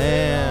 most.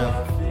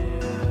 Damn.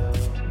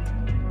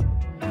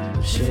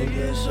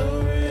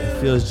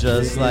 Feels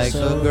just like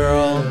a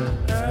girl.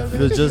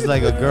 Feels just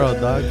like a girl,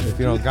 dog. If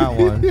you don't got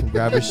one,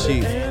 grab a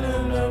sheet.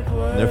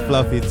 And they're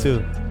fluffy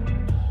too.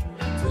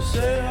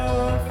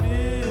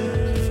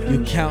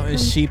 You counting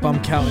sheep,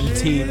 I'm counting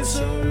teats.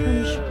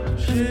 Punch,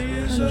 punch,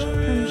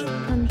 punch, punch,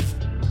 punch.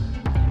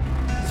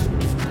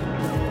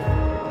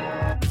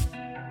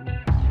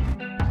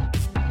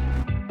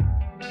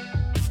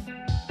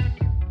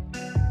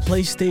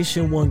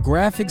 PlayStation 1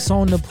 graphics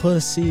on the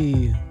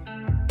pussy.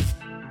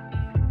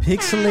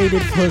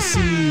 Pixelated pussy.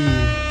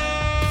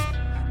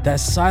 That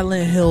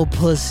Silent Hill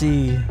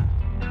pussy.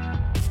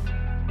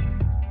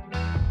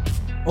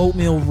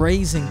 Oatmeal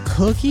raisin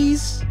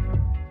cookies?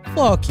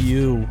 Fuck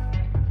you.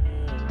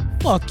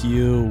 Fuck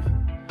you.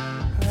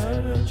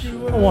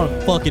 I want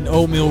fucking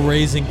oatmeal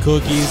raisin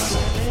cookies.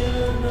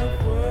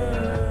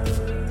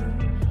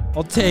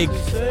 I'll take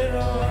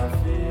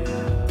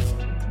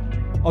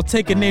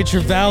a Nature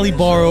Valley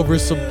bar over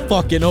some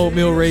fucking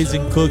oatmeal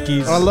raisin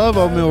cookies. I love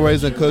oatmeal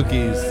raisin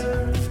cookies.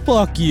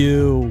 Fuck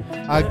you.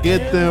 I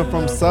get them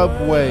from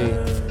Subway.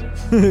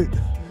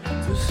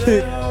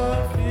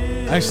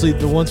 Actually,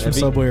 the ones from Have you-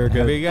 Subway are Have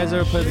good. you guys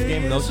ever played the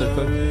game Milk the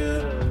Cookie?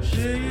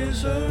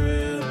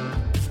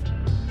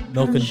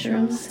 Milk From and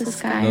Shrooms to Milk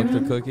Skyrim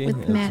the Cookie? with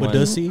It's Matthew What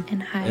does he?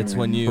 and Hiram. It's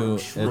when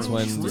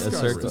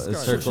a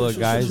circle of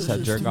guys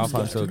have jerk off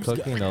onto a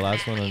cookie, and the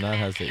last one or not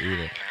has to eat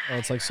it. Oh,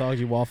 it's like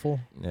soggy waffle.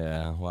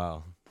 Yeah,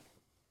 wow.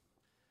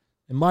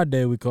 In my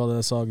day, we call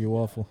that soggy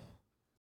waffle.